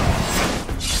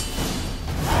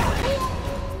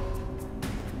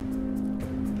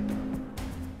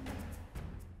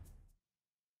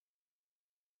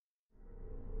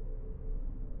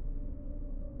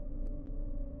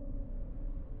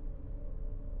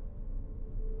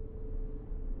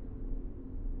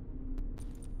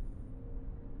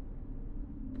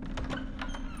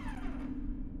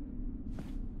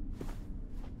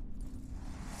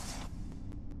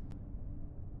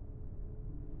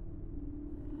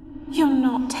 You're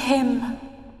not him.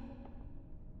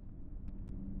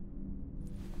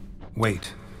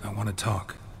 Wait, I want to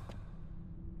talk.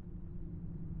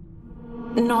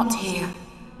 Not here.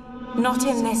 Not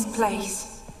in this place.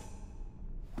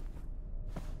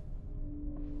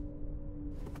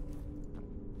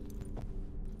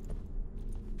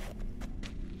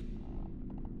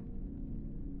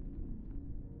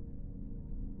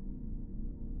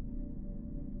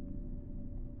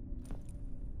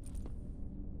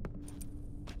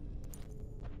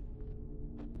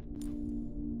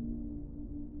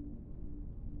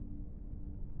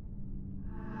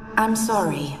 I'm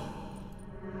sorry.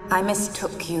 I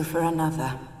mistook you for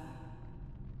another.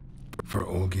 For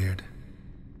Olgierd?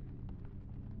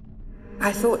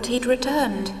 I thought he'd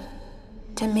returned.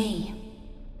 To me.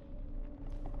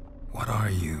 What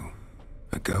are you?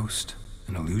 A ghost?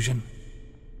 An illusion?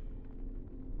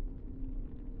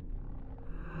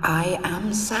 I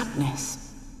am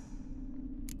sadness.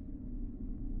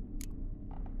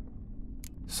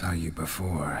 Saw you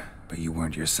before, but you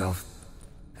weren't yourself.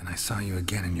 And I saw you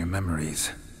again in your memories.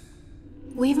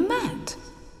 We've met.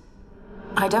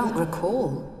 I don't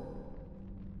recall.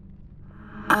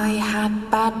 I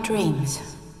had bad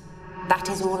dreams. That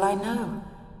is all I know.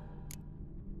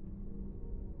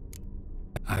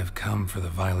 I've come for the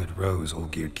violet rose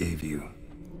Olgierd gave you.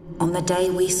 On the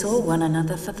day we saw one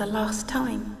another for the last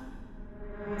time,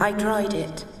 I dried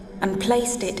it and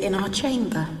placed it in our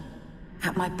chamber,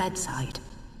 at my bedside.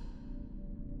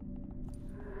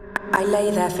 I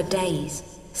lay there for days,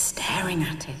 staring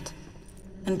at it,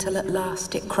 until at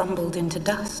last it crumbled into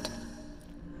dust,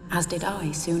 as did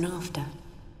I soon after.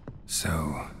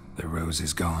 So, the rose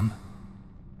is gone?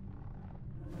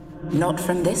 Not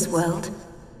from this world.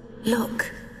 Look,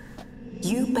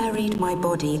 you buried my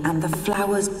body and the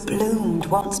flowers bloomed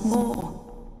once more.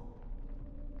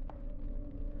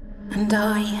 And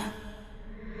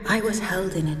I was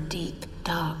held in a deep,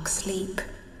 dark sleep.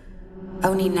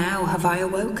 Only now have I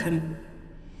awoken,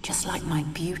 just like my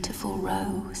beautiful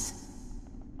rose.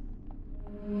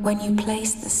 When you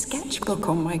placed the sketchbook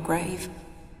on my grave,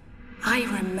 I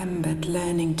remembered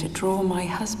learning to draw my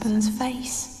husband's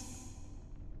face.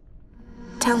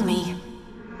 Tell me,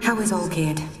 how is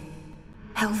Olgierd?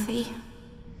 Healthy?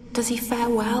 Does he fare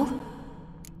well?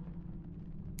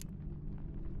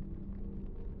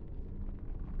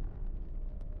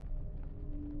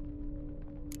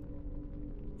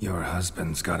 Your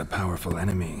husband's got a powerful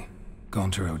enemy.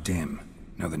 Gaunter O'Dim.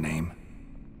 Know the name?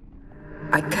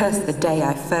 I curse the day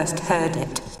I first heard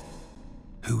it.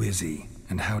 Who is he,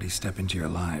 and how'd he step into your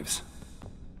lives?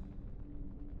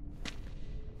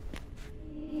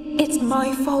 It's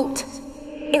my fault.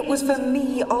 It was for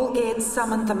me Olgierd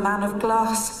summoned the Man of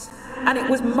Glass. And it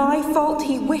was my fault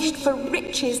he wished for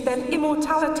riches, then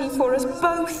immortality for us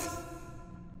both.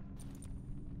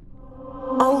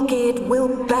 Olgierd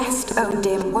will best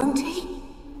O'Dim, won't he?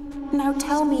 Now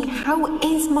tell me, how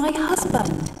is my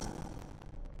husband?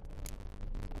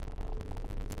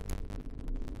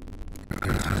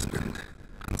 Your husband,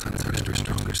 under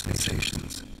stronger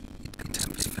sensations, he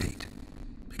tempts fate.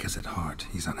 Because at heart,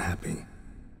 he's unhappy.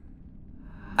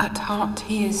 At heart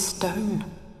he is stone.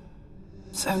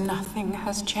 So nothing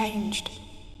has changed.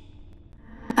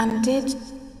 And did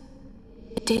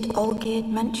Olgierd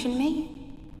mention me?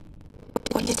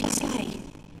 What did he say?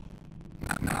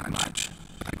 Not much.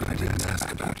 But I didn't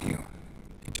ask about you.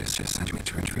 He just sent me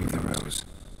to retrieve the rose.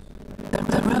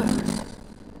 The rose?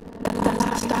 The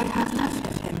last I have left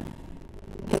of him.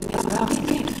 His last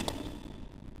gift.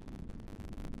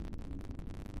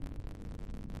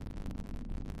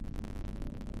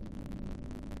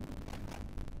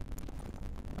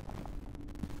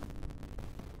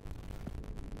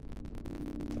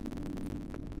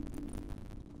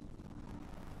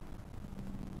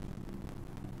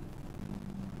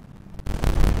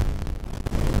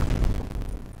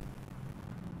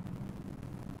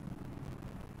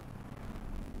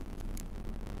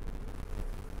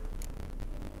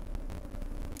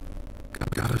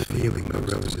 Got a feeling the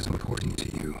rose is important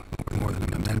to you, more than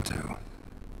a memento.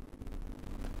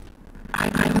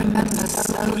 I remember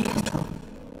so little.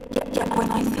 Yet when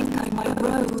I think of my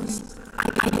rose,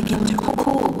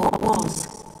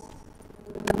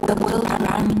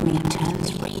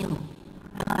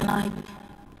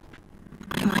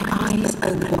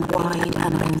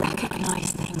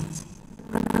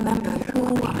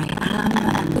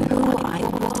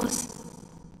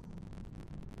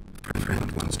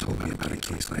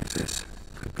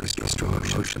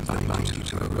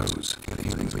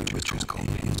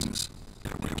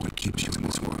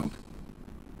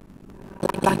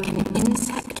 like an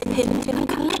insect pinned in a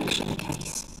collection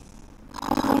case.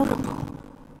 Horrible.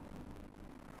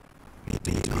 To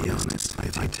be honest,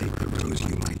 if I take the rose,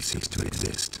 you might cease to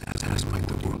exist, as might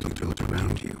the world you built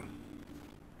around you.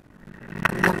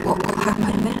 And what will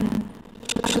happen then?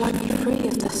 Shall I be free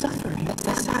of the suffering, of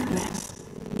the sadness?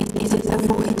 Is it the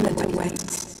void that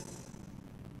awaits?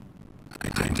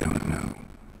 I don't know.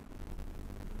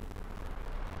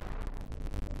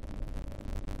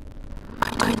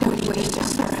 I don't wish to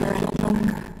suffer any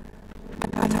longer.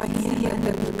 But I fear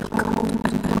that the cold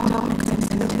and darkness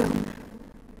until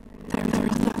there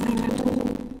is nothing at all.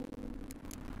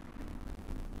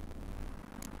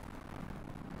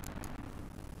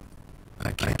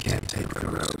 I can't take the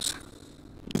rose.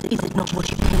 Is it not what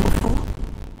you came for?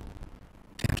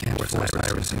 Can't force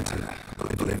Iris into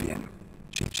oblivion.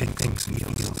 She thinks and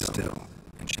feels still,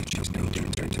 and she's no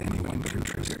danger to anyone who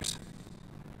triggers.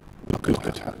 Look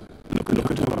at her.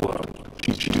 Look at her world.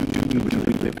 She's doomed to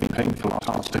relive a painful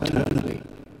past eternally.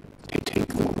 Take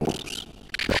the rose.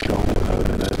 Show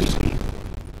her mercy.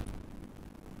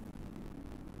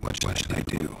 What should I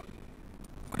do?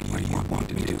 What do you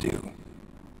want me to do?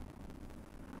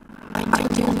 I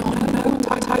do not know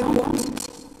what I want.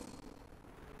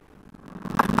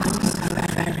 I'm so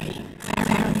very,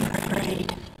 very afraid.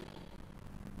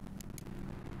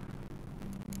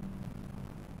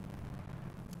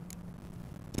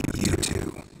 You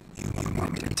too. You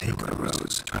want me to take the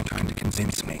rose, trying to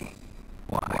convince me.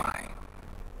 Why?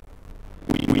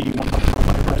 We want to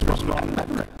have a restaurant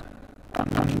memory.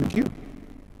 And you.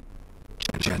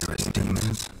 Generous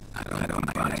demons? I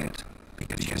don't buy it.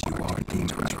 Because you are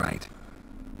demons, right?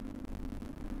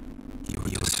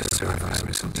 You'll serve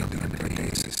Iris until the end of the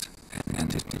days,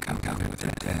 and it become counted with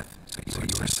their death, so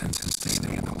you are sentenced to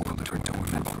stay in the world of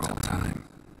torment for all time.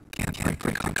 Can't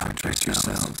break the contract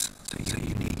yourselves, so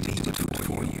you need me to do it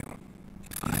for you.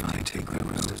 If I take the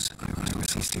rose,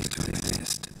 Iris ceases to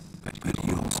exist, but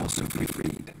you'll also be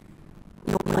freed.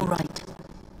 You're right.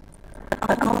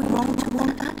 But are we wrong to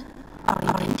want that?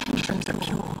 Our intentions are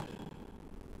pure.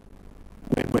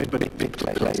 We're big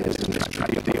players in this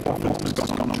tragedy of what has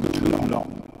gone on too long.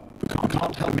 We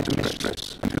can't help it,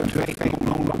 mistress, and her fate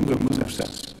no longer moves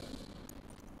us.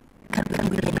 Can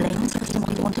we be blamed for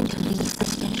simply wanting to leave the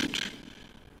stage?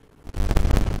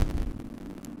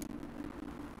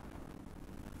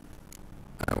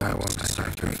 I won't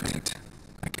decide your fate.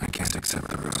 I can't accept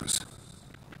the rose.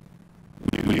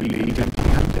 Will you leave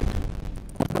empty-handed?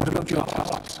 What about your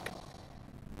task?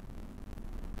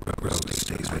 Rose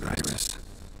stays with Iris.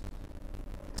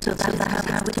 So that's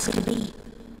how it is to be.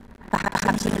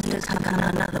 Perhaps in years to come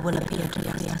another will appear to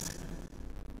free us.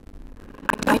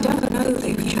 I don't know if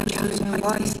you've chosen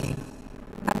wisely.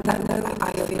 But though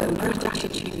I feel a great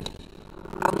gratitude,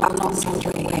 I'll not send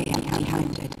you away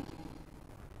empty-handed.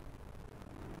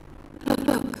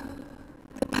 Look,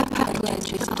 the path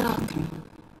ledge is darkened.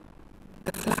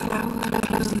 The flower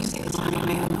closes and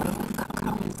I am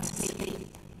overcome with sleep.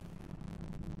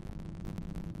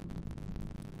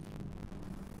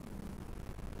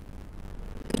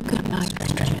 Good night,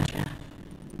 stranger.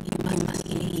 You must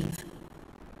leave.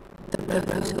 The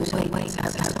rose awaits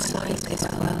outside this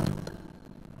world.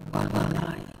 While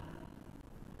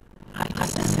I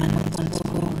stand once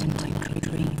more in my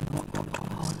dream of what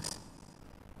was.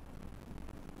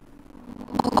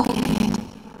 Orchid,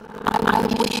 I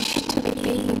wish to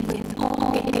be with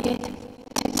Orchid,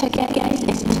 to get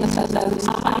into those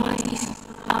eyes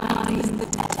the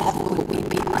devil would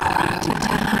be proud to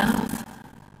have.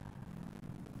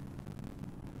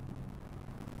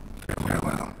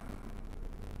 Farewell.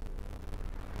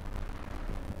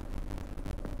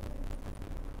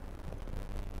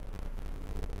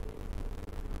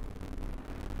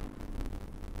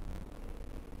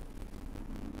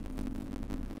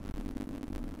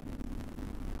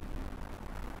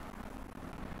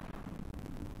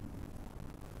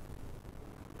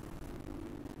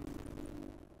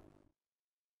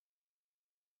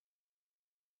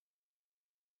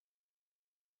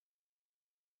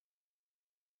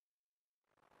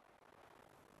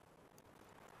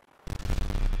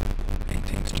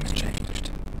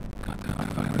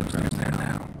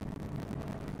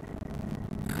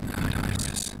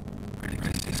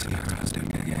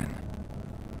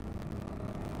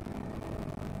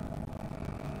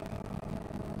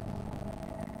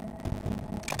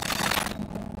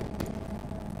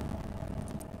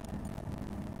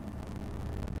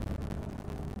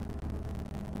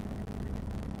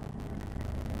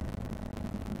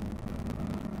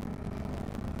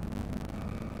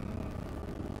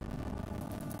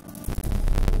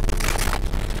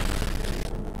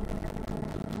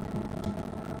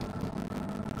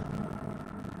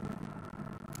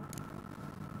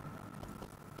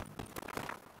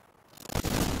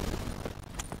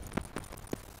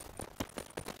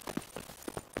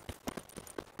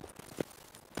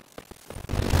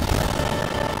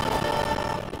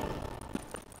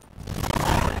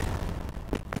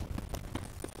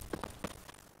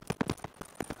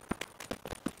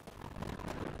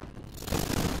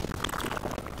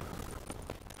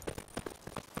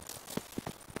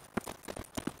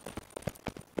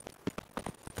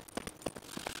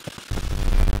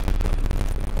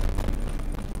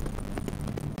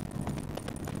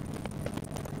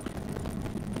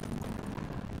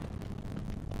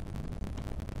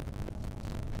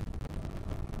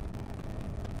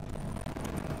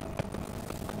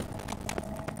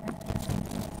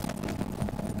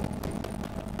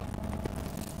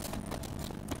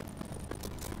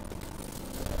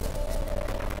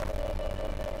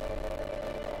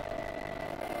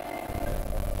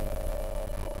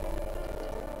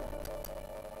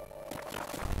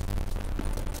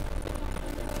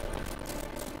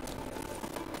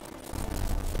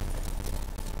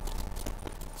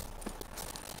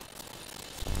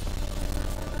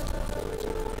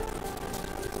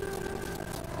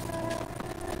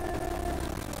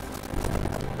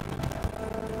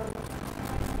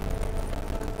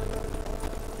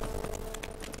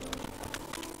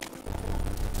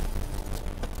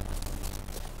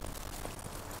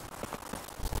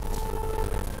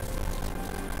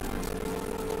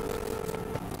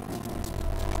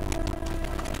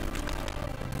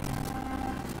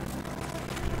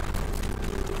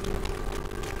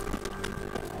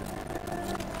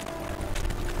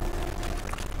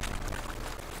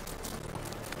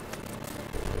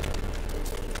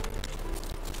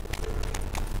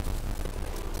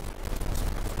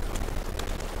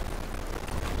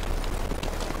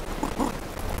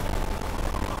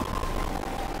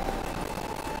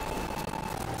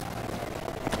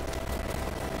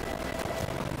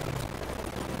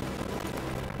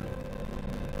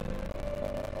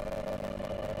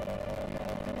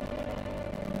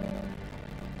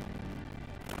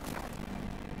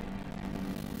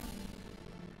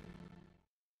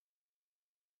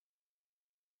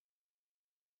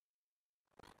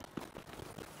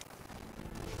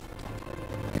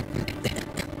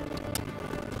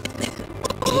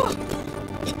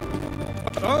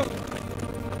 Oh!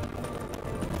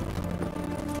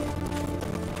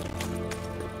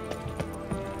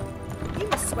 You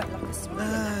must sweat like a swine in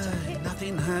that jacket.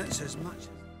 Nothing hurts as much.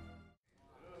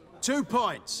 2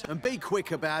 points, and be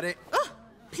quick about it.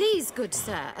 Please, good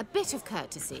sir, a bit of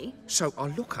courtesy. So I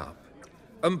look up,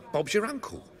 and Bob's your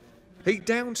uncle. He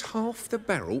downs half the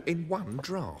barrel in one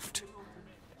draught.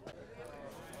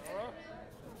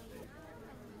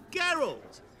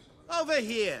 Geralt! Over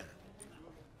here!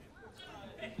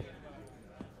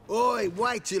 Oi,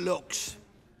 wait your looks.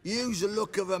 Use the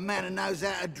look of a man who knows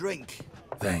how to drink.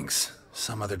 Thanks.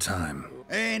 Some other time.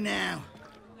 Here now.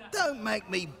 Don't make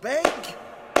me beg.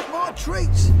 More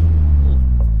treats.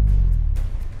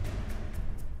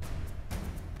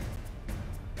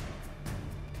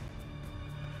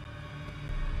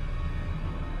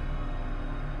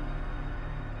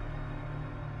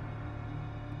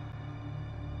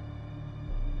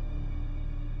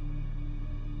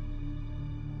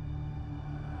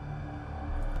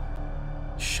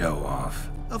 Show off.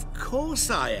 Of course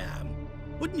I am.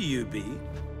 Wouldn't you be?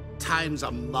 Time's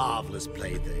a marvelous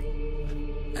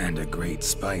plaything. And a great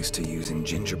spice to use in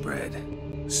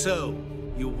gingerbread. So,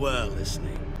 you were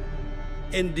listening.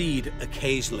 Indeed,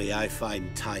 occasionally I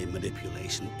find time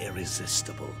manipulation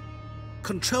irresistible.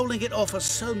 Controlling it offers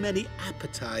so many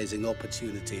appetizing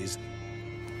opportunities.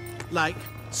 Like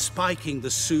spiking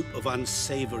the soup of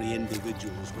unsavory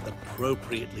individuals with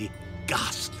appropriately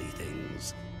ghastly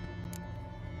things.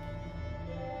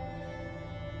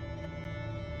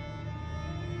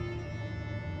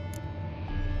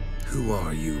 Who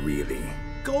are you, really?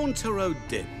 Gaunter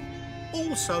O'Dim,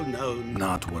 also known...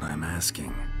 Not what I'm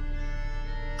asking.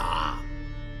 Ah,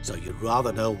 so you'd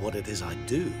rather know what it is I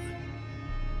do.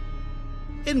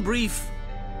 In brief,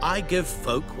 I give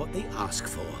folk what they ask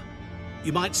for.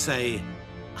 You might say,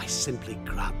 I simply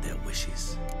grant their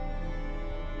wishes.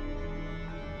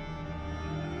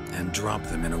 And drop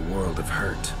them in a world of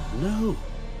hurt. No,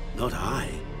 not I.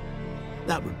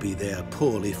 That would be their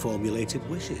poorly formulated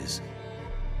wishes.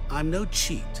 I'm no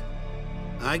cheat.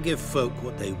 I give folk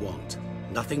what they want,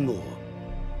 nothing more.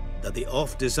 That they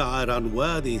oft desire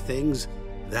unworthy things,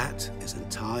 that is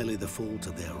entirely the fault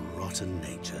of their rotten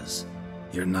natures.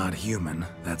 You're not human,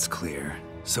 that's clear.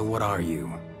 So what are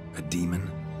you? A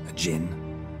demon? A djinn?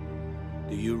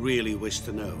 Do you really wish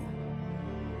to know?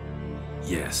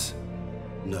 Yes.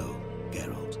 No,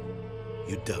 Geralt.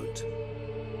 You don't.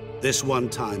 This one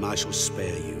time I shall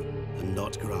spare you and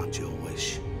not grant your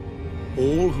wish.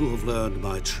 All who have learned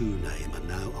my true name are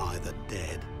now either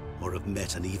dead or have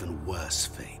met an even worse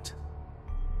fate.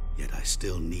 Yet I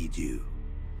still need you.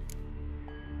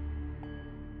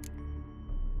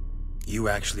 You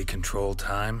actually control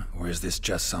time, or is this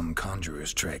just some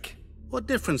conjurer's trick? What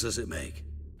difference does it make?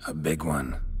 A big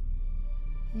one.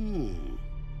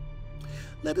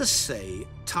 Let us say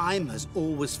time has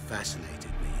always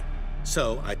fascinated me,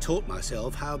 so I taught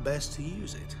myself how best to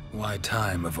use it. Why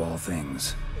time, of all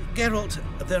things? Geralt,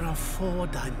 there are 4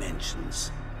 dimensions.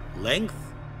 Length,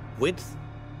 width,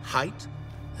 height,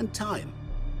 and time.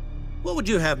 What would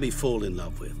you have me fall in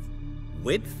love with?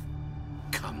 Width?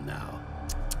 Come now.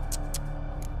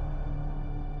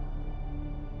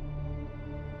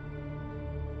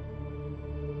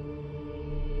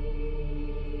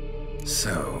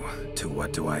 So, to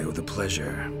what do I owe the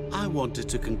pleasure? I wanted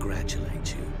to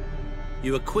congratulate you.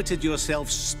 You acquitted yourself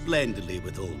splendidly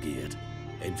with Olgierd.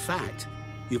 In fact,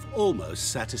 you've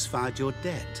almost satisfied your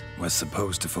debt. Was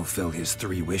supposed to fulfill his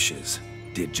 3 wishes.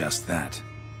 Did just that.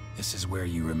 This is where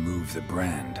you remove the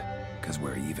brand, 'cause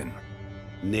we're even.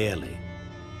 Nearly.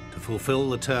 To fulfill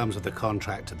the terms of the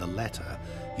contract to the letter,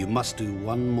 you must do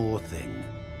one more thing.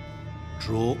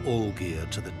 Draw Olgierd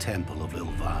to the Temple of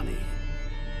Lilvani.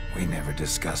 We never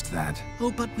discussed that.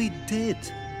 Oh, but we did.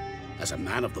 As a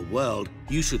man of the world,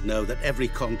 you should know that every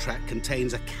contract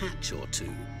contains a catch or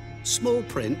two. Small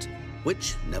print,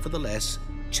 which, nevertheless,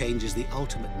 changes the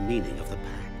ultimate meaning of the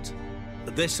pact.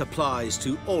 This applies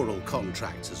to oral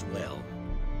contracts as well.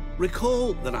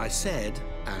 Recall that I said,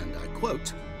 and I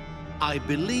quote, "I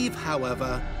believe,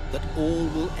 however, that all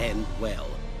will end well,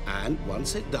 and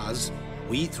once it does,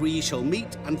 we 3 shall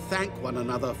meet and thank one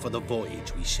another for the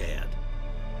voyage we shared."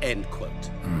 End quote.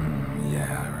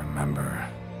 Yeah, I remember.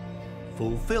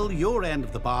 Fulfill your end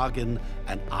of the bargain,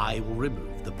 and I will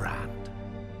remove the brand.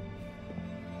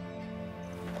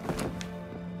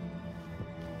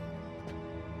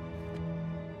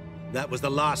 That was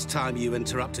the last time you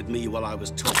interrupted me while I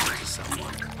was talking to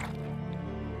someone.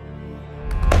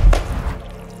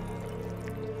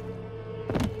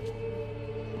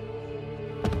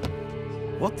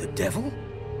 What the devil?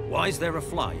 Why is there a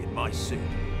fly in my suit?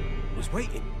 Was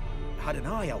waiting. had an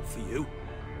eye out for you.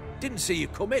 Didn't see you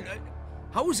come in.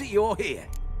 How is it you're here?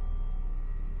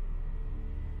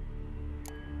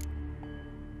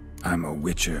 I'm a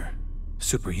witcher.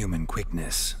 Superhuman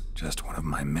quickness, just one of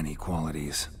my many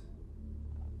qualities.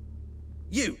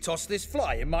 You tossed this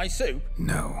fly in my soup?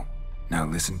 No. Now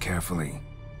listen carefully.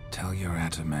 Tell your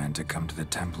Ataman to come to the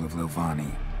Temple of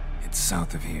Lovani. It's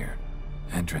south of here.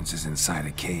 Entrance is inside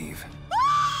a cave.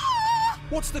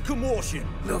 What's the commotion?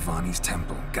 Lovani's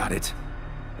temple, got it?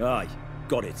 Aye,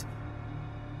 got it.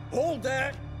 Hold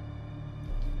there!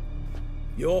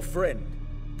 Your friend,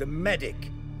 the medic,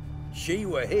 she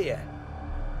were here.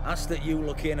 Ask that you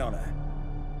look in on her.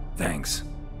 Thanks.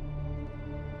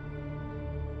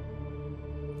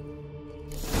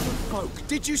 Folk,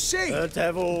 did you see? The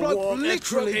devil Bloke walked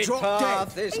literally a dropped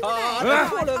path dead. this hard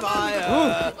full of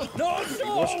iron. No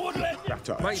soul would let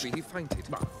you... Maybe he fainted.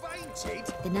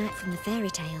 Fainted? The knight from the fairy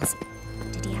tales.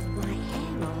 Did he have white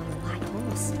hair or a white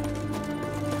horse?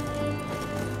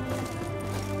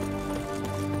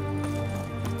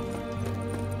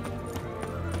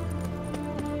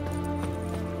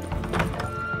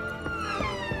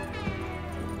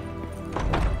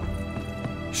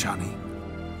 Shani?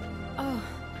 Oh,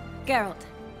 Geralt.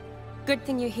 Good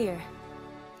thing you're here.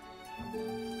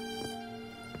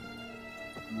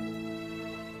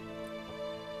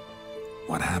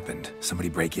 What happened? Somebody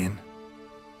break in?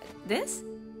 This?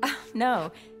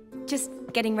 No. Just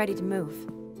getting ready to move.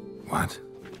 What?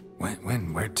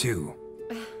 When? Where to?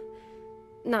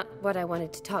 Not what I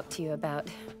wanted to talk to you about.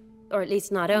 Or at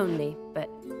least not only, but...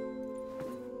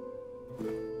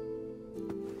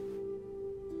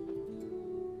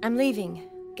 I'm leaving,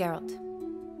 Geralt.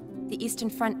 The Eastern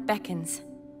Front beckons.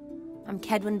 I'm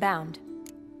Kedwin bound.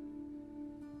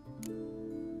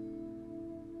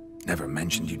 Never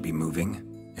mentioned you'd be moving.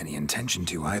 Any intention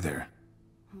to either.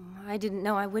 I didn't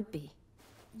know I would be.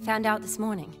 Found out this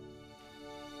morning.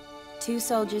 2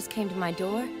 soldiers came to my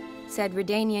door, said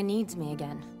Redania needs me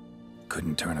again.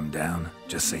 Couldn't turn him down?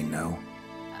 Just say no?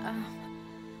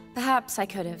 Perhaps I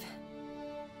could have.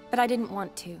 But I didn't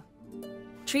want to.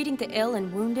 Treating the ill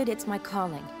and wounded, it's my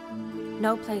calling.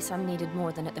 No place I'm needed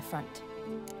more than at the front.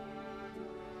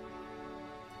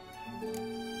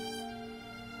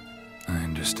 I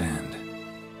understand.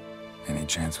 Any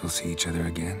chance we'll see each other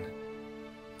again?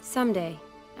 Someday,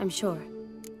 I'm sure.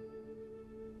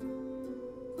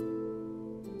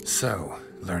 So,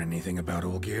 learn anything about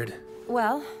Olgierd?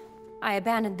 Well, I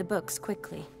abandoned the books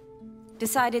quickly.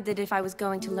 Decided that if I was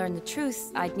going to learn the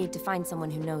truth, I'd need to find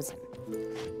someone who knows him.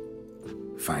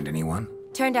 Find anyone?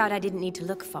 Turned out I didn't need to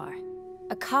look far.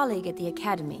 A colleague at the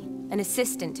Academy, an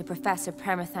assistant to Professor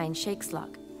Permathine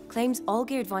Shakeslog, claims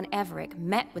Olgierd von Everec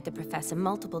met with the professor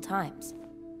multiple times.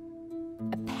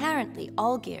 Apparently,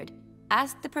 Olgierd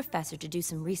asked the professor to do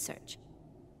some research.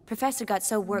 Professor got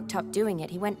so worked up doing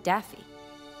it, he went daffy.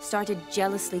 Started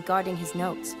jealously guarding his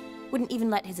notes. Wouldn't even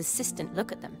let his assistant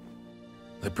look at them.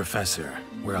 The professor.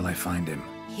 Where'll I find him?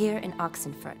 Here in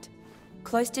Oxenfurt.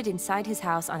 Cloistered inside his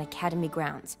house on Academy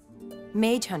grounds.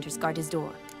 Mage hunters guard his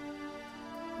door.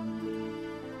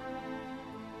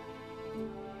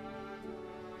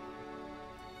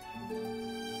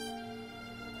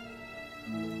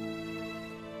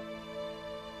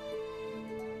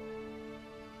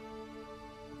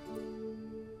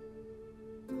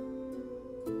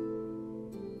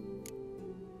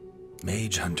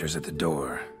 Mage hunters at the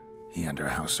door. He under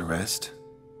house arrest?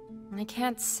 I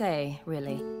can't say,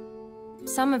 really.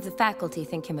 Some of the faculty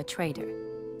think him a traitor.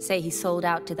 Say he sold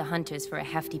out to the hunters for a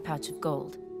hefty pouch of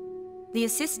gold. The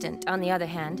assistant, on the other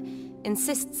hand,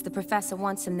 insists the professor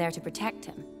wants him there to protect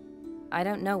him. I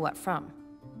don't know what from.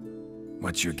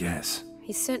 What's your guess?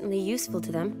 He's certainly useful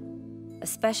to them. A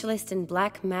specialist in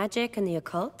black magic and the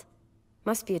occult?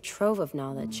 Must be a trove of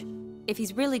knowledge. If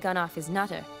he's really gone off his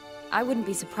nutter, I wouldn't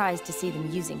be surprised to see them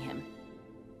using him.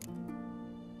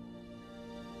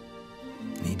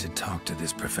 Need to talk to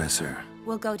this professor.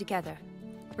 We'll go together.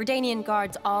 Redanian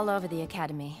guards all over the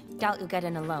Academy. Doubt you'll get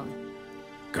in alone.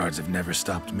 Guards have never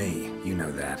stopped me, you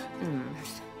know that.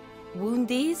 Wound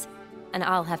these, and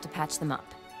I'll have to patch them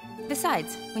up.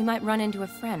 Besides, we might run into a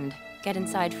friend. Get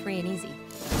inside free and easy.